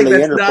not on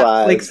the Enterprise.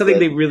 Not like something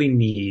they really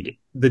need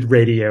the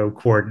radio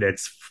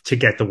coordinates to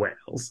get the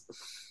whales.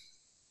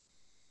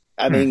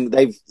 I mean,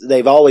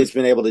 they've always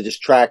been able to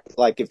just track,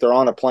 like, if they're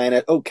on a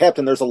planet, oh,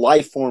 Captain, there's a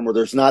life form where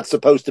there's not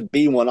supposed to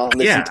be one on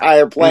this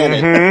entire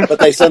planet, but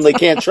they suddenly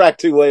can't track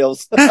two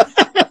whales.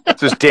 It's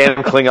just damn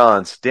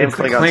Klingons. It's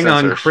Klingon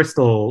sensors.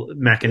 Crystal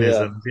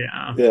mechanisms,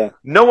 yeah.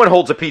 No one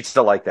holds a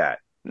pizza like that.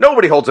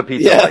 Nobody holds a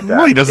pizza like that.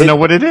 Well, he doesn't know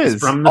what it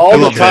is. All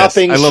the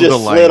toppings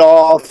just slid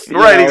off.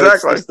 Right,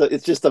 exactly.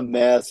 It's just a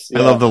mess. I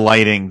love the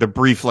lighting, the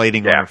brief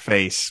lighting on her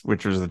face,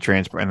 which was the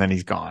transport, and then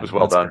he's gone. It was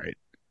well done. Great.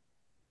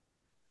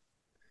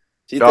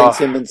 She thinks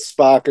him and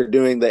Spock are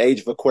doing the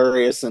Age of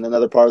Aquarius in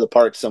another part of the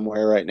park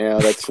somewhere right now.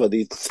 That's what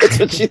she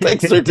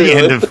thinks they're doing. The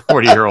end of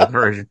 40-year-old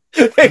version.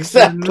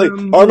 Exactly.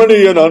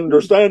 Harmony and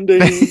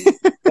understanding.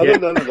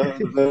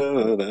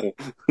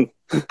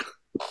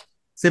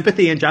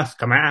 Sympathy and just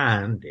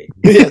commanding.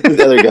 Yeah,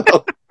 there you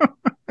go.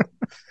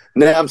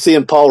 Now I'm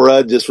seeing Paul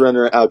Rudd just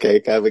running around.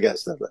 Okay, we got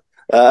stuff.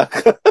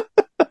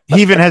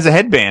 He even has a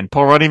headband.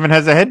 Paul Rudd even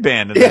has a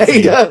headband. Yeah,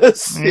 he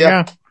does.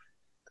 Yeah.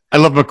 I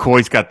love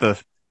McCoy's got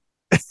the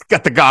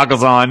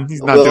goggles on.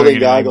 He's not doing anything,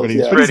 goggles, but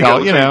he's ready to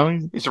go,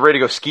 he's he's ready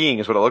to go skiing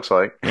is what it looks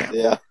like.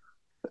 Yeah.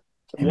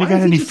 Have you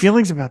got any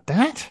feelings about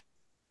that?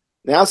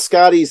 Now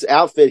Scotty's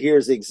outfit here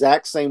is the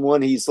exact same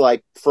one. He's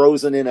like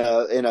frozen in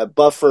a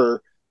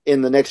buffer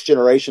in the Next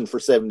Generation for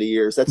 70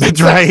 years.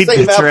 That's right.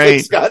 Same That's outfit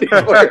right. Scotty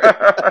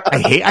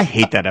I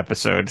hate that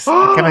episode.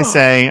 What can I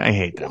say? I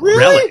hate that.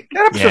 Really?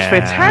 That episode's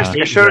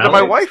fantastic. I showed it to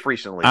my wife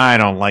recently. I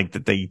don't like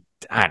that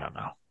I don't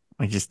know.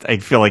 I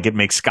feel like it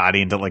makes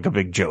Scotty into like a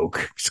big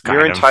joke.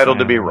 You're entitled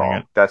to be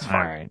wrong. That's fine.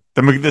 All right.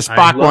 The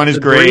Spock one is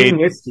great.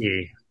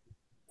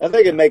 I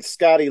think it makes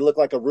Scotty look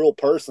like a real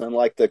person,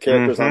 like the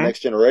characters on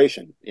Next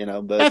Generation.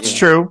 But that's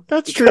true.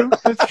 That's true.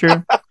 That's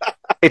true.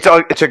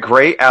 It's a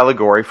great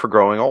allegory for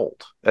growing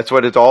old. That's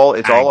what it's all.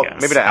 It's all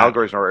maybe not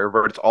allegories,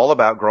 but it's all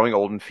about growing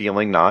old and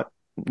feeling not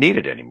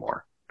needed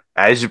anymore,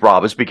 as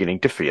Rob is beginning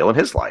to feel in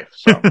his life.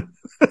 So.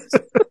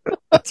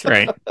 That's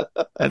right.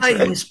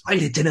 I was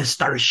pilot in a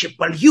starship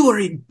while you were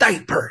in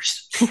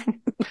diapers.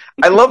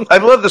 I love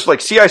this,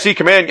 like, CIC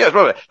command. Yes,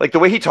 like the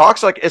way he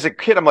talks. Like, as a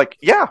kid, I'm like,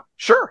 yeah,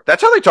 sure,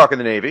 that's how they talk in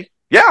the Navy.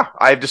 Yeah,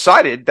 I've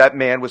decided that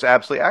man was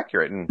absolutely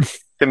accurate, and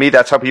to me,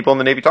 that's how people in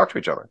the Navy talk to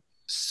each other.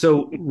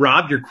 So,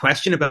 Rob, your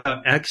question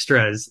about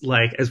extras,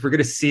 like, as we're going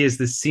to see as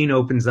the scene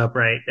opens up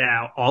right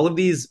now, all of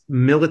these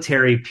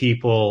military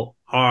people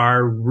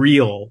are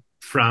real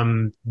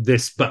from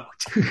this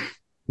boat.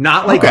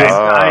 Not like this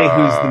guy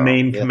who's the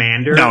main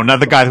commander. No,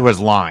 not the guy who has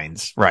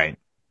lines. Right.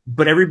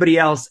 But everybody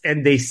else.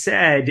 And they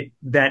said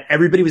that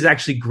everybody was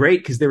actually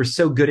great because they were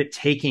so good at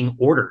taking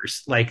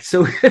orders. Like,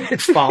 so good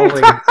at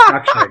following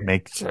instructions.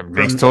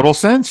 Makes total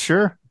sense.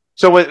 Sure.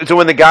 So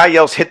when the guy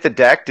yells "hit the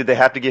deck," did they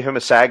have to give him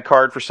a SAG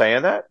card for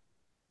saying that?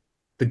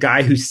 The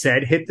guy who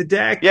said "hit the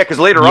deck"? Yeah, because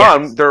later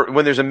on,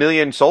 when there's a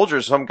million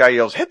soldiers, some guy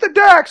yells "hit the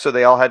deck," so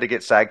they all had to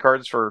get SAG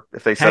cards for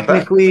if they said that.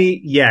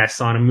 Technically,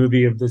 yes. On a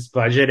movie of this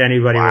budget,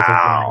 anybody with a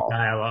line of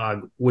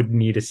dialogue would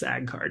need a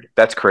SAG card.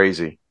 That's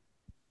crazy.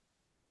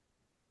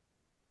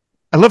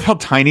 I love how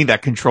tiny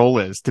that control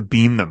is to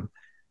beam them.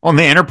 On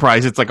the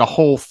Enterprise, it's like a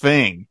whole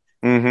thing.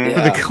 Mm-hmm.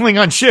 For the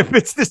Klingon ship,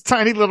 it's this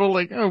tiny little,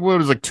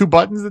 what is like 2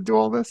 buttons that do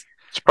all this?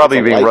 It's probably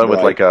being run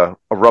with like a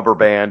rubber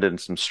band and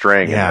some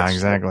string. Yeah,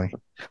 exactly.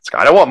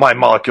 I don't want my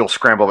molecule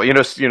scrambled,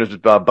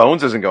 but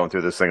Bones isn't going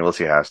through this thing unless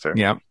he has to.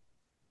 Yeah.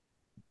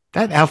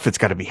 That outfit's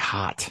got to be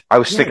hot. I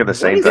was thinking the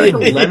same thing.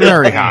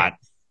 Very hot.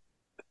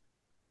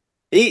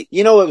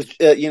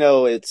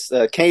 It's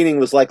Koenig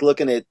was like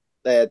looking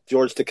at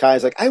George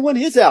Takei's like, I want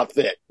his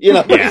outfit.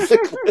 Yeah.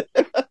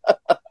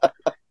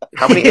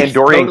 How many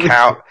Andorian Totally.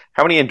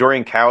 How many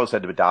Andorian cows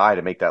had to die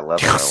to make that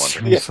level? I wonder.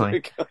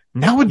 Seriously.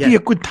 Now would be a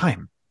good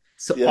time.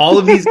 So all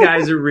of these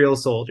guys are real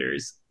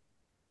soldiers.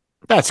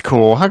 That's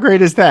cool. How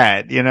great is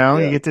that? You know,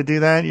 Yeah. you get to do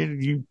that.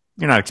 You're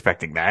not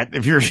expecting that.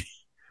 If you're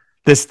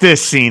this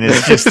scene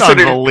is just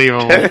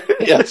unbelievable.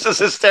 This is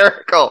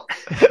hysterical.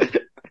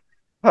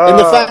 And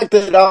the fact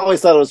that I always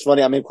thought it was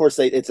funny. I mean, of course,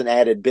 it's an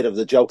added bit of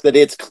the joke that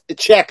it's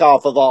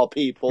Chekhov of all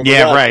people.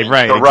 Yeah, right.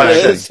 The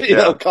Russians, You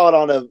know, caught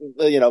on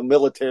a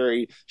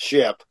military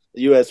ship,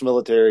 U.S.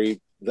 military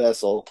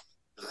vessel.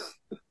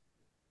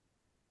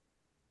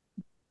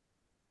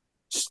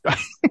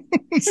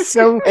 He's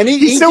so And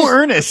he's so just-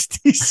 earnest.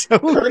 He's so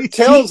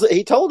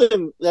He told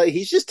him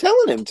he's just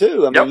telling him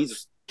too. I mean,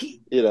 he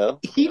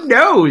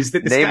knows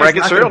that this name, guy's rank,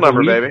 and not serial gonna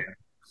number, believe baby. him.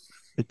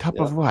 the top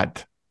of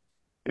what?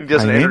 He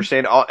doesn't I am?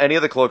 understand any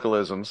of the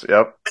colloquialisms.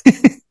 Yep.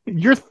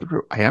 You're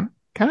through. I am.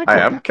 Can I? Go? I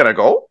am. Can I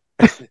go?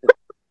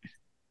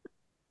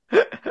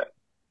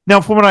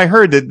 Now, from what I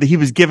heard, that he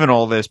was given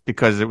all this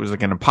because it was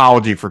like an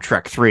apology for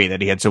Trek 3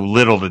 that he had so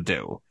little to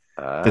do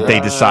that they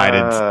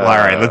decided, all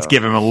right, let's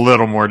give him a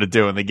little more to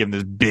do, and they give him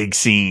this big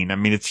scene. I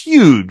mean, it's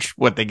huge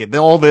what they get,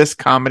 all this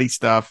comedy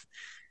stuff,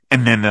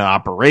 and then the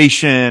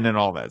operation and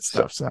all that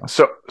stuff.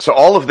 So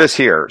all of this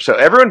here. So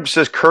everyone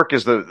says Kirk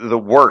is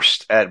the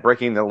worst at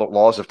breaking the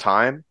laws of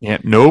time. Yeah,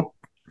 nope.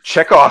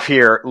 Chekhov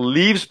here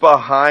leaves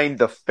behind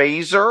the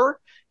phaser,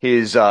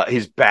 his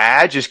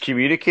badge, his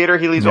communicator.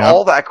 He leaves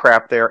all that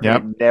crap there,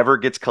 and it never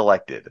gets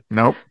collected.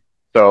 Nope.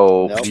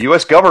 So the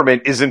U.S.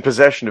 government is in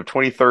possession of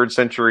 23rd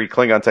century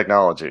Klingon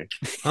technology.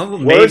 Oh,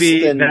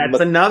 maybe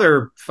that's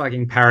another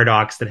fucking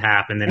paradox that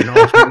happened in an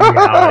alternate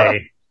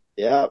reality.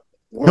 Yeah.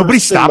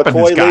 Nobody's Worse than stopping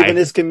McCoy this guy. leaving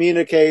his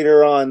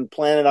communicator on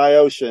planet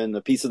Iosha,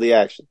 a piece of the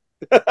action.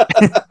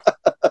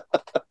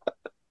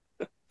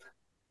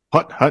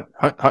 Hut.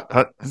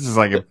 This is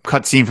like a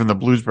cut scene from the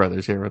Blues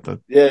Brothers here with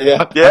the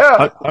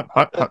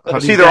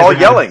Hut. See, they're all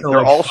yelling.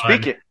 They're all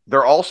speaking.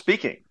 They're all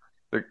speaking.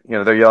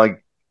 They're yelling.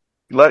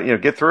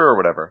 Get through or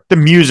whatever. The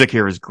music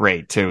here is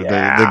great too.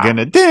 Yeah. They're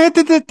gonna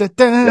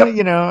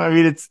I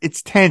mean,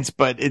 it's tense,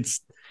 but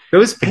it's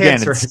those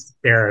pants are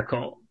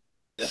hysterical.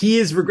 He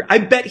is. I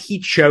bet he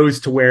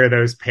chose to wear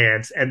those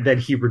pants and then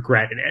he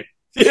regretted it.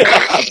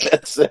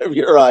 Yeah,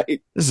 you're right.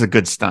 This is a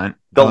good stunt.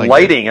 The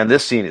lighting on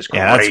this scene is great.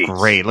 Yeah, that's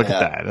great. Look at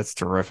that. That's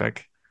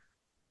terrific.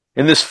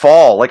 In this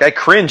fall, like I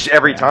cringed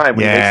every time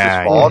when he makes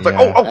this fall. It's like,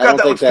 oh god,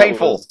 that looks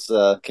painful.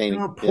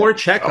 Poor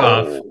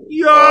Chekhov. Oh.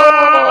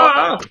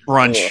 Yeah.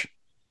 Crunch.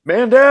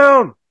 Man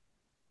down.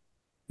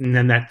 And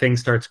then that thing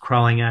starts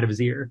crawling out of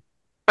his ear.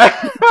 My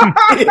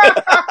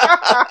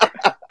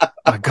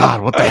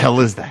God, what the hell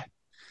is that?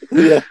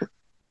 Yeah.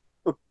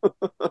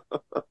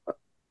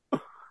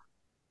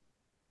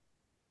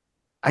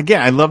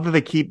 Again, I love that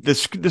they keep the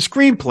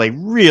screenplay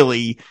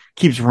really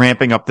keeps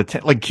ramping up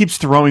keeps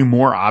throwing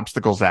more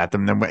obstacles at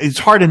them than it's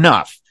hard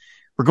enough.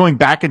 We're going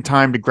back in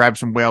time to grab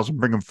some whales and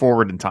bring them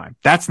forward in time.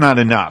 That's not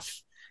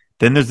enough.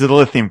 Then there's the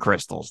lithium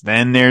crystals.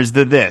 Then there's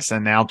this,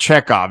 and now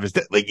Chekhov is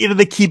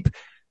they keep,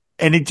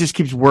 and it just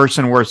keeps worse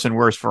and worse and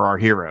worse for our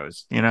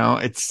heroes.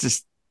 It's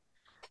just,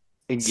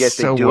 and yet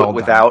so they do well it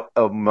without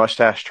a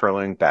mustache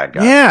twirling bad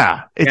guy.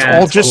 Yeah, it's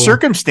all just cool.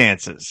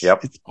 circumstances.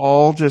 Yep, it's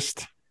all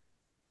just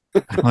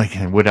like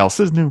what else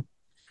is new?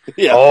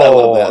 Yeah.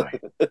 Oh,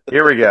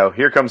 here we go.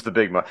 Here comes the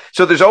big.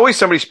 So there's always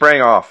somebody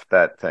spraying off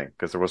that thing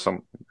because there was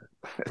some.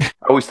 I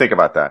always think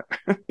about that.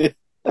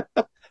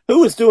 Who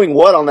was doing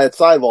what on that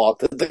sidewalk?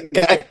 The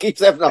guy keeps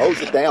having to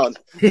hose it down.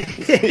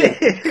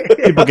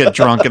 People get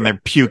drunk and they're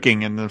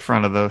puking in the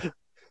front of the.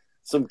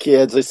 Some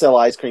kids, they sell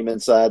ice cream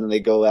inside and they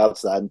go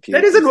outside and puke.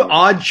 That is an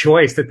odd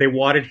choice that they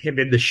wanted him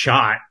in the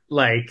shot,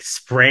 like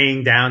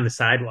spraying down the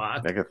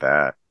sidewalk. Look at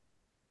that.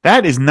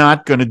 That is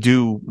not going to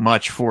do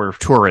much for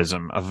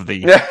tourism of the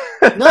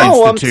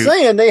No, I'm Institute.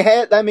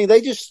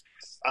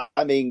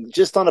 saying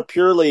just on a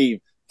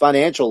purely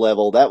financial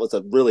level, that was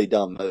a really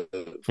dumb move.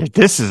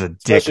 This is a dick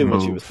Especially move.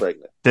 when she was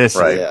pregnant. This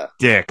Right. is a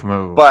dick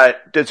move.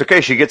 But it's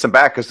okay. She gets him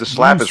back because the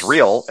slap You is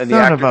real, and the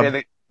son of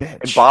actor a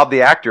and Bob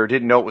the actor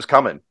didn't know it was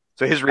coming.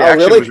 So his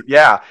reaction really?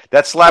 was,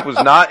 that slap was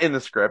not in the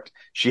script.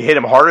 She hit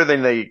him harder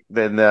than they.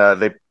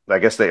 I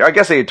guess they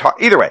had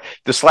talked. Either way,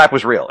 the slap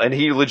was real, and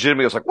he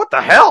legitimately was like, "What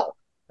the hell?"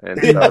 And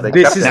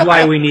This is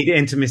why we need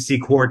intimacy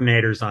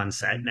coordinators on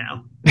set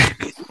now.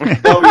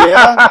 Oh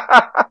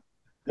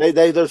yeah,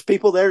 there's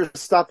people there to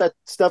stop that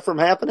stuff from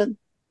happening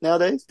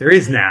nowadays. There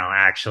is now,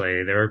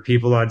 actually. There are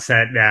people on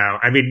set now.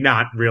 I mean,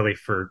 not really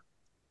for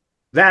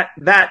that.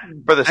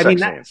 For the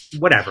sex scenes.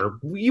 Whatever.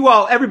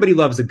 Everybody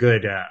loves a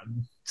good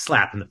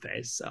slap in the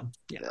face. So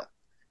yeah.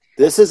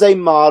 This is a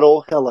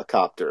model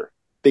helicopter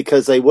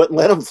because they wouldn't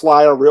let them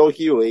fly a real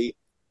Huey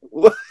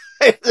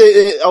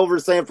over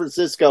San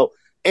Francisco.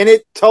 And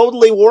it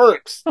totally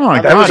works. Oh my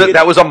God.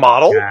 That was a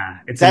model? Yeah,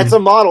 That's a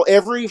model.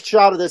 Every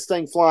shot of this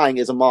thing flying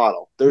is a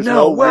model. There's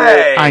no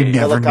way. I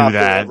never knew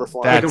that.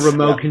 Like a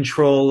remote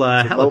control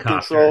helicopter. Remote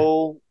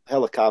control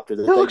helicopter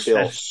that they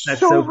built. That's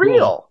so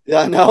real.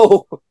 Yeah, I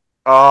know.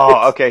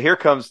 Oh, okay. Here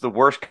comes the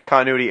worst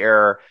continuity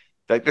error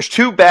Like, there's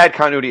two bad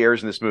continuity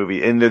errors in this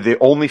movie, and they're the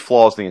only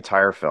flaws in the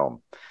entire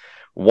film.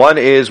 One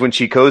is when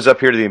she goes up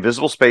here to the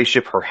invisible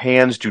spaceship, her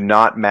hands do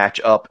not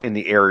match up in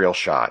the aerial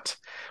shot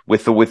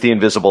with the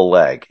invisible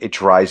leg. It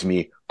drives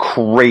me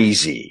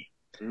crazy.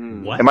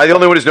 What? Am I the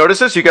only one who's noticed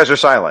this? You guys are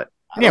silent.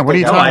 Yeah, what are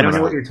you No, talking I don't about?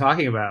 know what you're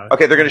talking about.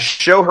 Okay, they're going to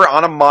show her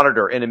on a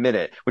monitor in a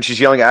minute when she's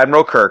yelling at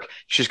Admiral Kirk.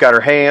 She's got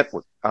her hand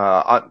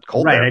on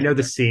cold. Right, there. I know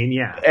the scene.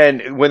 Yeah,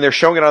 And when they're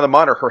showing it on the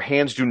monitor, her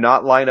hands do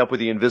not line up with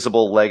the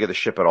invisible leg of the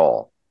ship at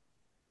all.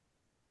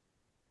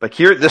 Like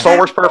here, this all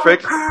works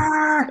perfect.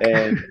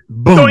 And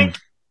Boom. Doink!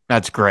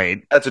 That's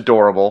great. That's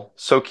adorable.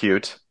 So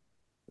cute.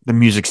 The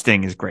music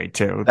sting is great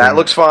too. That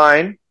looks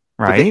fine.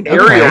 right. The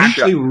aerial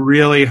actually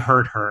really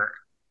hurt her.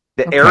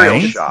 The aerial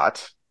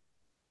shot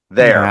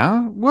there.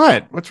 Yeah.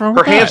 What? What's wrong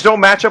Her with hands that? don't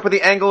match up with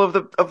the angle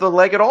of the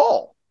leg at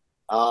all.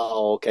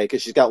 Oh, okay,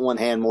 because she's got one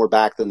hand more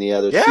back than the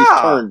other. Yeah.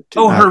 She's turned.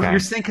 You're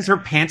saying because her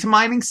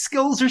pantomiming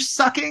skills are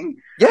sucking?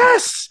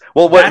 Yes.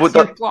 Well, That's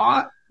the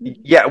flaw?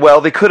 Yeah,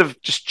 well, they could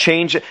have just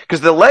changed it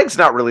because the leg's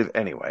not really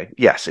anyway.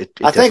 Yes, it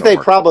I think they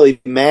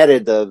probably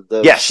matted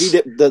the Yes.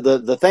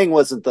 the thing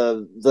wasn't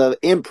the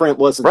imprint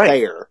wasn't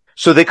there.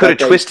 So they could have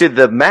But twisted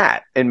the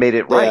mat and made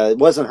it right. Yeah, it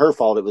wasn't her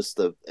fault. It was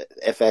the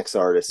FX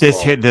artist.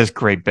 This hit this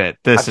great bit.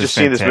 This I've is just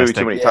seen this movie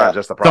too many times.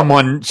 That's the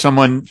problem.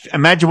 Someone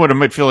imagine what it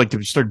might feel like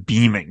to start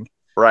beaming.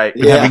 Right.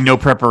 With having no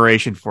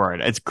preparation for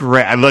it. It's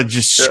great. I love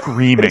just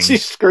screaming.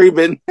 She's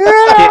screaming. She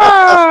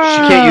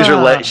can't use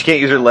her She can't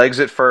use her legs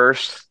at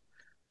first.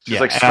 She's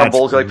like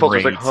stumbles, like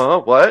pulls. Like, huh?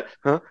 What?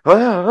 Huh?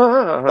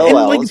 And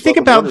like, think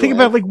about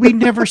like we've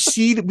never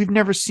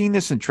seen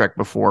this in Trek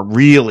before,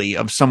 really,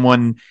 of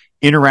someone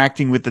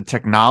interacting with the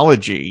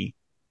technology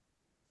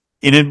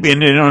in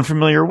an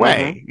unfamiliar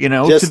way. You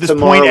know, Just to this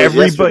tomorrow point, was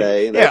everybody,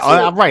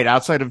 yesterday, right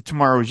outside of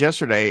tomorrow was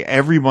yesterday.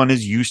 Everyone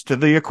is used to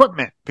the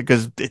equipment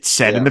because it's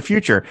set in the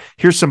future.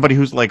 Here's somebody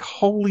who's like,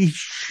 "Holy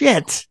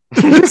shit,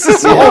 this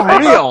is all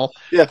real."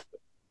 Yeah.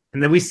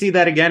 And then we see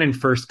that again in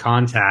First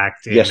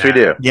Contact. Yes, we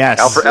do. Yes,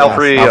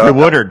 Alfred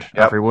Woodard. Yep.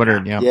 Alfred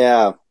Woodard. Yeah.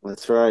 Yeah,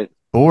 that's right.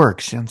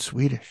 Borg sounds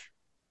Swedish.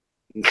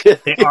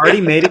 They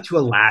already made it to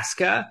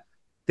Alaska.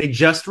 They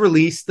just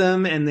released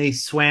them, and they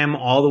swam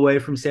all the way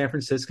from San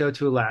Francisco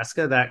to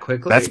Alaska that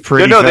quickly. That's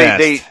pretty No,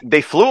 fast.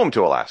 they flew them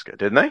to Alaska,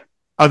 didn't they?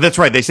 Oh, that's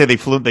right. They said they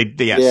flew. I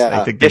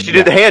think she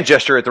did the hand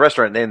gesture at the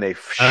restaurant, and then they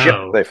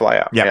they fly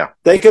out. Yeah. Yeah.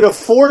 They could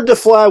afford to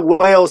fly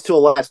whales to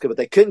Alaska, but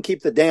they couldn't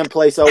keep the damn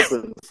place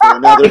open for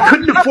another. They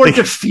couldn't afford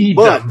to feed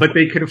them, but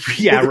they could have.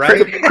 Yeah,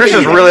 right. Chris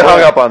is really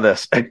hung up on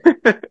this.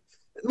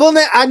 Well,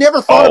 I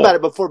never thought about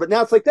it before, but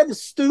now it's like that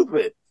is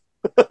stupid.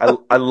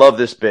 I love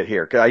this bit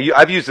here.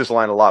 I've used this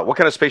line a lot. What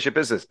kind of spaceship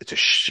is this? It's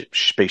a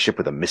spaceship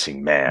with a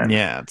missing man.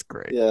 Yeah, it's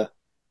great. Yeah.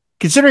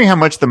 Considering how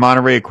much the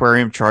Monterey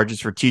Aquarium charges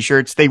for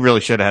T-shirts, they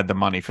really should have had the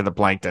money for the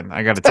plankton.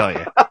 I got to tell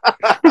you,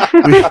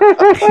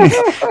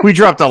 we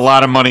dropped a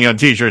lot of money on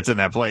T-shirts in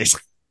that place.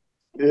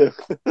 Yeah.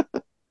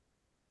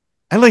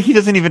 I like he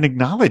doesn't even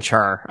acknowledge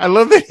her. I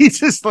love that he's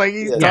just like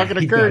he's talking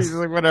to Kurt. does. He's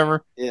like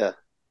whatever. Yeah.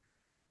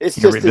 It's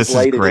You're just right. his This is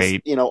latest,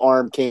 great.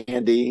 arm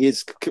candy.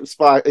 His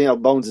spot,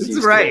 Bones is That's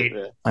used right.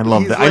 to it. I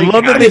love He's that. like, I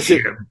love "I that miss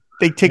you."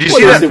 they take Did you what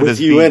see is that it With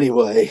you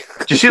anyway.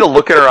 Did you see the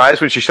look in her eyes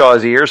when she saw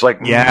his ears? Like,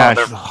 Yeah,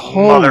 mother, she's like,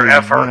 holy mother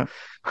effer.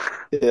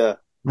 Yeah.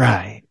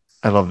 Right.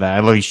 I love that. I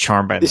love he's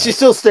charmed by that. She's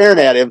still staring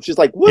at him. She's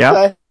like, what Yep.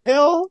 the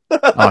hell?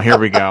 Oh, here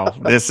we go.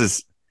 This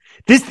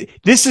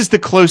is the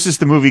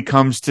closest the movie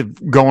comes to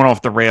going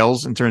off the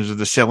rails in terms of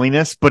the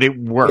silliness, but it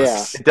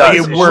works. Yeah. It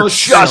does. It works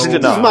just so This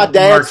enough. is my Marx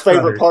dad's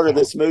favorite Brothers. part of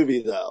this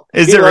movie, though.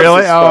 Is He it loves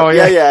really? this part. Oh,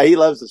 yeah. yeah. He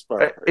loves this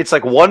part. It's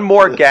like one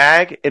more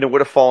gag and it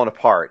would have fallen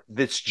apart.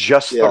 It's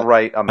just Yeah. the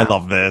right I amount.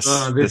 love this.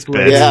 This This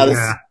lady, bit.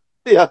 Yeah,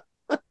 yeah.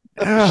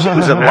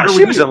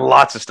 She was in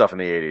lots of stuff in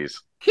the 80s.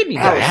 Kidney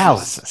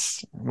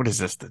Dialysis. What is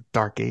this? The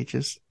Dark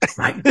Ages?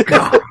 My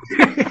God.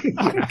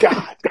 My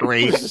God.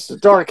 Great. This is the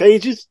Dark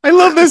Ages. I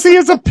love this. He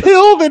has a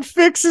pill that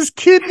fixes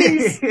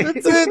kidneys.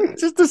 That's it.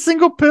 Just a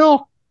single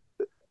pill.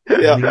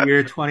 Yeah. The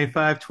year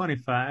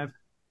 2525.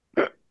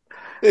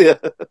 Yeah.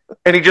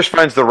 And he just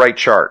finds the right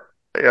chart.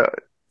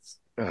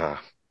 Yeah.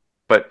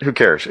 But who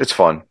cares? It's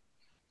fun.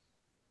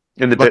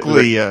 In the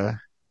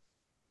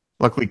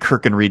Luckily,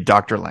 Kirk can read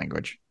doctor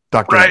language.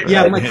 Doctor, Right.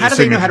 Yeah, I'm like, how do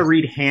they know how to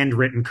read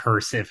handwritten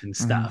cursive and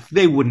stuff?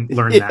 They wouldn't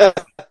learn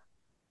that.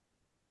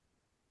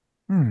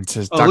 It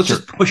says Oh, doctor. let's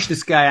just push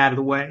this guy out of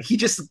the way. He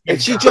just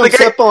And she jumps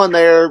up on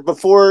there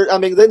before. I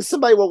mean, then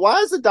somebody. Well,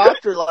 why is the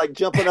doctor like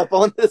jumping up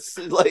on this,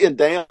 laying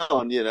down?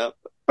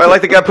 I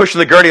like the guy pushing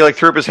the gurney, like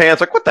threw up his hands,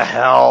 like, what the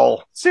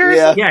hell?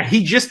 Seriously? Yeah,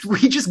 he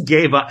just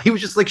gave up. He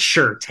was just like,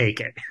 sure, take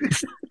it.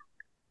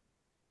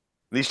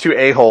 These two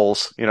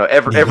a-holes,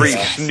 every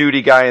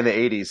snooty guy in the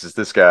 80s is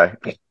this guy.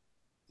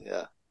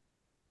 Yeah.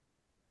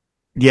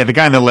 Yeah, the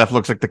guy on the left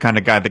looks like the kind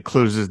of guy that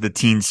closes the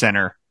teen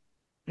center,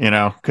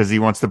 because he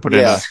wants to put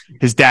in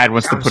his dad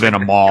wants to put in a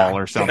mall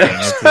or something.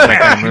 It's that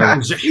kind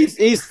of movie.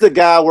 He's the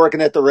guy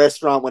working at the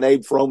restaurant when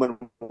Abe Froman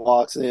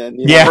walks in.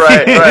 Yeah,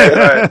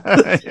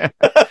 Right.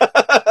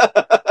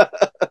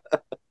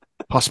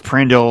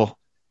 Postprandial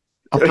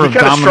upper He kind of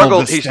abdominal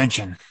struggled.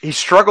 distension. He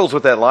struggles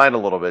with that line a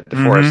little bit.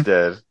 DeForest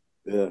did.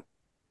 Yeah.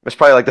 It's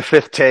probably like the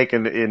fifth take,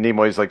 and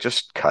Nimoy's like,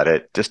 just cut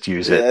it, just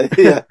use it.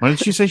 Yeah. What did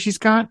she say she's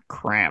got?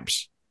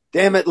 Cramps.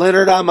 Damn it,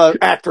 Leonard! I'm an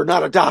actor,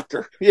 not a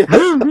doctor. Yeah.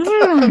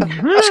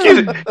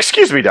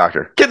 excuse me,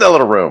 doctor. Get in that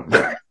little room.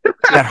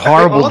 That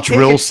horrible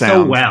drill sound.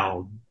 So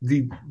well,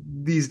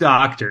 these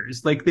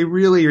doctors, like they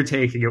really are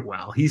taking it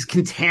well. He's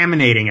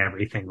contaminating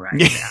everything right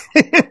now.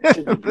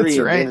 That's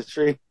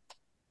right.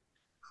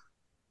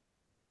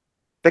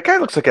 That guy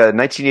looks like a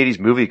 1980s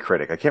movie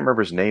critic. I can't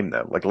remember his name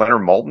though. Like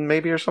Leonard Maltin,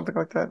 maybe, or something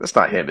like that. That's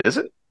not him, is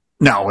it?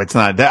 No, it's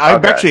not.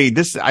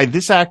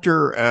 This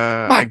actor.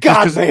 My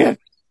God, man!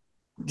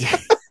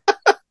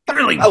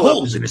 Drilling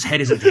holes in his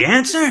head isn't the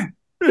answer.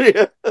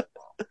 Yeah.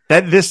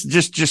 This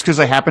just because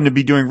I happen to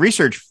be doing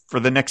research for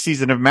the next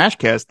season of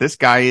MASHcast, this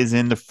guy is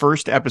in the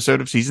first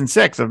episode of season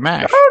 6 of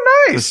MASH.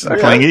 Oh, nice!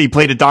 Playing it, he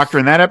played a doctor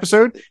in that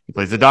episode. He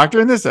plays a doctor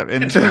in this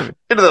episode. Into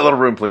that little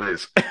room,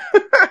 please.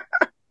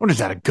 What is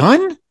that? A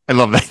gun? I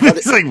love that.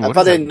 If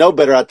I didn't know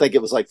better, I'd think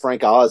it was like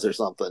Frank Oz or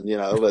something,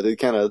 but it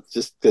kind of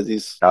just because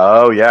he's.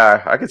 Oh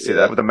yeah, I could see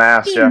that with the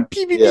mask. Yeah.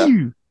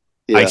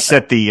 Yeah. I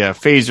set the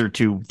phaser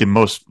to the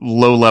most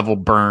low-level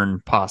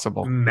burn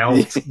possible.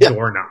 Melt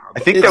doorknob.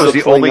 I think that was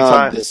the only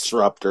time.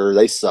 Disruptor.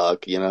 They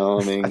suck. I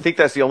mean, I think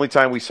that's the only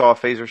time we saw a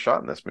phaser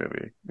shot in this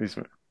movie.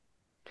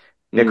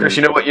 Yeah, Chris,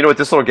 you know what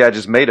this little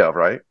gadget's made of,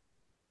 right?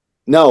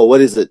 No,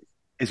 what is it?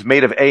 It's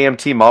made of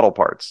AMT model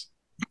parts.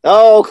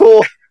 Oh,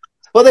 cool.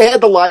 Well, they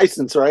had the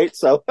license, right?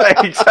 So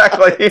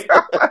exactly.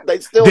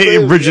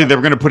 Originally they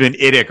were going to put an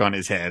IDIC on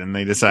his head, and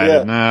they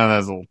decided, no,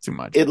 that's a little too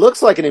much. It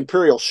looks like an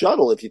Imperial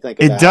shuttle if you think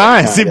about it. It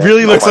does. It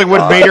really looks like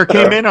what Vader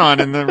came in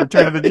on in the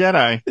Return of the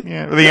Jedi.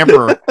 Yeah, or the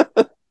Emperor.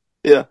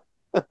 Yeah.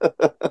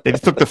 They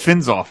just took the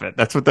fins off it.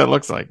 That's what that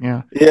looks like.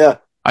 Yeah. Yeah.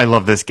 I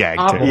love this gag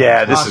too.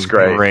 Yeah, this is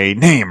great. Great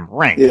name,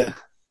 Rank. Yeah.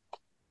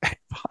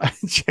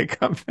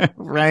 Check up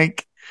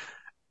Rank.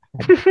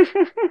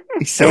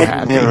 He's so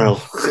happy.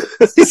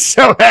 He's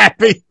so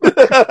happy.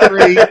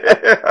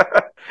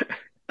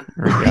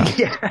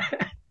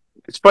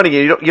 It's funny,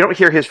 you don't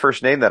hear his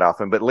first name that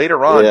often, but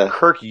later on,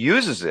 Kirk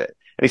uses it,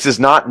 and he says,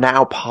 "Not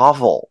now,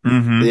 Pavel,"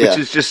 which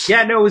is just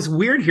it was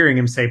weird hearing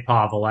him say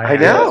Pavel. I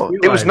know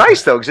it was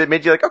nice though because it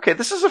made you like, okay,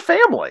 this is a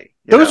family.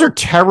 Those are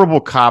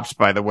terrible cops,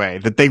 by the way,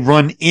 that they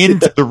run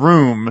into the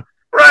room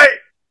right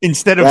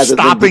instead of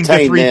stopping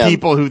the three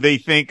people who they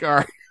think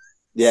are.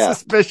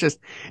 Suspicious.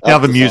 Now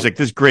the music,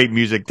 this great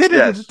music.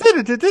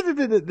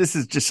 This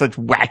is just such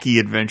wacky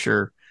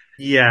adventure.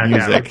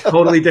 Music.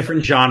 Totally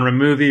different genre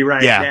movie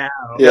right now.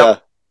 Yeah.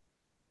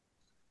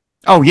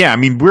 Oh yeah, I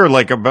mean we're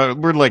like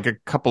a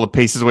couple of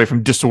paces away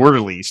from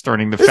Disorderly,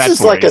 starting the This Fat is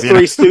Boys, like a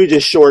Three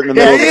Stooges short in the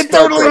middle of it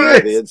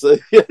totally is.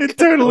 It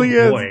totally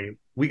is. Boy,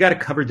 we got to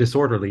cover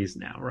Disorderlies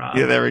now, Rob.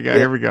 Yeah, there we go.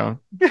 Here we go.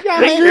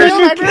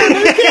 Yeah,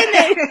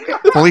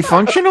 Fully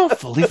functional.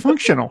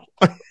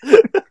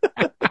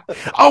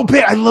 Oh,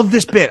 bit! I love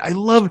this bit. I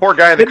love poor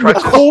guy in the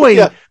crutches.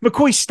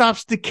 McCoy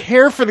stops to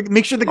care for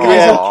make sure the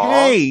guy's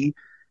okay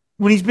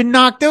when he's been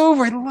knocked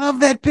over. I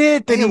love that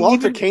bit. Hey,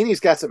 Walter Kaney's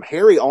got some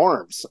hairy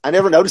arms. I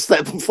never noticed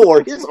that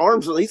before. His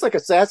arms—he's like a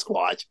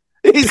Sasquatch.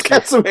 He's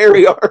got some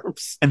hairy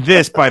arms. And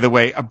this, by the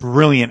way, a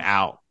brilliant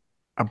out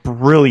of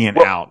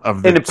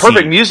the and a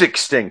perfect music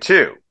sting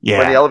too. Yeah,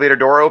 when the elevator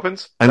door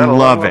opens. I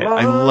love it.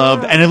 I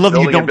love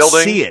that you don't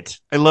see it.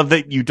 I love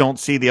that you don't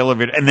see the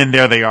elevator, and then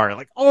there they are.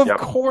 Like, oh, of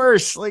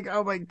course. Like,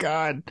 oh my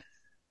god.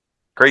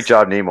 Great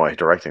job, Nimoy,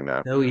 directing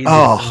that. So easy.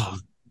 Oh,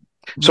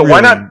 so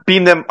why not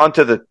beam them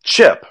onto the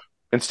ship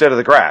instead of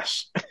the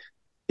grass?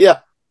 Yeah,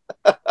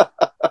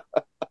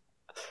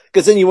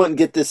 because then you wouldn't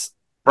get this.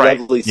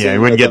 Lovely scene. Yeah,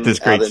 you wouldn't get this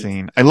great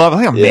scene. I love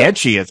how mad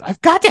she is. I've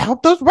got to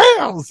help those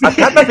whales. I've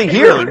got nothing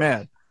here. Really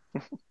mad.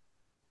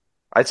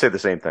 I'd say the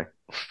same thing.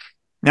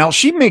 Now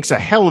she makes a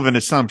hell of an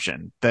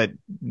assumption that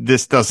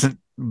this doesn't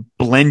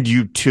blend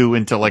you two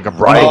into like a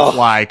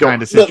butterfly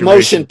kind of situation. The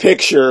motion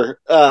picture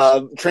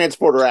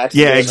transporter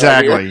accident. Yeah,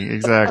 exactly.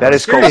 That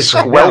is called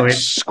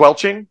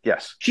squelching.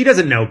 Yes, she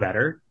doesn't know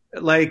better.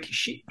 Like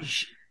she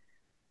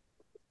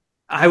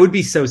I would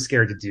be so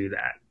scared to do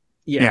that.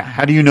 Yeah.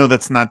 How do you know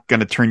that's not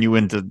going to turn you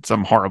into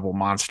some horrible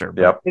monster?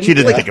 Yep. She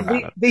didn't think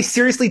about it. They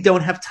seriously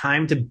don't have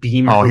time to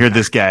beam. Oh, hear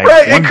this guy.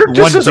 Right,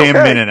 one damn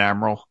minute,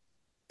 Admiral.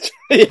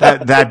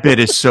 That bit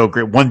is so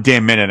great. One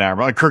damn minute,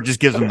 Admiral. And Kirk just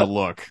gives him the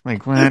look.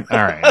 Like, what? All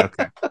right,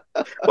 okay.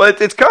 Well,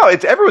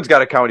 it's everyone's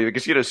got a comedy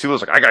because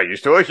Sulu's like, I got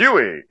used to a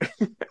Huey.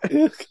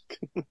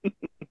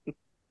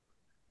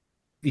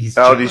 These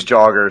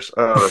joggers.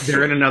 Oh,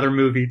 they're in another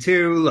movie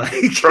too.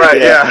 Like, right?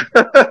 Yeah.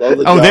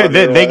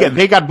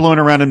 They got blown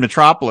around in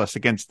Metropolis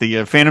against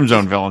the Phantom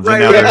Zone villains, and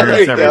now they're here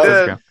in San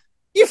Francisco.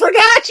 You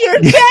forgot your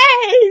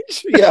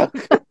cage. Yeah.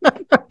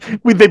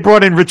 They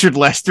brought in Richard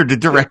Lester to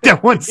direct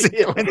that one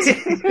sequence.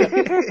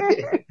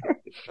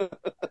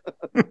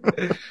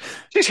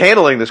 She's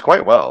handling this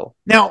quite well.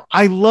 Now,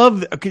 I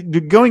love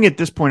going at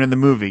this point in the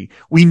movie.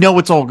 We know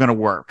it's all going to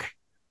work.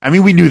 I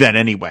mean, we knew that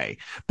anyway,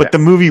 but the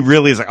movie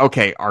really is like,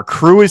 okay, our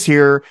crew is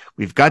here.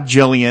 We've got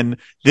Jillian.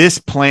 This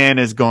plan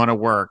is going to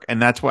work.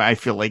 And that's why I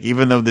feel like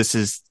even though this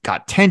has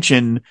got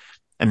tension,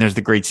 and there's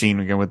the great scene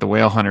again with the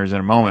whale hunters in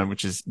a moment,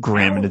 which is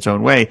grim in its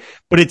own way,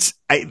 but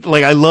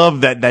I love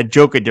that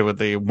joke I did with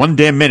the 1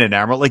 damn minute,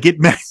 Admiral. Like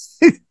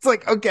it's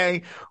like,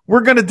 okay,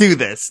 we're going to do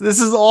this.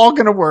 This is all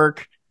going to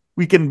work.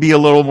 We can be a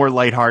little more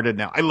lighthearted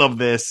now. I love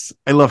this.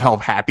 I love how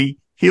happy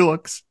he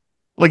looks.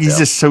 Like he's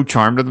just so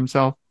charmed with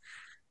himself.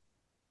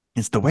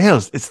 It's the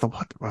whales. It's the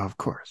what? Well, of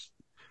course.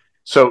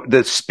 So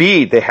the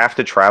speed they have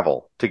to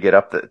travel to get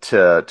up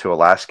to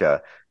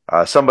Alaska,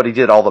 somebody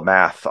did all the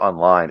math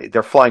online.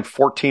 They're flying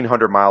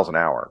 1,400 miles an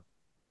hour.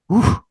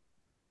 Ooh,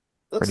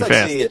 looks like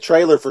a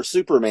trailer for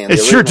Superman. It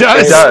sure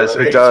does.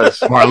 It does.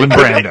 Marlon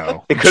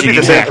Brando. It could be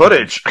the same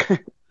footage.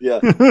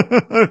 Yeah.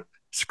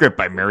 Script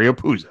by Mario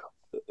Puzo.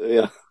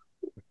 Yeah.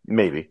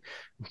 Maybe.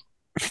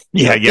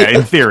 Yeah.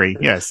 In theory.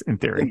 Yes, in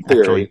theory.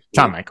 Actually,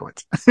 Tom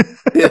Mankiewicz.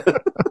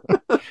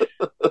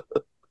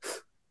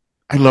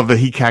 I love that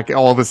he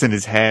all this in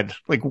his head.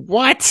 Like,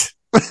 what?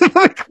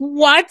 Like,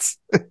 what?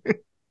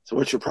 So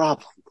what's your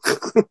problem?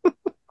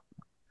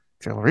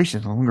 Acceleration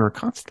is no longer a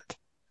constant.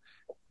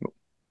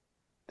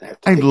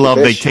 I love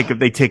they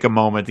take a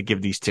moment to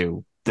give these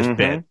two this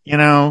bit,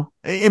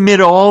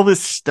 amid all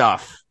this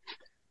stuff.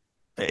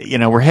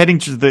 We're heading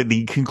to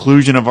the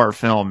conclusion of our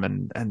film,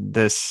 and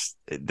this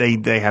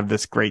they have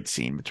this great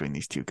scene between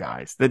these two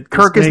guys that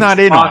Kirk is not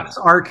in on.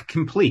 Arc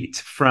complete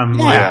from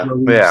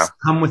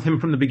come with him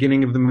from the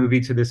beginning of the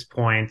movie to this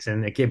point,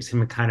 and it gives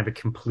him a kind of a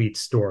complete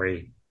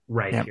story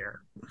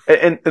here.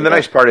 And the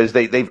nice part is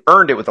they've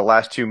earned it with the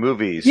last two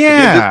movies.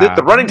 Yeah,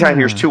 the running time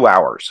here is 2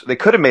 hours. They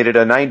could have made it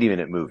a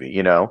 90-minute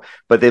movie,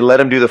 but they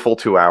let him do the full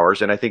 2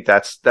 hours, and I think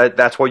that's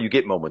why you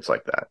get moments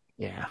like that.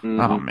 Yeah.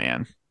 Oh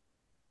man.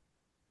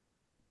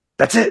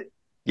 That's it.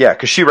 Yeah,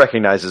 because she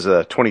recognizes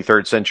a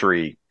 23rd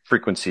century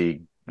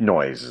frequency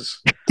noises.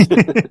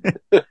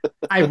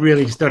 I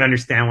really just don't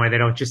understand why they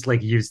don't just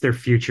use their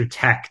future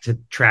tech to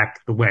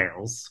track the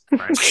whales.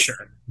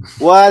 Sure.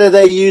 Why do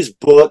they use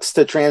books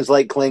to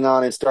translate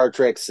Klingon in Star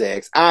Trek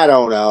 6? I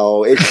don't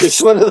know. It's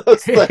just one of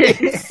those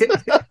things.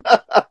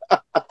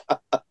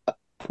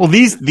 Well,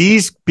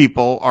 these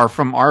people are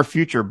from our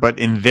future, but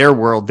in their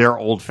world, they're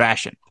old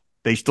fashioned.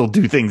 They still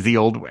do things the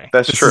old way.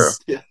 That's true.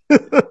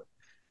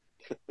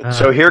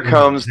 So here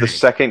comes the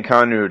second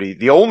continuity,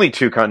 the only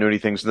two continuity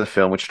things in the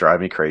film which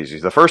drive me crazy.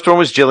 The first one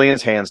was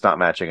Jillian's hands not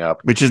matching up.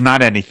 Which is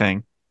not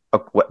anything.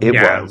 It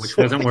was. Which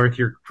wasn't worth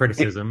your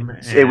criticism.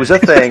 It was a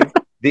thing.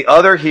 The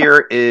other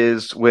here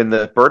is when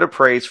the bird of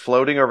prey is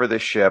floating over the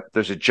ship,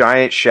 there's a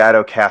giant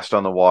shadow cast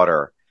on the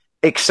water,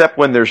 except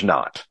when there's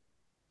not.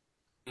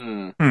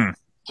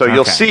 So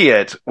you'll see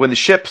it when the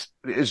ship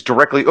is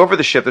directly over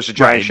the ship. There's a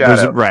giant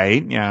shadow.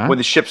 Yeah. When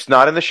the ship's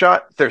not in the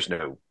shot, there's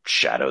no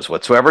shadows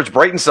whatsoever. It's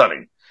bright and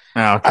sunny.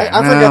 Okay.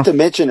 I forgot to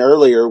mention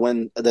earlier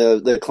when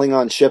the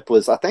Klingon ship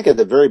was, I think at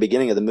the very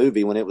beginning of the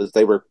movie when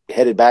they were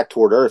headed back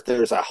toward Earth.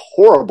 There's a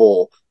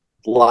horrible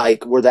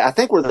where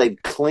they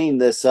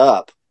cleaned this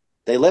up.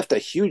 They left a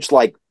huge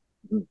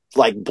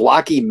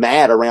blocky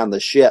mat around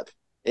the ship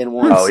in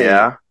one scene. Oh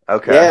yeah.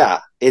 Okay. Yeah,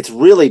 it's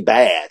really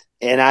bad.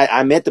 And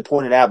I meant to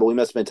point it out, but we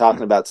must have been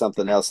talking about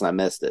something else and I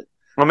missed it.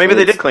 Well, maybe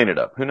they did clean it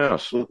up. Who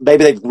knows?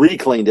 Maybe they've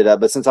re-cleaned it up.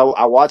 But since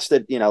I watched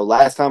it,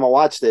 last time I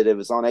watched it, it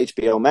was on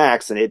HBO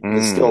Max and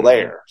it's still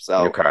there.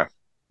 So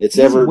it's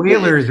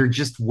whalers are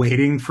just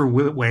waiting for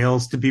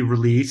whales to be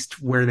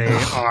released where they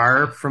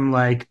are from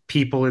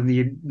people in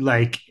the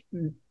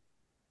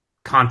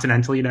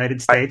continental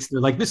United States.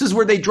 They're like, this is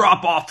where they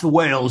drop off the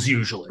whales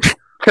usually.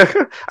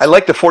 I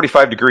like the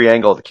 45-degree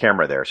angle of the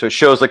camera there. So it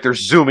shows they're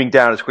zooming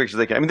down as quick as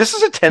they can. I mean, this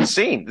is a tense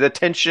scene. The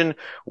tension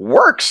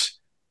works.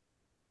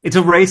 It's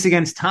a race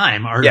against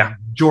time. Are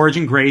George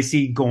and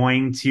Gracie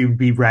going to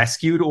be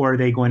rescued or are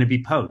they going to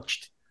be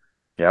poached?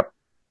 Yep.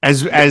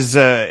 As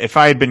if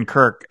I had been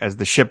Kirk, as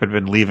the ship had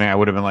been leaving, I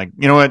would have been like,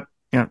 you know what?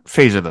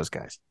 Phaser those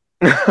guys.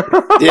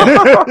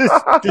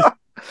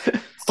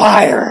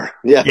 Fire.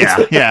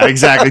 Yeah,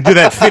 exactly. Do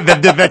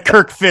that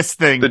Kirk fist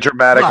thing. The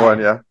dramatic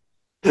one, yeah.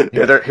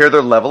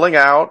 They're leveling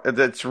out.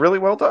 It's really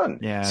well done.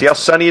 Yeah. See how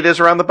sunny it is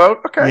around the boat?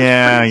 Okay.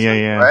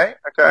 Yeah. Right?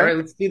 Okay. All right,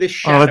 let's see the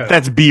shadow. Oh,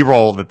 that's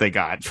B-roll that they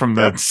got from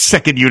the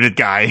second unit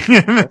guy.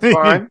 That's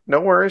fine. No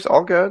worries.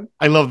 All good.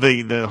 I love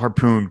the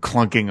harpoon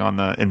clunking on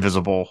the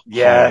invisible.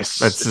 Yes.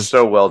 That's just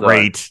so well done.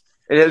 Great.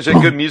 It has a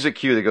good music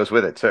cue that goes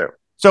with it too.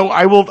 So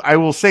I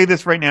will say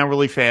this right now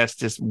really fast.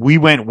 Just we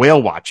went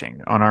whale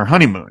watching on our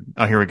honeymoon.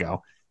 Oh, here we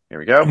go.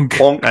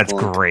 That's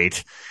great.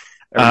 See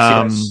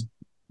how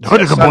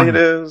sunny it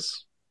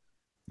is.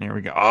 There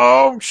we go.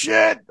 Oh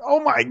shit! Oh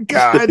my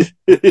god!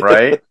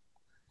 Right?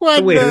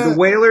 What? Wait, are the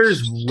whalers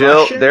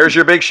still? Russian? There's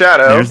your big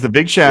shadow. There's the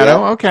big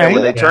shadow. Yeah. Okay. And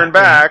when they turn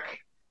back,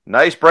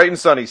 nice, bright and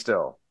sunny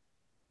still.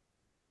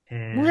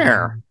 And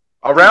where?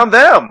 Around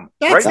them.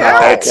 That's right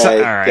now.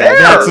 Okay. All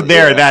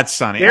right. That's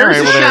sunny. There's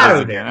all right. a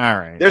shadow there. All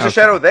right. There's a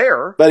shadow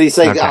there. But he's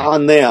saying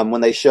on them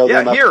when they show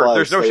them up here, close.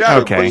 there's no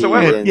shadow okay.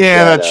 whatsoever.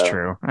 Yeah, that's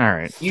true. All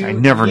right. I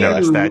never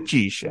noticed that.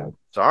 Gee, shit.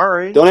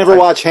 Sorry. Don't ever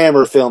watch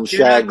Hammer film,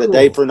 Shag. cool. The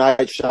day for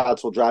night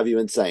shots will drive you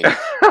insane.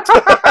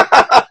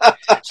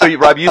 So,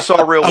 Rob, you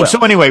saw real well. So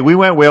anyway, we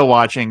went whale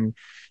watching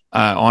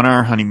on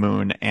our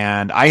honeymoon,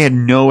 and I had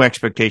no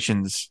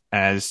expectations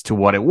as to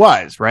what it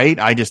was, right?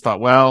 I just thought,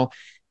 well,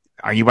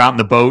 are you out in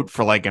the boat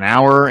for like an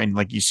hour and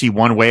like you see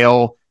one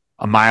whale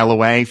a mile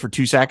away for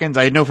 2 seconds?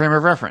 I had no frame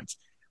of reference.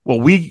 Well,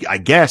 we, I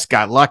guess,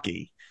 got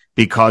lucky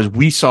because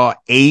we saw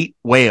 8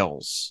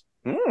 whales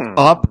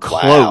up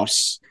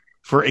close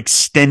for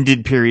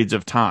extended periods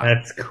of time.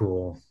 That's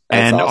cool.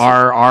 And That's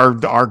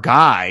awesome. our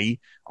guy,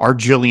 our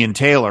Jillian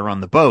Taylor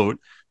on the boat,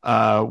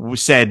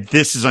 said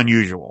this is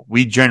unusual.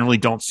 We generally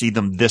don't see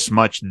them this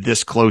much,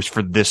 this close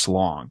for this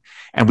long.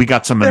 And we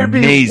got some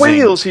amazing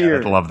whales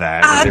here. I love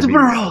that.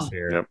 Admiral.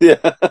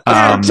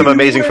 Some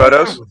amazing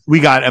photos. We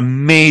got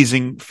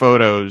amazing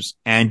photos,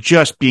 and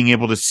just being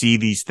able to see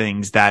these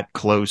things that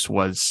close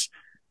was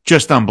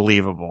just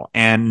unbelievable.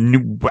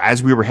 And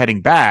as we were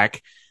heading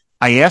back,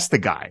 I asked the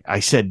guy,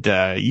 I said,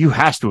 you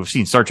has to have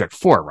seen Star Trek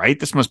 4, right?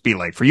 This must be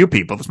like, for you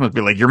people, this must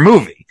be like your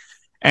movie.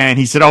 And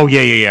he said, oh,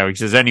 yeah. He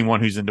says, anyone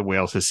who's into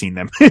whales has seen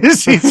them,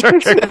 has seen Star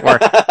Trek 4.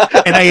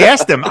 And I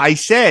asked him, I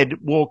said,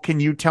 well, can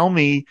you tell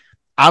me,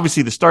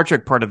 obviously the Star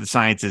Trek part of the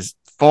science is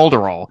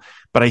folderol,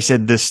 but I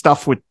said, the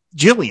stuff with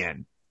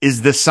Jillian,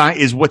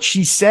 is what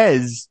she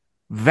says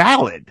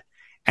valid?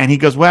 And he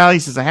goes, well, he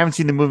says, I haven't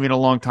seen the movie in a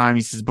long time.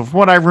 He says, but from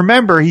what I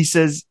remember, he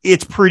says,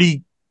 it's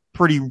pretty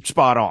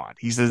spot on.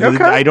 He says,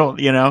 okay. I don't,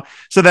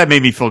 so that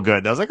made me feel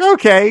good. I was like,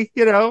 okay,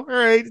 all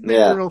right.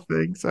 Yeah. The real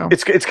thing. So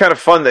it's kind of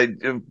fun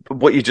that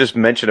what you just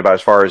mentioned about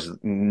as far as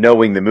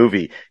knowing the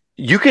movie,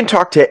 you can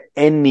talk to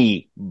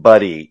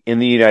anybody in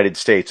the United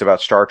States about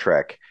Star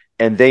Trek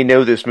and they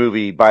know this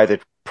movie by the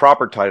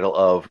proper title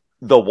of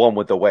The One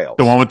with the Whales.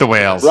 The One with the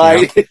Whales.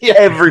 Right. Yeah.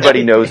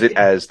 Everybody knows it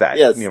as that.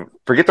 Yes.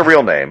 Forget the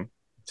real name.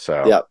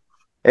 So, yep.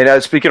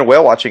 And speaking of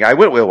whale watching, I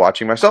went whale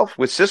watching myself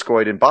with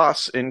Siskoid and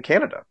Boss in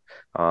Canada.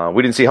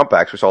 We didn't see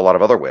humpbacks. We saw a lot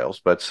of other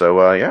whales, but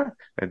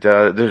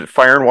the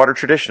fire and water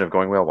tradition of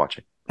going whale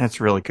watching.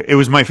 That's really good. It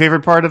was my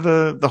favorite part of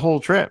the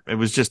whole trip. It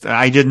was just,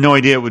 I had no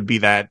idea it would be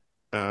that,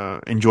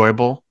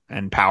 enjoyable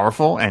and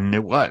powerful. And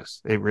it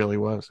was, it really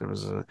was. It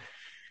was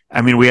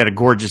we had a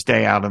gorgeous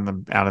day out in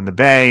the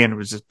bay, and it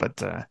was just,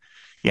 it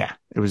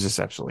was just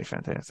absolutely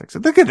fantastic. So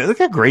look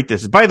how great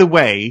this is. By the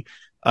way,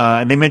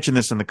 and they mentioned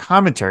this in the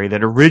commentary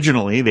that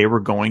originally they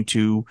were going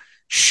to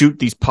shoot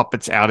these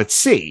puppets out at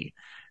sea.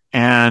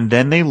 And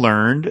then they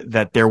learned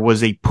that there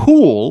was a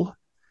pool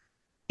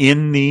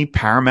in the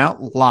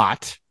Paramount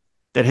lot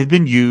that had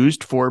been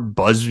used for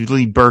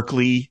Busby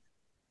Berkeley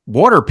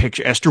water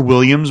picture, Esther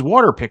Williams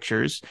water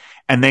pictures.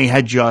 And they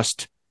had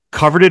just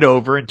covered it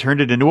over and turned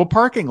it into a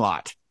parking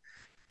lot.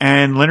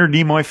 And Leonard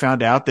Nimoy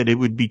found out that it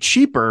would be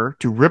cheaper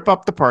to rip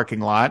up the parking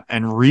lot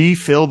and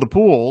refill the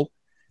pool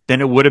than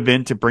it would have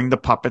been to bring the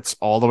puppets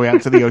all the way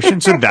out to the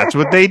ocean. So that's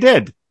what they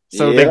did.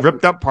 So they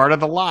ripped up part of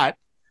the lot.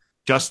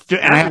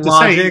 And I have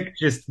logic to say,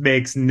 just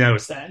makes no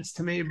sense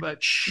to me,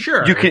 but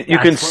sure. You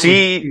can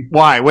see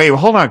why. Wait,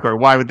 hold on, Corey.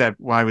 Why would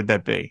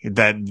that be?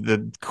 That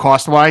the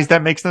cost wise,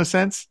 that makes no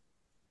sense?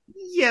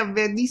 Yeah,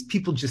 man, these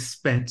people just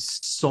spent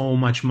so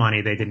much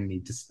money they didn't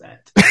need to spend.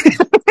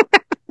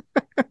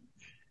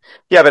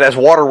 Yeah, but as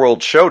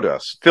Waterworld showed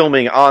us,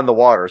 filming on the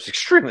water is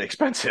extremely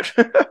expensive.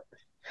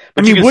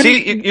 But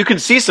you can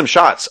see some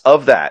shots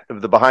of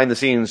the behind the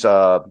scenes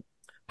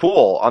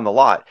pool on the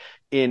lot.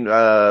 In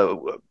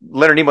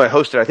Leonard Nimoy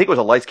hosted, I think it was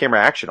a Lights Camera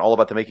Action, all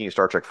about the making of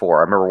Star Trek 4.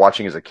 I remember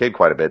watching as a kid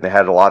quite a bit, and they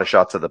had a lot of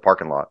shots of the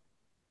parking lot.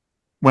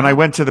 When I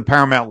went to the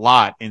Paramount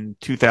lot in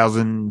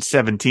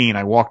 2017,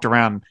 I walked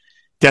around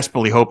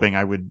desperately hoping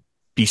I would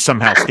be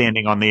somehow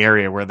standing on the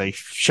area where they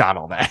shot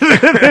all that.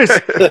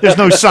 there's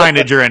no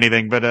signage or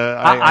anything, but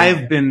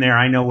I've been there.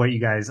 I know what you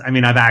guys. I've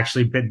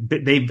actually been.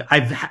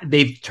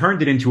 They've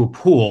turned it into a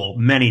pool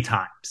many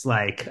times.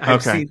 Like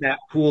I've seen that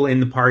pool in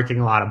the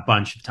parking lot a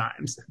bunch of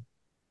times.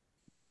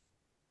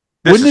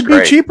 Wouldn't it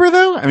be cheaper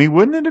though?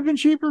 Wouldn't it have been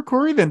cheaper,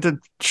 Corey, than to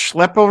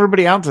schlep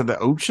everybody out to the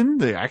ocean,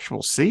 the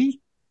actual sea?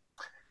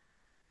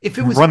 If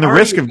it was run the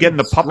risk of getting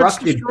the puppets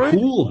destroyed?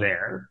 Pool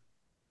there,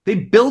 they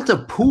built a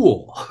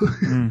pool.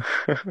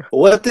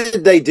 What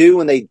did they do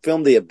when they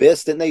filmed The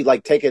Abyss? Didn't they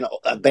take an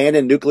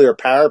abandoned nuclear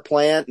power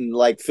plant and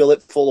fill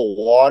it full of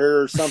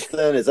water or something?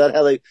 Is that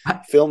how they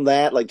filmed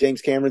that? Like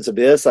James Cameron's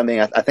Abyss? I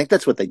think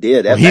that's what they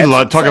did.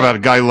 Talk about a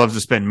guy who loves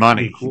to spend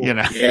money. Cool.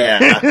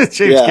 Yeah,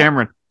 James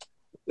Cameron.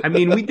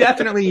 We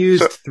definitely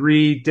used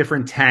 3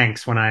 different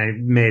tanks when I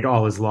made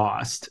All Is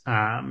Lost.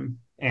 And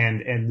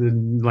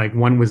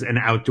one was an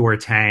outdoor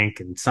tank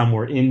and some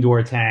were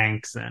indoor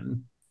tanks.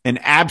 And an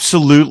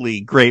absolutely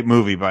great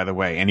movie, by the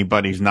way.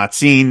 Anybody who's not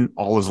seen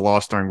All Is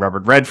Lost starring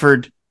Robert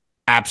Redford,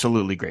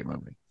 absolutely great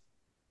movie.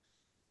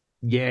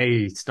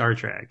 Yay, Star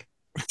Trek.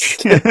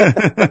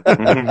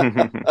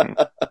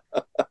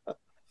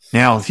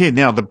 Now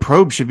the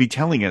probe should be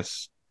telling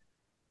us,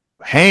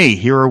 hey,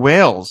 here are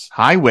whales.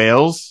 Hi,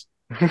 whales.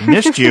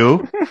 Missed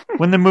you.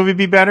 Wouldn't the movie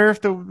be better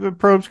if the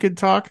probes could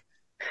talk?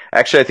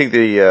 Actually, I think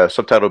the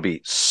subtitle would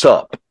be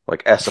Sup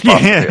like S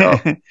apostrophe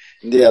O.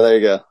 Yeah, there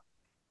you go.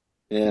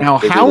 Yeah, now,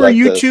 they do how are like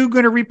you the- two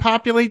going to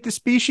repopulate the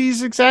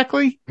species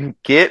exactly?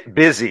 Get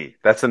busy.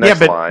 That's the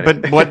next line.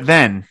 But what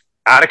then?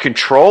 Out of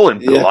control and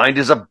blind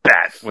as a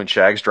bat when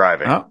Shag's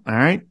driving. Oh, all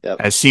right.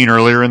 As seen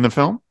earlier in the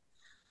film.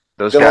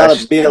 Those There's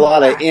guys. be a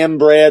lot of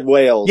inbred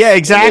whales. Yeah,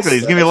 exactly.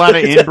 There's going to be a lot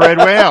of inbred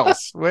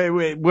whales.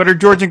 Wait, what are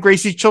George and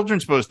Gracie's children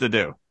supposed to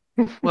do?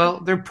 Well,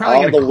 they're probably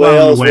All going the to clone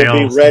whales will be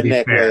whales.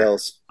 redneck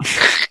whales.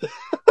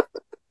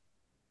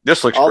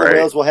 This looks All great. the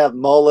whales will have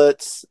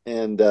mullets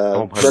and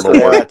my trucker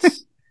Lord.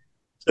 hats.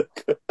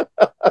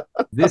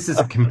 This is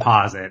a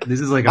composite. This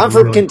is like. I'm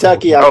from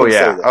Kentucky. I Oh can say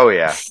yeah. that. Oh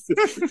yeah.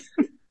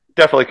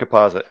 Definitely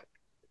composite.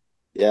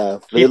 Yeah,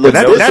 but Keep it looks,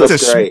 the this nose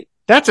looks great.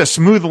 That's a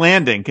smooth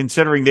landing,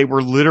 considering they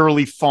were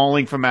literally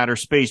falling from outer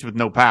space with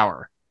no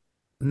power.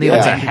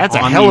 That's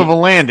a hell of a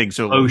landing.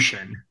 So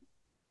ocean.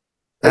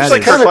 It's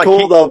like kind of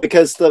cool though,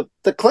 because the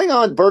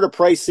Klingon bird of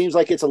prey seems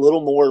like it's a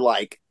little more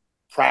like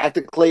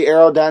practically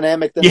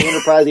aerodynamic than the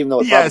Enterprise, even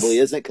though it probably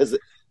isn't, because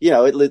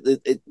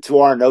it to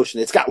our notion,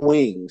 it's got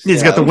wings.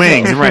 It's got the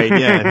wings, right?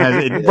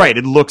 Yeah, Yeah. right.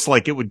 It looks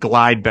like it would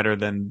glide better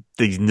than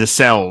these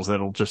nacelles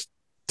that'll just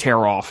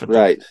tear off at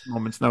the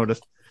moment's notice.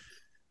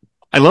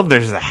 I love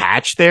there's a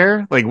hatch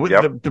there, like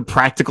the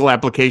practical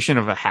application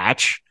of a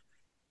hatch.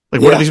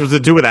 Like, what are they supposed to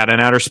do with that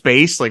in outer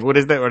space? Like, what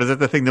is that? What is that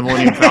the thing the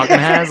Millennium Falcon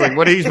has? Like,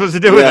 what are you supposed to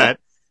do with that?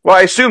 Well,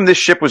 I assume this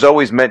ship was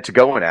always meant to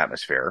go in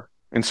atmosphere,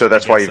 and so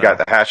that's why you've got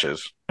the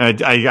hatches.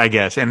 I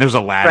guess, and there's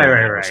a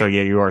ladder. Right. So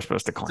yeah, you are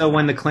supposed to climb. So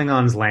when the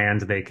Klingons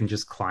land, they can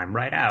just climb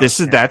right out.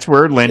 That's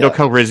where Lando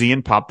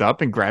Calrissian popped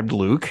up and grabbed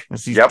Luke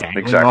as he's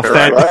dangling off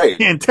right.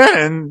 that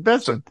antenna. And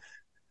that's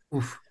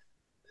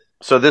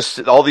So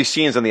all these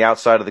scenes on the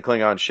outside of the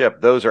Klingon ship,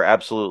 those are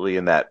absolutely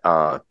in that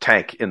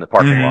tank in the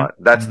parking lot.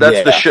 That's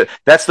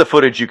that's the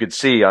footage you could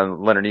see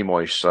on Leonard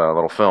Nimoy's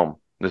little film,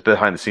 this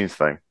behind the scenes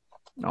thing.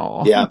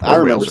 Oh, yeah, I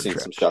remember seeing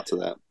some shots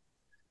of that.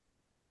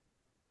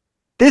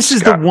 This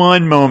is the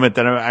one moment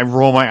that I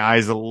roll my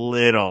eyes a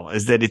little,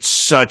 is that it's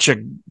such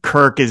a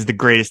Kirk is the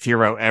greatest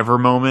hero ever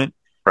moment.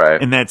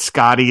 Right. And that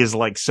Scotty is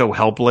like so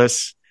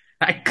helpless.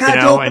 I can't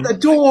open the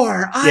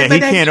door. He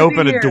can't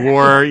open a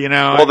door,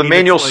 Well, the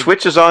manual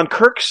switch is on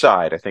Kirk's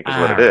side, I think is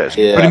what it is.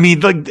 Yeah. But I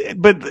mean,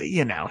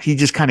 he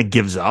just kind of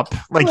gives up.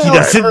 Like, he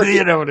doesn't,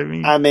 you know what I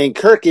mean? I mean,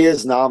 Kirk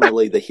is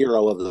nominally the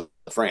hero of the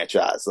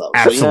franchise, though.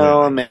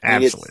 Absolutely. So,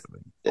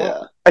 absolutely.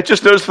 Yeah. I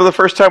just noticed for the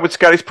first time when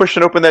Scotty's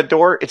pushing open that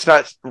door, it's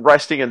not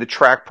resting in the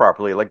track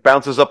properly. It, like,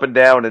 bounces up and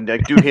down, and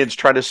Doohan's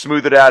trying to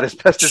smooth it out as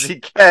best as he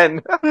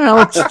can.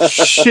 Well, it's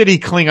shitty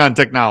Klingon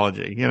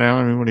technology, you know?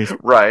 I mean, when he's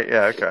right.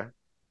 Yeah. Okay.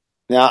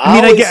 Now,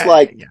 I'm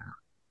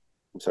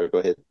sorry, go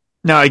ahead.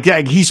 No,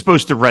 he's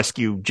supposed to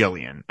rescue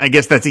Jillian. I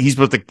guess he's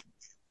supposed to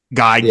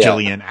guide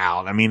Jillian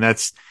out. I mean,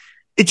 it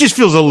just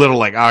feels a little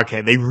like,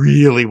 okay, they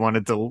really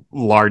wanted to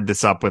lard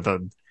this up with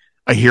a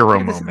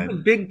hero moment. A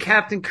big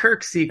Captain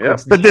Kirk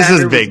sequence. But this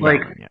is big.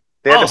 Like,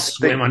 I'll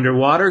swim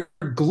underwater,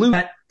 glue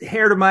that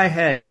hair to my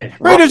head.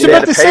 Right, I was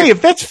about to say,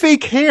 if that's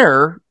fake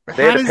hair,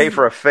 they had to pay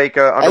for a fake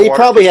underwater. He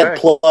probably had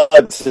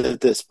plugs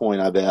at this point,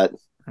 I bet.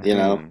 You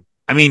know?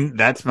 I mean,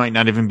 that might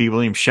not even be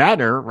William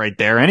Shatner right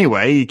there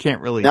anyway. You can't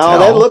really No, tell.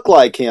 that looked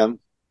like him.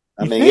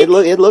 I mean, it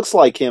looks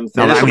like him.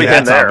 No,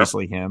 that's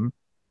obviously him.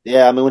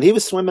 Yeah, I mean, when he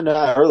was swimming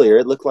earlier,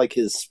 it looked like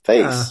his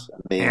face.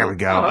 There we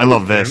go. I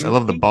love this. I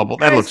love the bubble.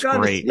 That looks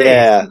great.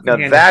 Yeah.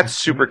 Now that's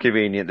super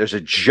convenient. There's a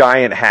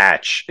giant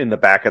hatch in the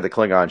back of the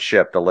Klingon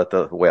ship to let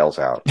the whales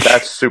out.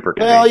 That's super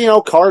convenient.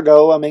 Well,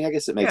 cargo. I mean, I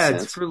guess it makes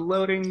sense. It's for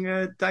loading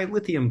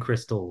dilithium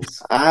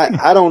crystals.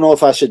 I don't know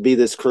if I should be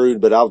this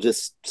crude, but I'll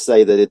just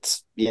say that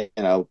it's,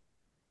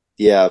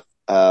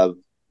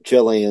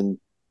 Jillian,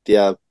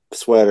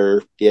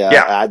 sweater.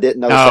 Yeah. I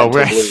didn't notice that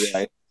until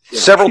Blu-ray.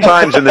 Several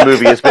times in the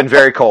movie, it's been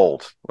very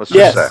cold. Let's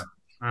just say.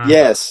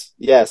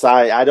 Yes.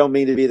 I don't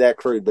mean to be that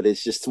crude, but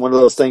it's just one of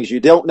those things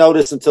you don't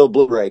notice until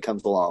Blu-ray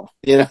comes along.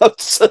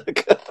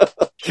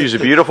 She's a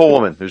beautiful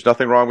woman. There's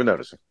nothing wrong with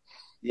noticing.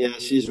 Yeah,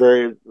 she's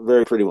very,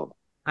 very pretty woman.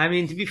 I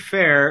mean, to be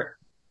fair,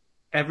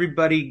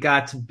 everybody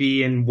got to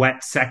be in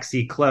wet,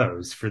 sexy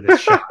clothes for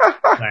this show.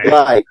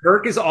 Right.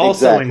 Kirk is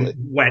also in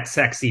wet,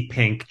 sexy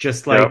pink,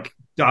 just like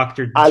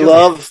Dr. I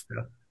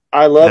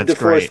love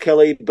DeForest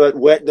Kelly, but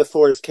wet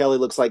DeForest Kelly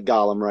looks like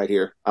Gollum right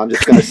here. I'm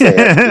just going to say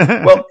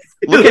it. Well,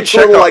 look at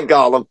Chekhov. Like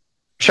Gollum.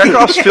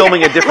 Chekhov's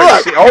filming a different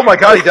scene. Oh my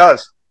God, he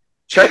does.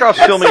 Chekhov's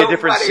filming a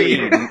different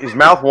scene. His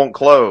mouth won't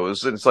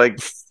close, and it's like.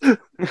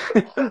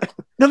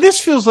 Now this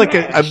feels like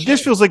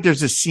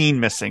there's a scene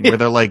missing where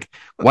they're like,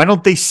 why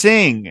don't they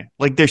sing?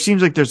 Like there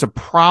seems like there's a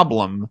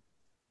problem.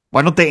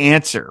 Why don't they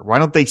answer? Why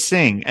don't they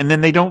sing? And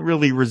then they don't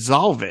really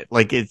resolve it.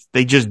 Like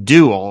they just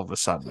do all of a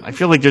sudden. I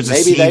feel like there's a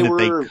scene that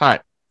they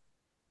cut.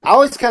 I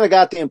always kind of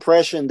got the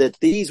impression that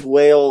these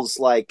whales,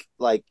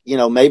 maybe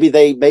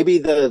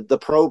the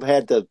probe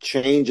had to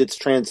change its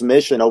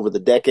transmission over the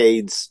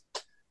decades,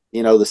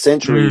 the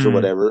centuries or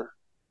whatever,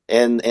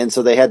 and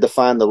so they had to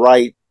find the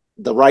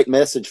right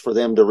message for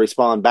them to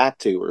respond back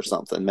to or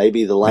something.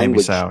 Maybe the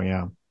language. Maybe so,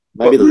 yeah.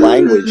 Maybe the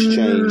language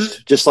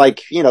changed, just like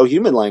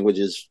human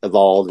languages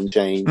evolved and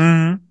changed.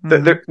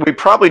 Mm-hmm. We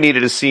probably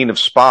needed a scene of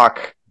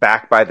Spock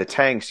back by the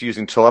tanks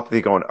using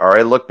telepathy, going, "All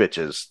right, look,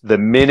 bitches. The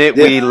minute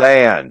we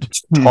land,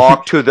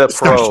 talk to the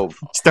probe.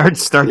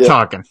 Start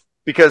talking."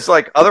 Because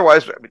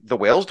otherwise, the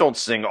whales don't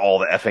sing all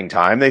the effing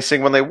time. They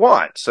sing when they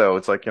want. So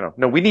it's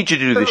no, we need you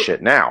to do this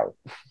shit now.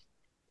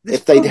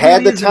 If they'd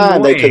had the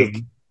time, they could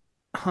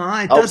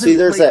have. Oh, see,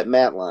 there's that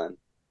Matt line.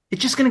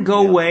 It's just going to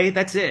go away.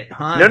 That's it,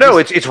 huh? No,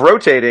 it's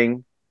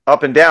rotating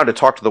up and down to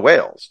talk to the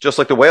whales, just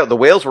like the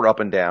whales were up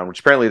and down,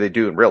 which apparently they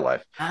do in real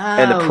life,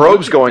 and the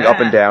probe's going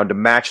up and down to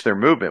match their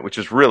movement, which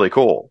is really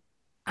cool.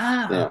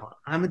 Oh,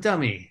 I'm a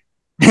dummy.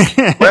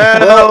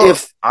 Well,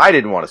 if I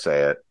didn't want to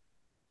say it,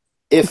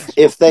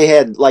 if they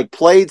had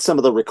played some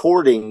of the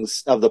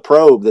recordings of the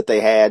probe that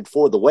they had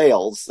for the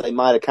whales, they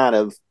might have kind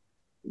of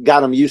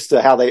got them used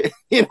to how they,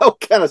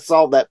 kind of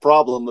solved that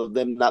problem of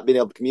them not being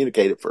able to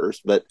communicate at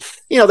first. But,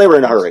 they were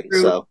in a hurry.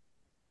 So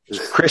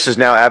Chris is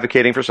now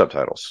advocating for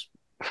subtitles.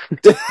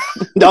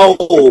 No,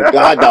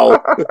 God, no.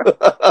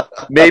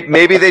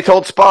 Maybe they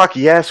told Spock,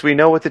 yes, we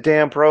know what the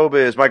damn probe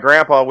is. My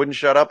grandpa wouldn't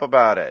shut up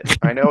about it.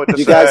 I know what to say.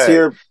 You guys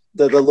hear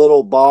the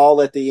little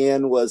ball at the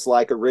end was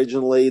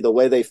originally the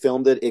way they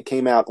filmed it. It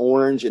came out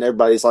orange and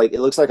everybody's it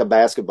looks like a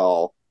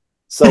basketball.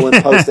 So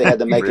in post they had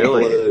to make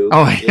Really? it blue.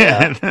 Oh,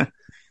 yeah.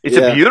 It's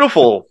a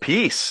beautiful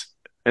piece,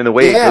 and the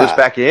way it goes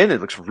back in,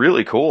 it looks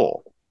really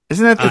cool.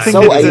 Isn't that the thing?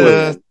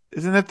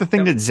 Isn't that the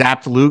thing that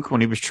zapped Luke when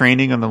he was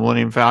training on the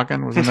Millennium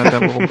Falcon? Wasn't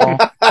that little ball?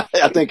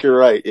 I think you're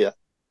right. Yeah.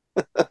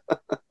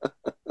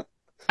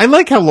 I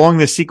like how long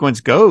this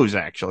sequence goes.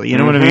 Actually, you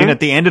know what I mean.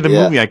 At the end of the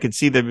movie, I could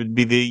see that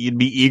you'd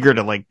be eager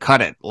to cut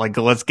it.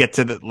 Let's get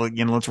to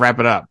let's wrap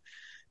it up.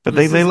 But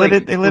they let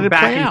it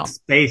play out.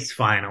 Space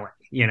finally.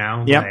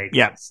 Yeah.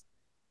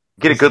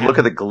 Get a good look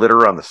at the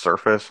glitter on the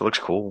surface. It looks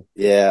cool.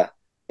 Yeah.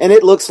 And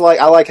it looks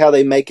I like how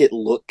they make it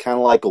look kind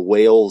of like a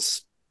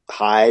whale's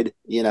hide.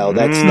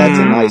 That's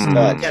a nice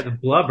touch. Yeah, the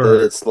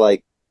blubber. It's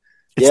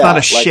it's not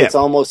a ship.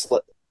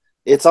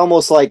 It's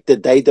almost like,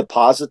 did they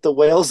deposit the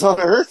whales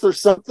on Earth or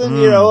something?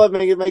 I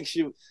mean, it makes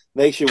you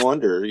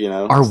wonder,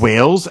 Are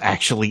whales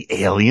actually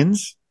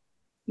aliens?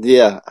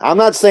 Yeah. I'm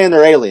not saying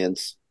they're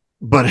aliens.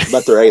 But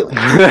they're aliens.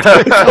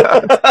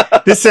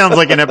 This sounds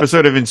like an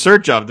episode of In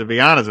Search Of, to be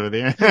honest with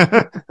you.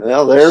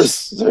 Well,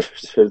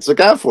 there's a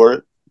guy for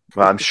it.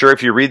 Well, I'm sure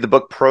if you read the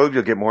book Probe,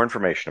 you'll get more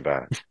information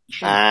about it,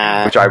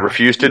 which I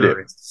refuse to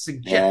do.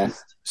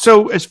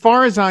 So, as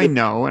far as I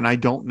know, and I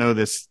don't know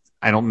this,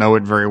 I don't know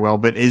it very well,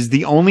 but is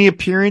the only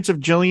appearance of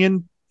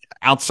Jillian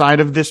outside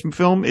of this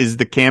film is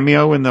the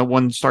cameo in the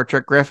one Star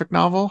Trek graphic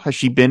novel? Has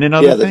she been in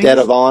other things? Yeah, The Dead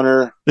of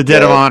Honor. The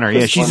Dead of Honor.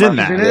 Yeah, she's in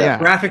that. Yeah.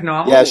 Graphic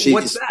novel? Yeah,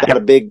 she's got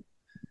a big...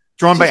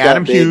 Drawn by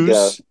Adam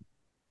Hughes.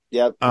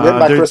 Written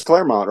by Chris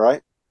Claremont,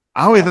 right?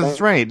 Oh, yeah, that's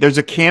right. There's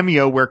a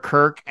cameo where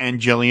Kirk and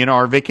Jillian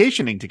are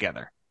vacationing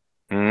together.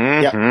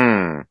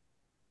 Mm-hmm.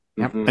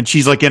 Yep. And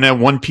she's in a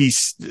one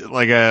piece,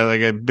 like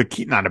a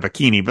bikini, not a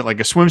bikini, but like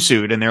a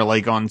swimsuit, and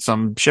they're on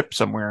some ship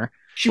somewhere.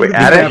 Wait,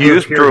 Adam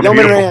Hughes drew a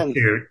beautiful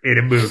dude in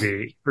a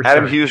movie.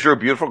 Adam Hughes drew a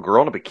beautiful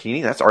girl in a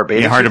bikini. That's our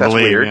baby. Yeah, hard to That's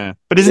believe. weird. Yeah.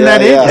 But isn't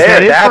that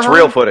it? That's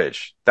real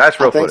footage. That's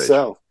real footage.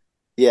 So.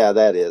 Yeah,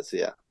 that is.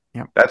 Yeah.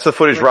 Yep. That's the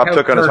footage Rob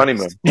took on his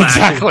honeymoon.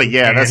 Exactly.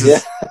 Yeah. This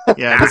is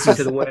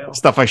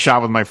stuff I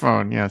shot with my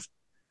phone. Yes.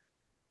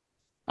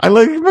 I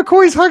like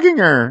McCoy's hugging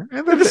her.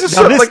 This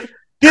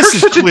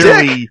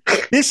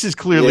is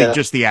clearly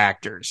just the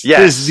actors.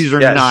 Yes. These are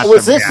not.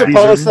 Was this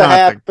supposed to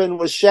happen?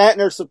 Was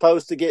Shatner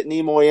supposed to get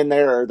Nimoy in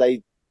there, or are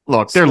they?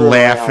 Look, they're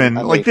laughing.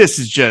 This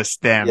is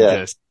just them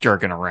just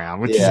jerking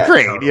around, which is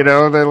great. They're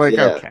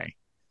okay.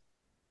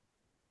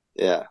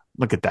 Yeah.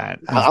 Look at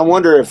that. I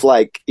wonder if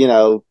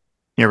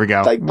here we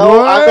go. I'm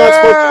not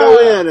supposed to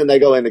go in, and they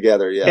go in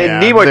together. Yeah.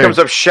 And Nimoy comes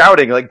up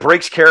shouting,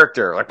 breaks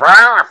character,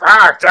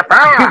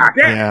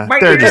 yeah,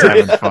 they're just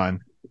having fun.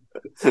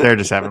 They're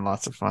just having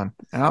lots of fun.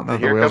 I don't know.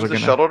 Here comes the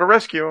shuttle to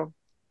rescue him.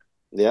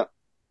 Yep.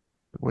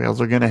 The whales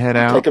are going to head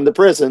out. Take him to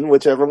prison,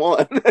 whichever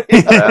one.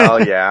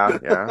 Well, yeah.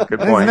 Good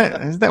point.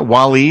 Isn't that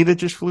Wally that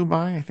just flew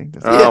by? I think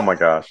that's. Oh my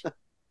gosh.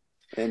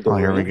 And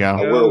here we go.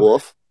 A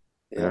werewolf.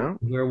 Yeah.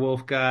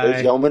 Werewolf guy.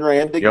 There's Yeoman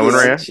Rand.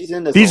 She's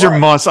in this. These are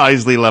Moss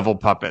Eisley level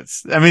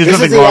puppets. I mean, there's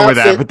nothing wrong with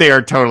that, but they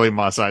are totally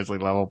Moss Eisley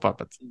level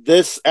puppets.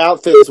 This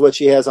outfit is what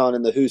she has on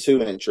in the Who's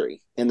Who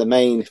entry in the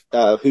main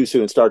Who's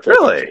Who in Star Trek.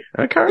 Really?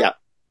 Okay. Yeah.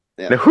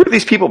 Now, who are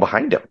these people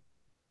behind him?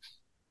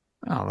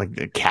 Oh, like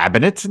the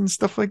cabinets and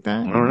stuff like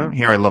that. I don't know.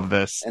 Here, I love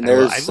this. And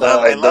there's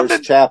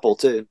there's Chapel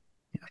too.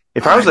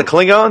 If I was the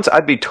Klingons,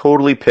 I'd be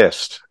totally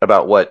pissed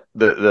about what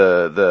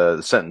the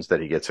sentence that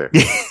he gets here.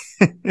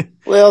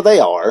 Well, they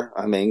are.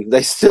 I mean,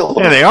 they still.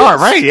 Yeah, they are.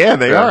 Right? Yeah,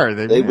 they are.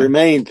 They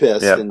remain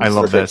pissed. Yep. I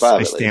love this.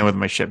 I stand with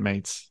my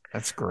shipmates.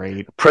 That's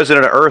great.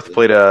 President of Earth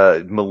played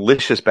a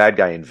malicious bad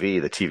guy in V,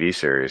 the TV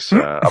series,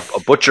 a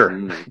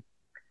butcher.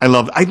 I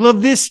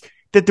love this.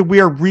 That we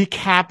are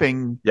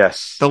recapping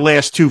the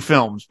last two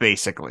films,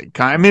 basically.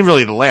 I mean,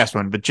 really the last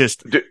one, but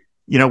just, we're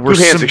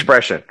two hands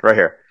expression right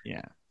here.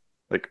 Yeah.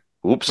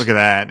 Oops. Look at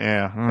that.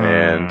 Yeah.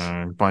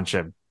 And bunch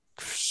of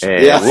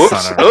And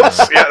whoops,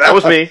 yeah, that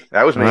was me.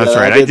 That was me. That's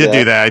right. I did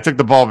do that. I took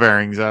the ball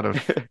bearings out of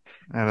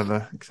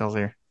the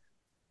Excelsior.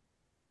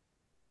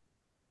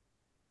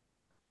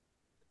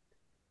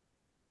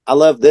 I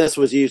love this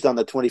was used on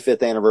the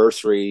 25th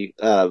anniversary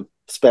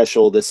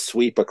special. This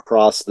sweep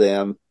across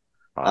them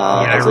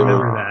as they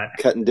were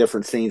cutting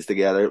different scenes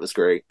together. It was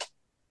great.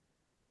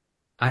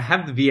 I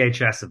have the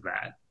VHS of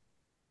that.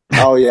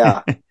 Oh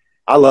yeah,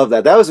 I love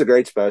that. That was a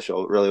great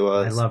special. It really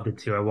was. I loved it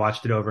too. I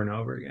watched it over and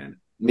over again.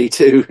 Me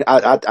too.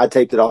 I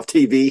taped it off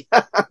TV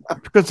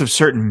because of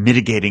certain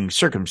mitigating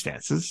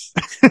circumstances.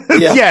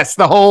 Yes,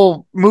 the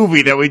whole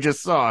movie that we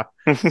just saw,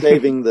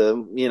 saving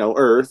the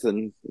Earth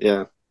and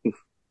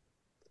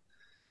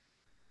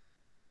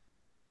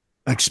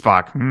like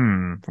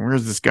Spock.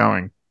 Where's this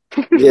going?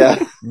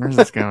 Yeah, where's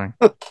this going?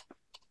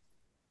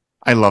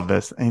 I love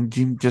this. And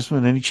do you just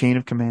want any chain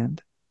of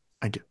command?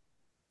 I do.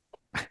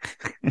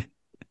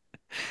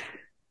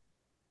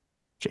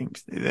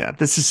 James,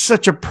 this is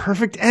such a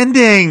perfect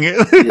ending.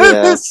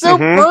 It's so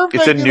perfect.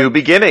 It's a new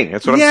beginning.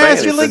 That's what I'm saying.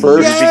 It's like, a new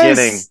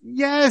beginning.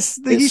 Yes.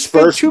 He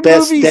spent two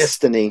movies.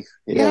 Destiny.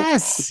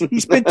 Yes. He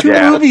spent two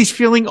movies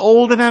feeling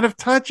old and out of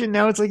touch, and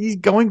now it's like he's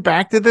going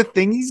back to the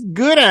thing he's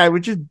good at,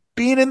 which is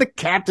being in the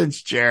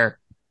captain's chair.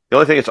 The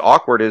only thing that's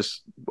awkward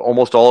is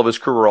almost all of his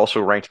crew are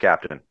also ranked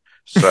captain.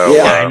 So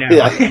I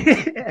know.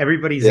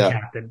 Everybody's a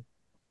captain.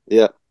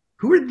 Yeah.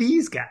 Who are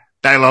these guys?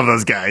 I love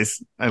those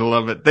guys. I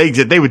love it.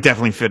 They would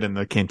definitely fit in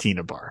the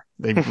cantina bar.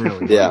 They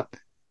really would.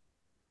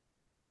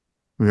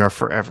 We are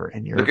forever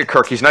in Europe. Look at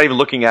Kirk. He's not even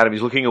looking at him.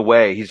 He's looking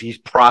away. He's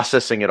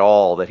processing it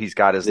all that he's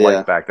got his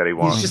life back that he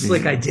wants. He's just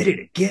like, I did it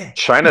again.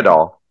 China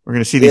doll. We're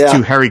going to see these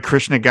two Hare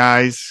Krishna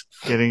guys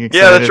getting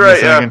excited. Yeah, that's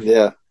right.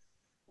 Yeah.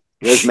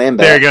 There's man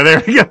back.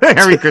 There we go.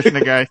 Hare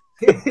Krishna guy.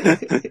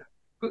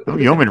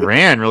 Yeoman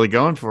Rand really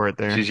going for it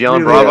there. She's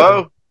yelling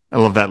bravo. I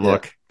love that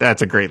look.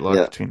 That's a great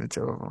look between the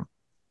two of them.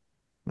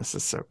 This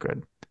is so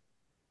good.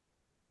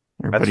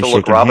 That's the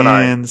look Rob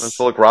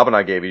and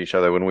I gave each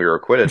other when we were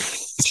acquitted.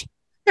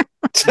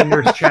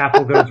 Nurse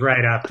Chapel goes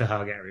right up to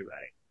hug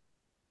everybody.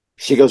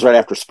 She goes right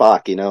after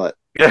Spock, you know it.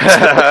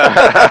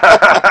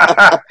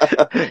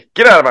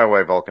 Get out of my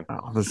way, Vulcan.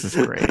 Oh, this is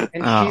great.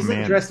 And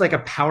she's dressed like a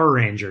Power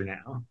Ranger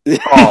now.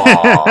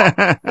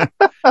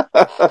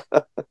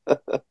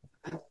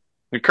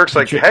 Kirk's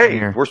like,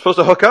 hey, we're supposed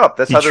to hook up.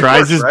 That's how this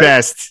works, his right?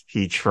 best.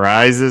 He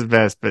tries his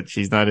best, but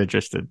she's not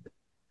interested.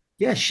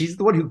 Yeah, she's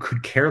the one who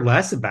could care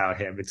less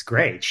about him. It's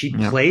great. She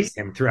plays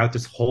him throughout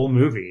this whole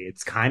movie.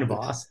 It's kind of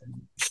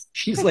awesome.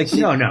 She's like,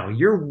 no,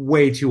 you're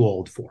way too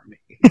old for me.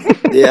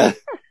 Yeah.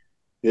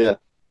 You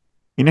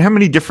know how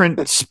many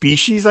different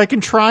species I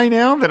can try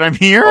now that I'm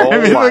here?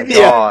 Oh my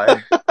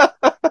God.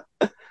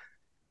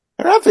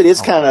 Her outfit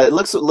is it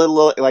looks a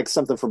little like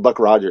something from Buck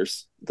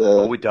Rogers.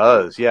 It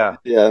does, yeah.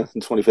 Yeah,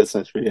 in 25th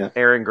century, yeah.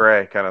 Aaron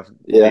Gray kind of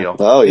deal.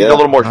 Oh, yeah. Needs a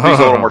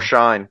little more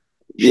shine.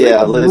 She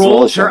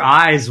rolls her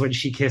eyes when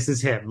she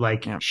kisses him.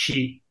 Like,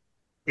 she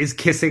is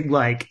kissing,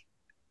 like...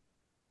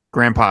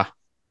 Grandpa.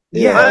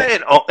 Yeah.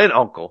 And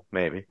uncle,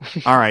 maybe.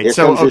 All right, Here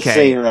so, comes your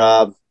scene,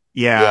 Rob.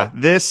 Yeah,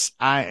 this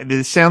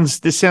sounds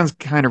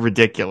kind of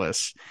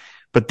ridiculous,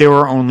 but there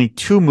are only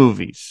two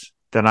movies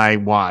that I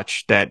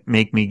watch that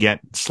make me get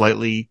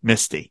slightly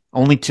misty.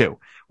 Only two.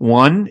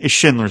 One is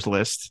Schindler's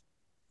List.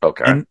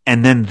 Okay.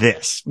 And then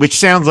this, which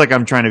sounds like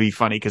I'm trying to be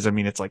funny because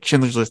it's like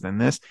Schindler's List and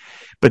this,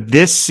 but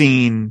this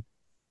scene,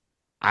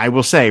 I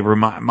will say,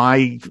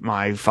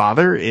 my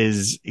father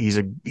he's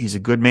a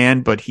good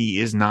man, but he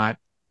is not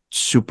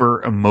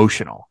super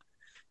emotional,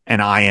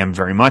 and I am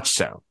very much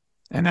so,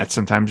 and that's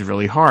sometimes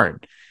really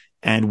hard.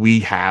 And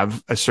we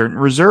have a certain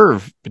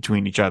reserve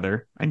between each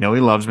other. I know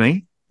he loves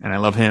me, and I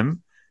love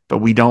him, but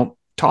we don't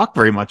talk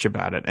very much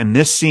about it. And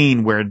this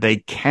scene where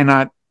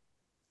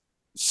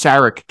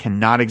Sarek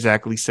cannot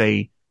exactly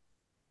say,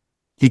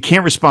 he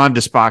can't respond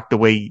to Spock the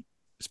way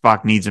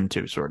Spock needs him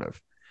to, sort of,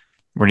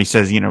 when he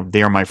says,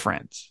 they are my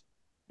friends.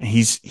 And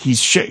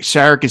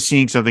Sarek is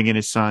seeing something in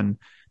his son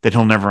that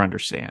he'll never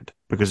understand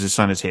because his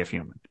son is half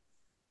human.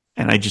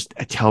 And I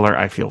tell her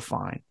I feel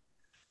fine.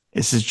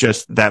 This is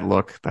just that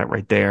look, that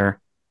right there.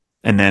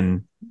 And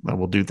then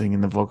we'll do thing in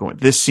the vocal.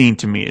 This scene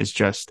to me is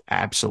just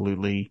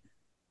absolutely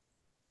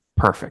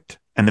perfect.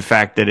 And the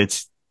fact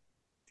that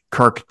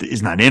Kirk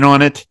is not in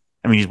on it.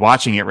 I mean, he's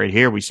watching it right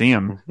here. We see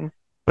him,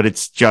 but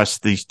it's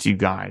just these two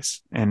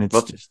guys. And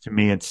it's just, to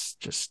me, it's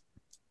just,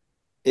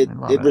 it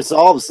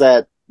resolves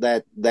that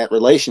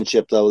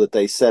relationship though, that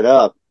they set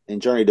up in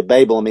Journey to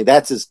Babel. I mean,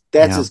 that's as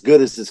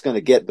good as it's going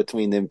to get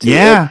between them two.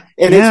 Yeah.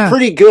 And it's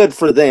pretty good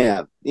for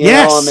them. You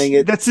know? I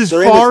mean, that's as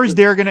far as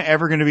they're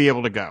ever going to be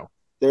able to go.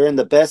 They're in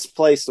the best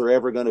place they're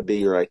ever going to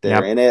be right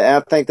there. Yep. And I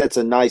think that's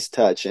a nice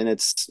touch. And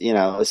it's,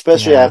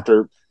 especially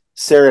after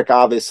Sarek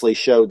obviously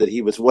showed that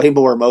he was way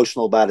more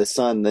emotional about his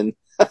son than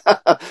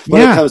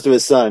when it comes to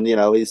his son,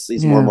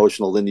 he's more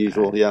emotional than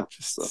usual. Yeah.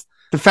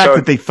 The fact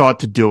that they thought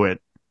to do it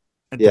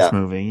at this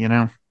movie,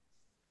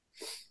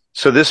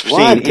 So this Why scene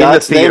in in the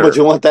God's name theater, would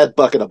you want that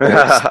bucket of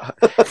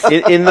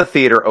balls? in the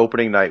theater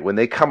opening night, when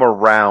they come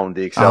around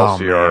the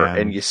Excelsior man.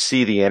 and you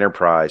see the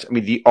Enterprise, I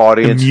mean, the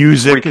audience The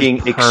music is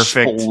freaking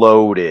perfect.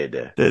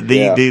 exploded.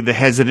 The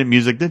hesitant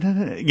music,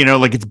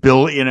 like it's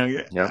Bill,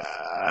 Yeah.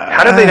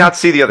 How did they not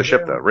see the other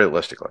ship, though,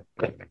 realistically?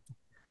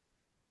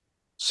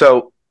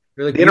 So,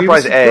 Like, the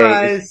Enterprise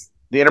A...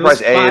 The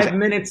Enterprise A is 5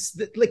 minutes.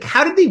 Like,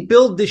 how did they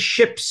build the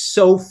ship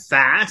so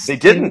fast? They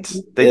didn't.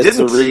 It's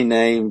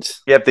renamed.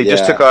 Yep, they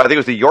just took. I think it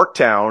was the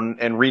Yorktown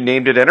and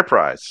renamed it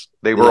Enterprise.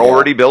 They were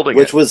already building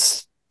which it,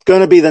 was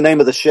going to be the name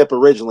of the ship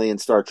originally in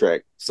Star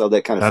Trek. So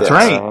that kind of that's fits.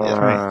 right.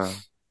 Yeah.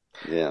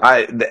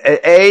 Yeah. The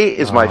A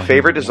is my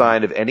favorite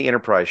design of any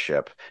Enterprise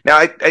ship. Now,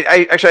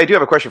 I actually I do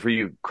have a question for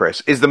you,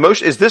 Chris. Is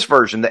this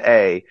version, the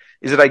A,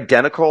 is it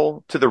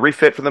identical to the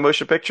refit from the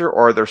motion picture,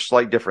 or are there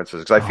slight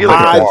differences? Because I feel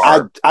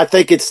like I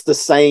think it's the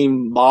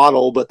same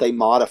model, but they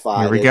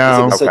modified Here we it go. because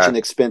it was such an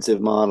expensive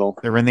model.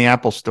 They're in the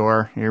Apple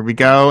Store. Here we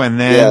go, and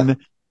then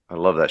I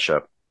love that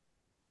ship.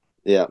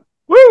 Yeah.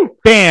 Woo!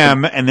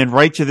 Bam! And then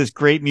right to this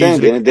great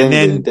music, and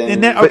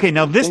then okay,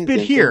 now this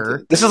bit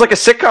here, this is like a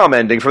sitcom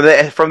ending from the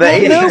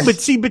 80s. No,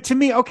 but to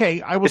me,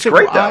 okay, I will say,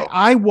 great, though.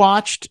 I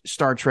watched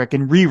Star Trek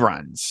in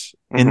reruns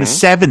in the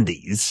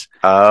 70s.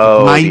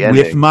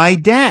 With my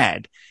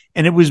dad,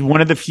 and it was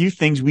one of the few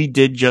things we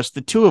did just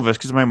the two of us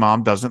because my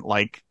mom doesn't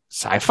like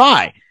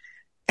sci-fi,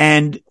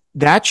 and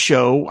that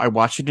show I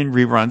watched it in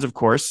reruns, of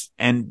course,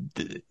 and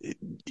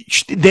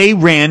they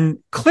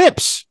ran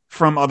clips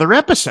from other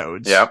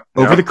episodes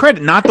over the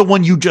credit, not the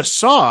one you just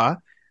saw,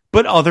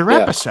 but other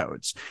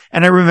episodes.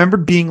 And I remember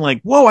being like,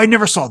 whoa, I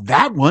never saw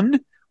that one.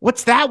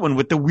 What's that one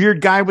with the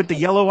weird guy with the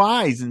yellow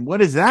eyes? And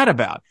what is that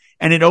about?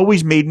 And it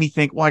always made me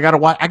think, well, I got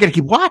to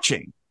keep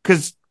watching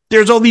because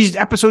there's all these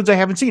episodes I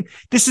haven't seen.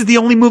 This is the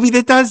only movie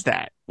that does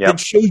that. It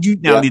shows you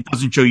now. It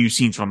doesn't show you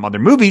scenes from other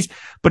movies,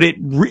 but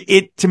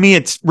it to me,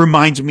 it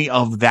reminds me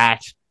of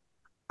that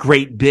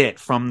great bit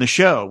from the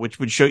show, which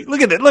would show you,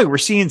 look at it. Look, we're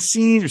seeing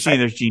scenes. We're seeing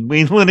there's Gene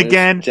Whelan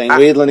again. Jane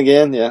Whelan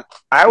again. Yeah.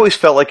 I always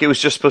felt like it was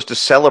just supposed to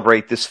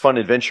celebrate this fun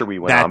adventure we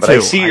went on, but I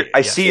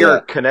see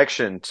your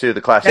connection to the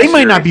classic. They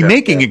might not be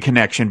making a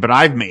connection, but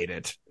I've made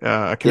it.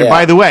 By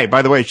the way,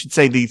 I should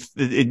say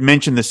it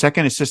mentioned the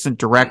second assistant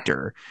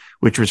director,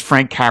 which was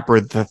Frank Capra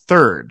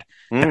III.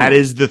 That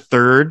is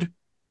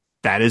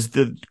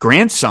the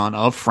grandson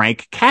of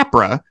Frank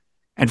Capra,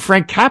 and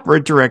Frank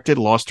Capra directed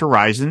Lost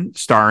Horizon,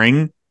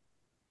 starring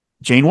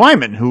Jane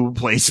Wyman, who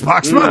plays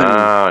Spock's mother.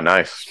 Oh,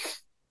 nice.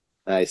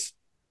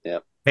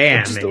 Yep.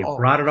 Bam, they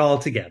brought it all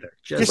together.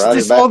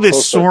 Just all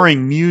this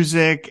soaring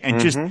music and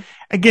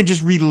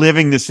just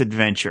reliving this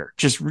adventure.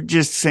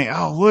 Just saying,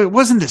 oh,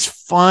 wasn't this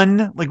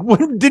fun? Like,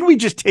 didn't we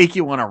just take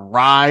you on a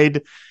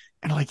ride?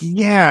 And like,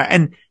 yeah.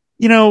 And,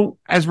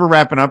 as we're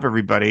wrapping up,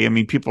 everybody, I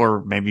mean,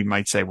 people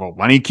might say, well,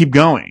 why don't you keep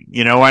going?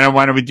 Why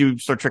don't we do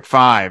Star Trek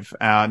 5?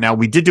 Now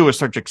we did do a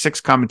Star Trek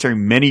 6 commentary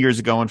many years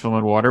ago on Film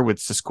and Water with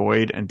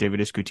Siskoid and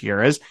David S.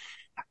 Gutierrez.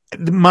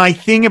 My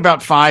thing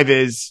about 5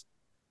 is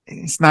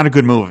it's not a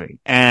good movie.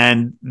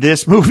 And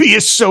this movie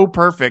is so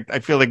perfect. I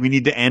feel like we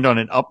need to end on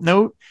an up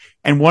note.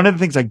 And one of the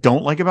things I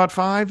don't like about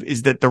 5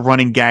 is that the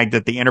running gag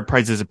that the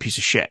Enterprise is a piece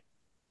of shit.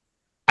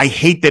 I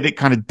hate that it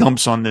kind of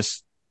dumps on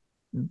this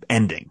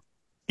ending.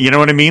 You know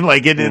what I mean?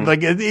 Like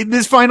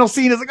this final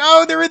scene is like,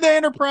 oh, they're in the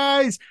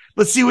Enterprise.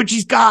 Let's see what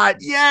she's got.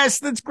 Yes,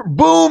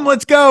 boom,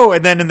 let's go.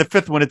 And then in the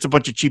 5th one, it's a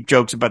bunch of cheap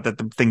jokes about that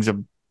the thing's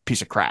a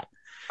piece of crap.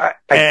 I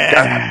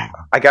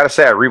gotta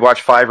say, I rewatched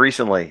 5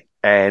 recently,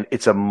 and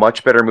it's a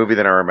much better movie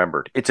than I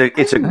remembered. It's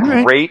a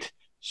great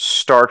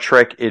Star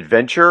Trek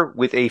adventure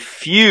with a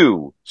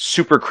few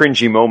super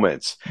cringy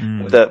moments.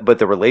 But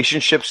the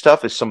relationship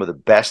stuff is some of the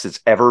best it's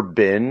ever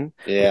been.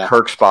 Yeah.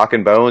 Kirk, Spock,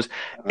 and Bones.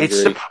 It's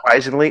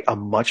surprisingly a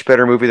much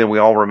better movie than we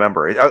all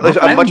remember.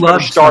 I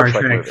love Star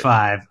Trek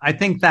 5. I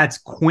think that's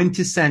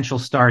quintessential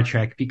Star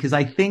Trek because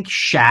I think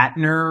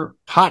Shatner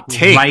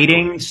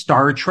writing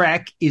Star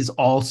Trek is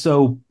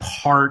also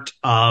part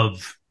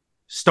of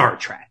Star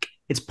Trek.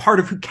 It's part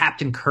of who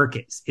Captain Kirk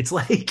is. It's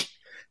like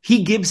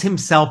he gives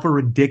himself a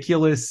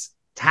ridiculous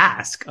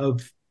task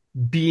of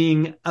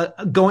being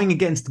going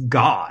against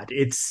God.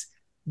 It's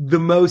the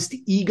most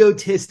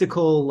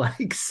egotistical,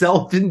 like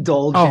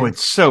self-indulgent. Oh, it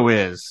so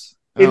is.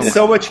 It's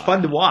so much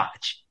fun to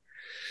watch.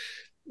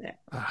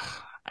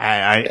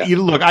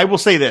 Look, I will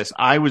say this.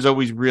 I was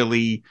always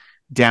really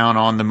down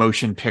on the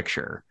motion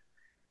picture.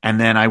 And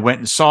then I went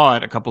and saw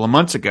it a couple of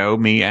months ago.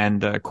 Me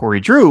and Corey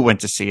Drew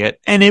went to see it,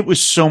 and it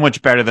was so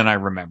much better than I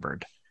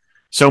remembered.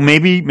 So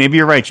maybe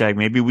you're right, Jag.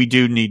 Maybe we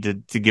do need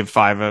to give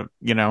 5 a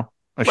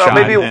shot.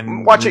 Maybe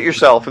watch it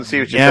yourself and see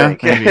what you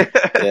think.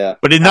 Yeah.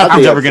 But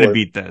nothing's ever going to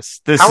beat this.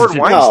 Howard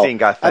Weinstein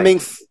got things. I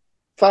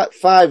mean,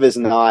 5 is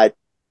not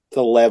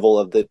the level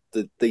of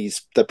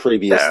the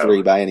previous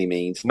 3 by any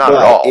means. Not at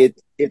all.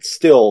 It's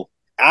still,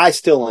 I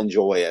still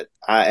enjoy it.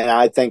 And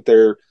I think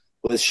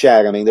with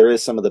Shag, I mean, there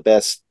is some of the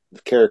best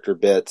character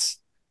bits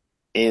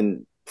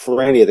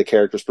for any of the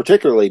characters,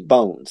 particularly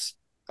Bones.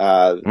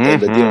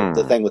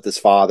 The thing with his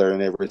father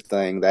and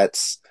everything,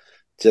 that's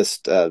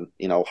just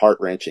heart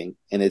wrenching,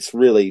 and it's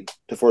really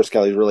DeForest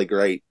Kelly's really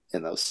great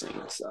in those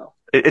scenes. So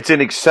it's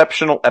an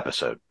exceptional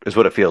episode, is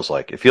what it feels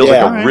like. It feels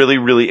like a really,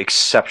 really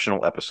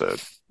exceptional episode.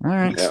 All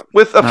right,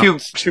 with a few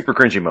super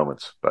cringy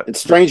moments. But and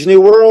Strange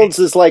New Worlds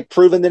is like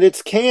proving that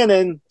it's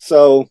canon.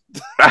 So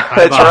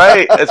that's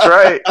right. That's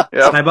right.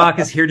 Yep. Steinbach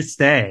is here to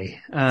stay.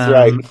 That's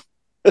right.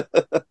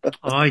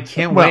 I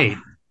can't wait.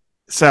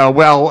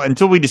 So,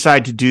 until we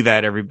decide to do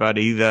that,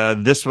 everybody,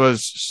 this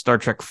was Star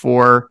Trek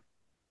IV,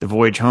 the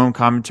Voyage Home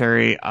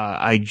commentary.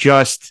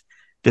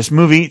 This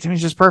movie, to me,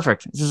 is just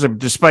perfect. This is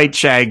despite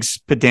Shag's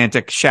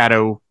pedantic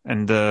shadow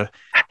and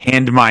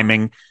hand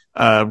miming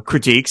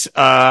critiques,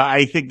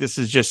 I think this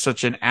is just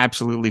such an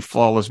absolutely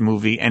flawless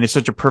movie, and it's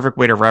such a perfect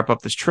way to wrap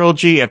up this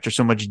trilogy after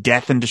so much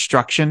death and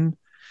destruction.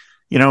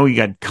 You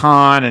got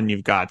Khan, and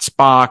you've got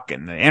Spock,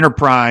 and the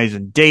Enterprise,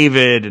 and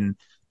David, and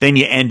then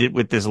you end it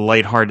with this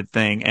lighthearted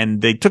thing, and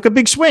they took a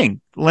big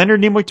swing.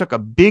 Leonard Nimoy took a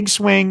big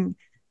swing,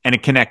 and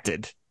it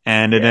connected.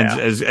 And it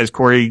ends, as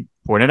Corey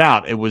pointed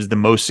out, it was the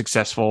most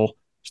successful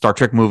Star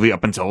Trek movie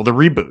up until the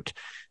reboot.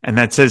 And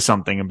that says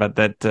something about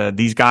that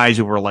these guys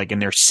who were like in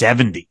their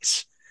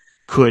 70s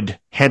could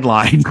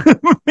headline a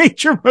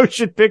major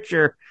motion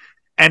picture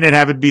and it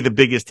have it be the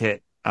biggest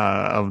hit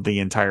of the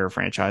entire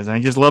franchise. And I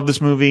just love this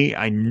movie.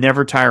 I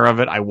never tire of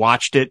it. I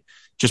watched it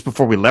just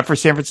before we left for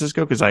San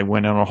Francisco because I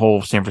went on a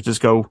whole San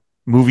Francisco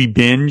movie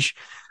binge.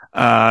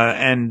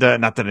 And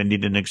not that I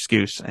needed an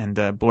excuse.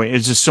 And boy,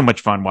 it's just so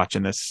much fun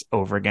watching this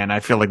over again.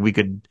 I feel like we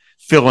could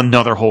fill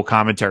another whole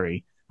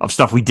commentary of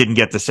stuff we didn't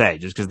get to say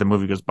just because the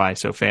movie goes by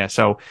so fast.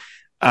 So,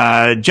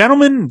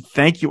 gentlemen,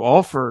 thank you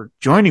all for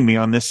joining me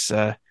on this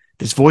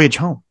voyage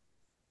home.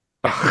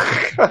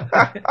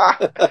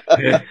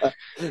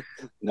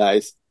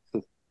 Nice.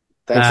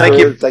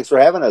 Thanks for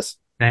having us.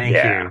 Thank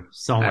you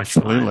so much.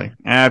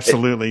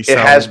 Absolutely. It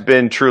has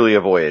been truly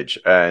a voyage,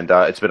 and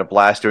it's been a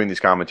blast doing these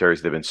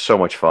commentaries. They've been so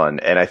much fun.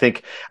 And I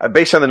think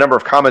based on the number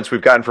of comments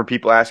we've gotten from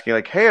people asking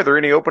like, hey, are there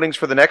any openings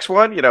for the next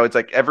one? It's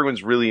like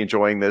everyone's really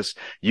enjoying this.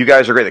 You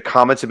guys are great. The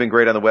comments have been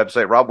great on the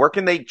website. Rob, where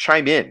can they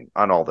chime in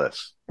on all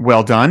this?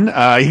 Well done.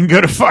 You can go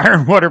to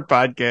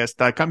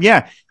fireandwaterpodcast.com.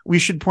 Yeah, we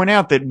should point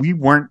out that we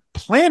weren't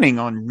planning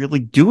on really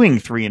doing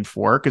 3 and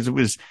 4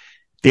 because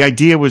the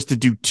idea was to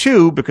do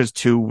 2 because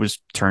 2 was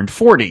turned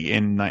 40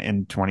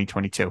 in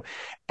 2022.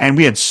 And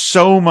we had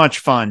so much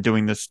fun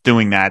doing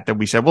that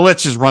we said, well,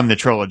 let's just run the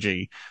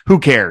trilogy. Who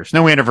cares?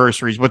 No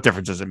anniversaries. What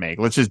difference does it make?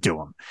 Let's just do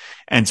them.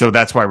 And so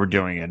that's why we're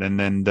doing it. And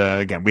then,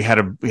 again, we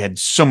had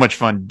so much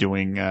fun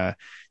doing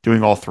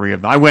all 3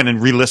 of them. I went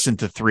and re-listened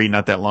to 3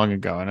 not that long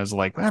ago. And I was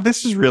like, wow,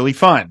 this is really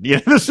fun.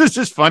 This is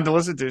just fun to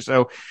listen to.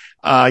 So,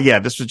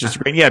 this was just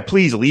great. Yeah,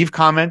 please leave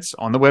comments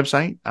on the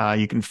website.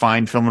 You can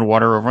find Film and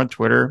Water over on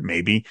Twitter,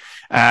 maybe,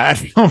 at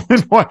Film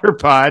and Water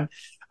Pod.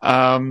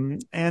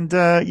 Let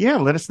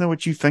us know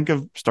what you think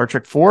of Star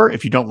Trek 4.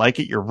 If you don't like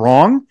it, you're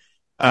wrong.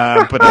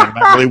 But I'm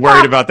not really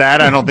worried about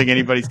that. I don't think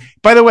anybody's,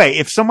 by the way,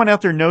 if someone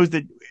out there knows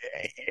that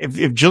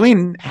if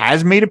Gillian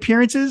has made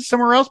appearances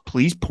somewhere else,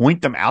 please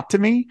point them out to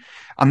me.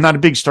 I'm not a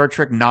big Star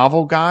Trek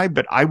novel guy,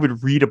 but I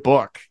would read a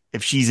book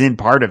if she's in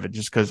part of it,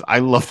 just because I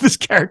love this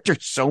character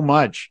so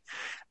much.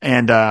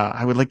 And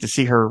I would like to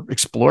see her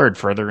explored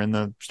further in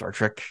the Star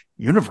Trek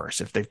universe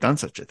if they've done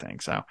such a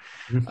thing. So,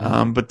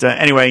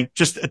 anyway,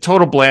 just a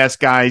total blast,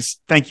 guys.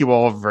 Thank you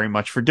all very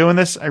much for doing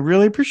this. I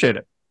really appreciate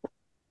it.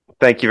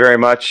 Thank you very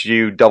much.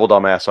 You double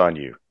dumbass on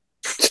you.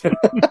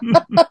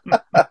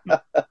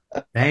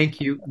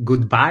 Thank you.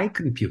 Goodbye,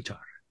 computer.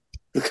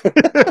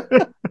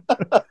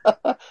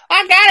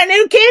 I got a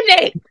new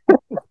kidney.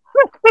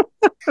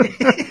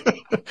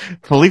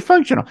 Fully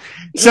functional.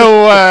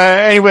 So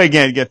anyway,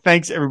 again,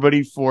 thanks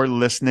everybody for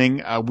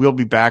listening. We'll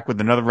be back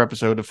with another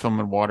episode of Film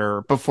and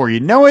Water before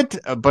you know it.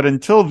 But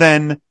until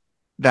then,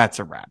 that's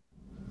a wrap.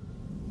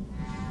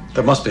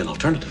 There must be an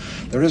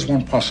alternative. There is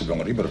one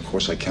possibility, but of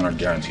course I cannot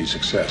guarantee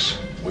success.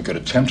 We could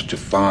attempt to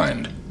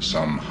find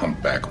some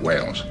humpback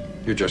whales.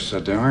 You just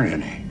said there aren't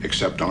any,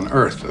 except on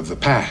Earth of the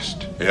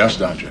past. Yes,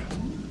 don't you?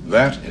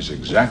 That is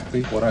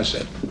exactly what I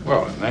said.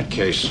 Well, in that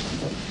case...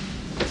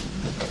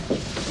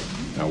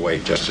 Now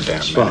wait just a damn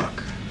minute.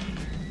 Spock,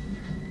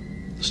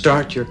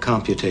 start your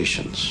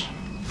computations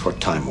for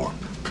time warp.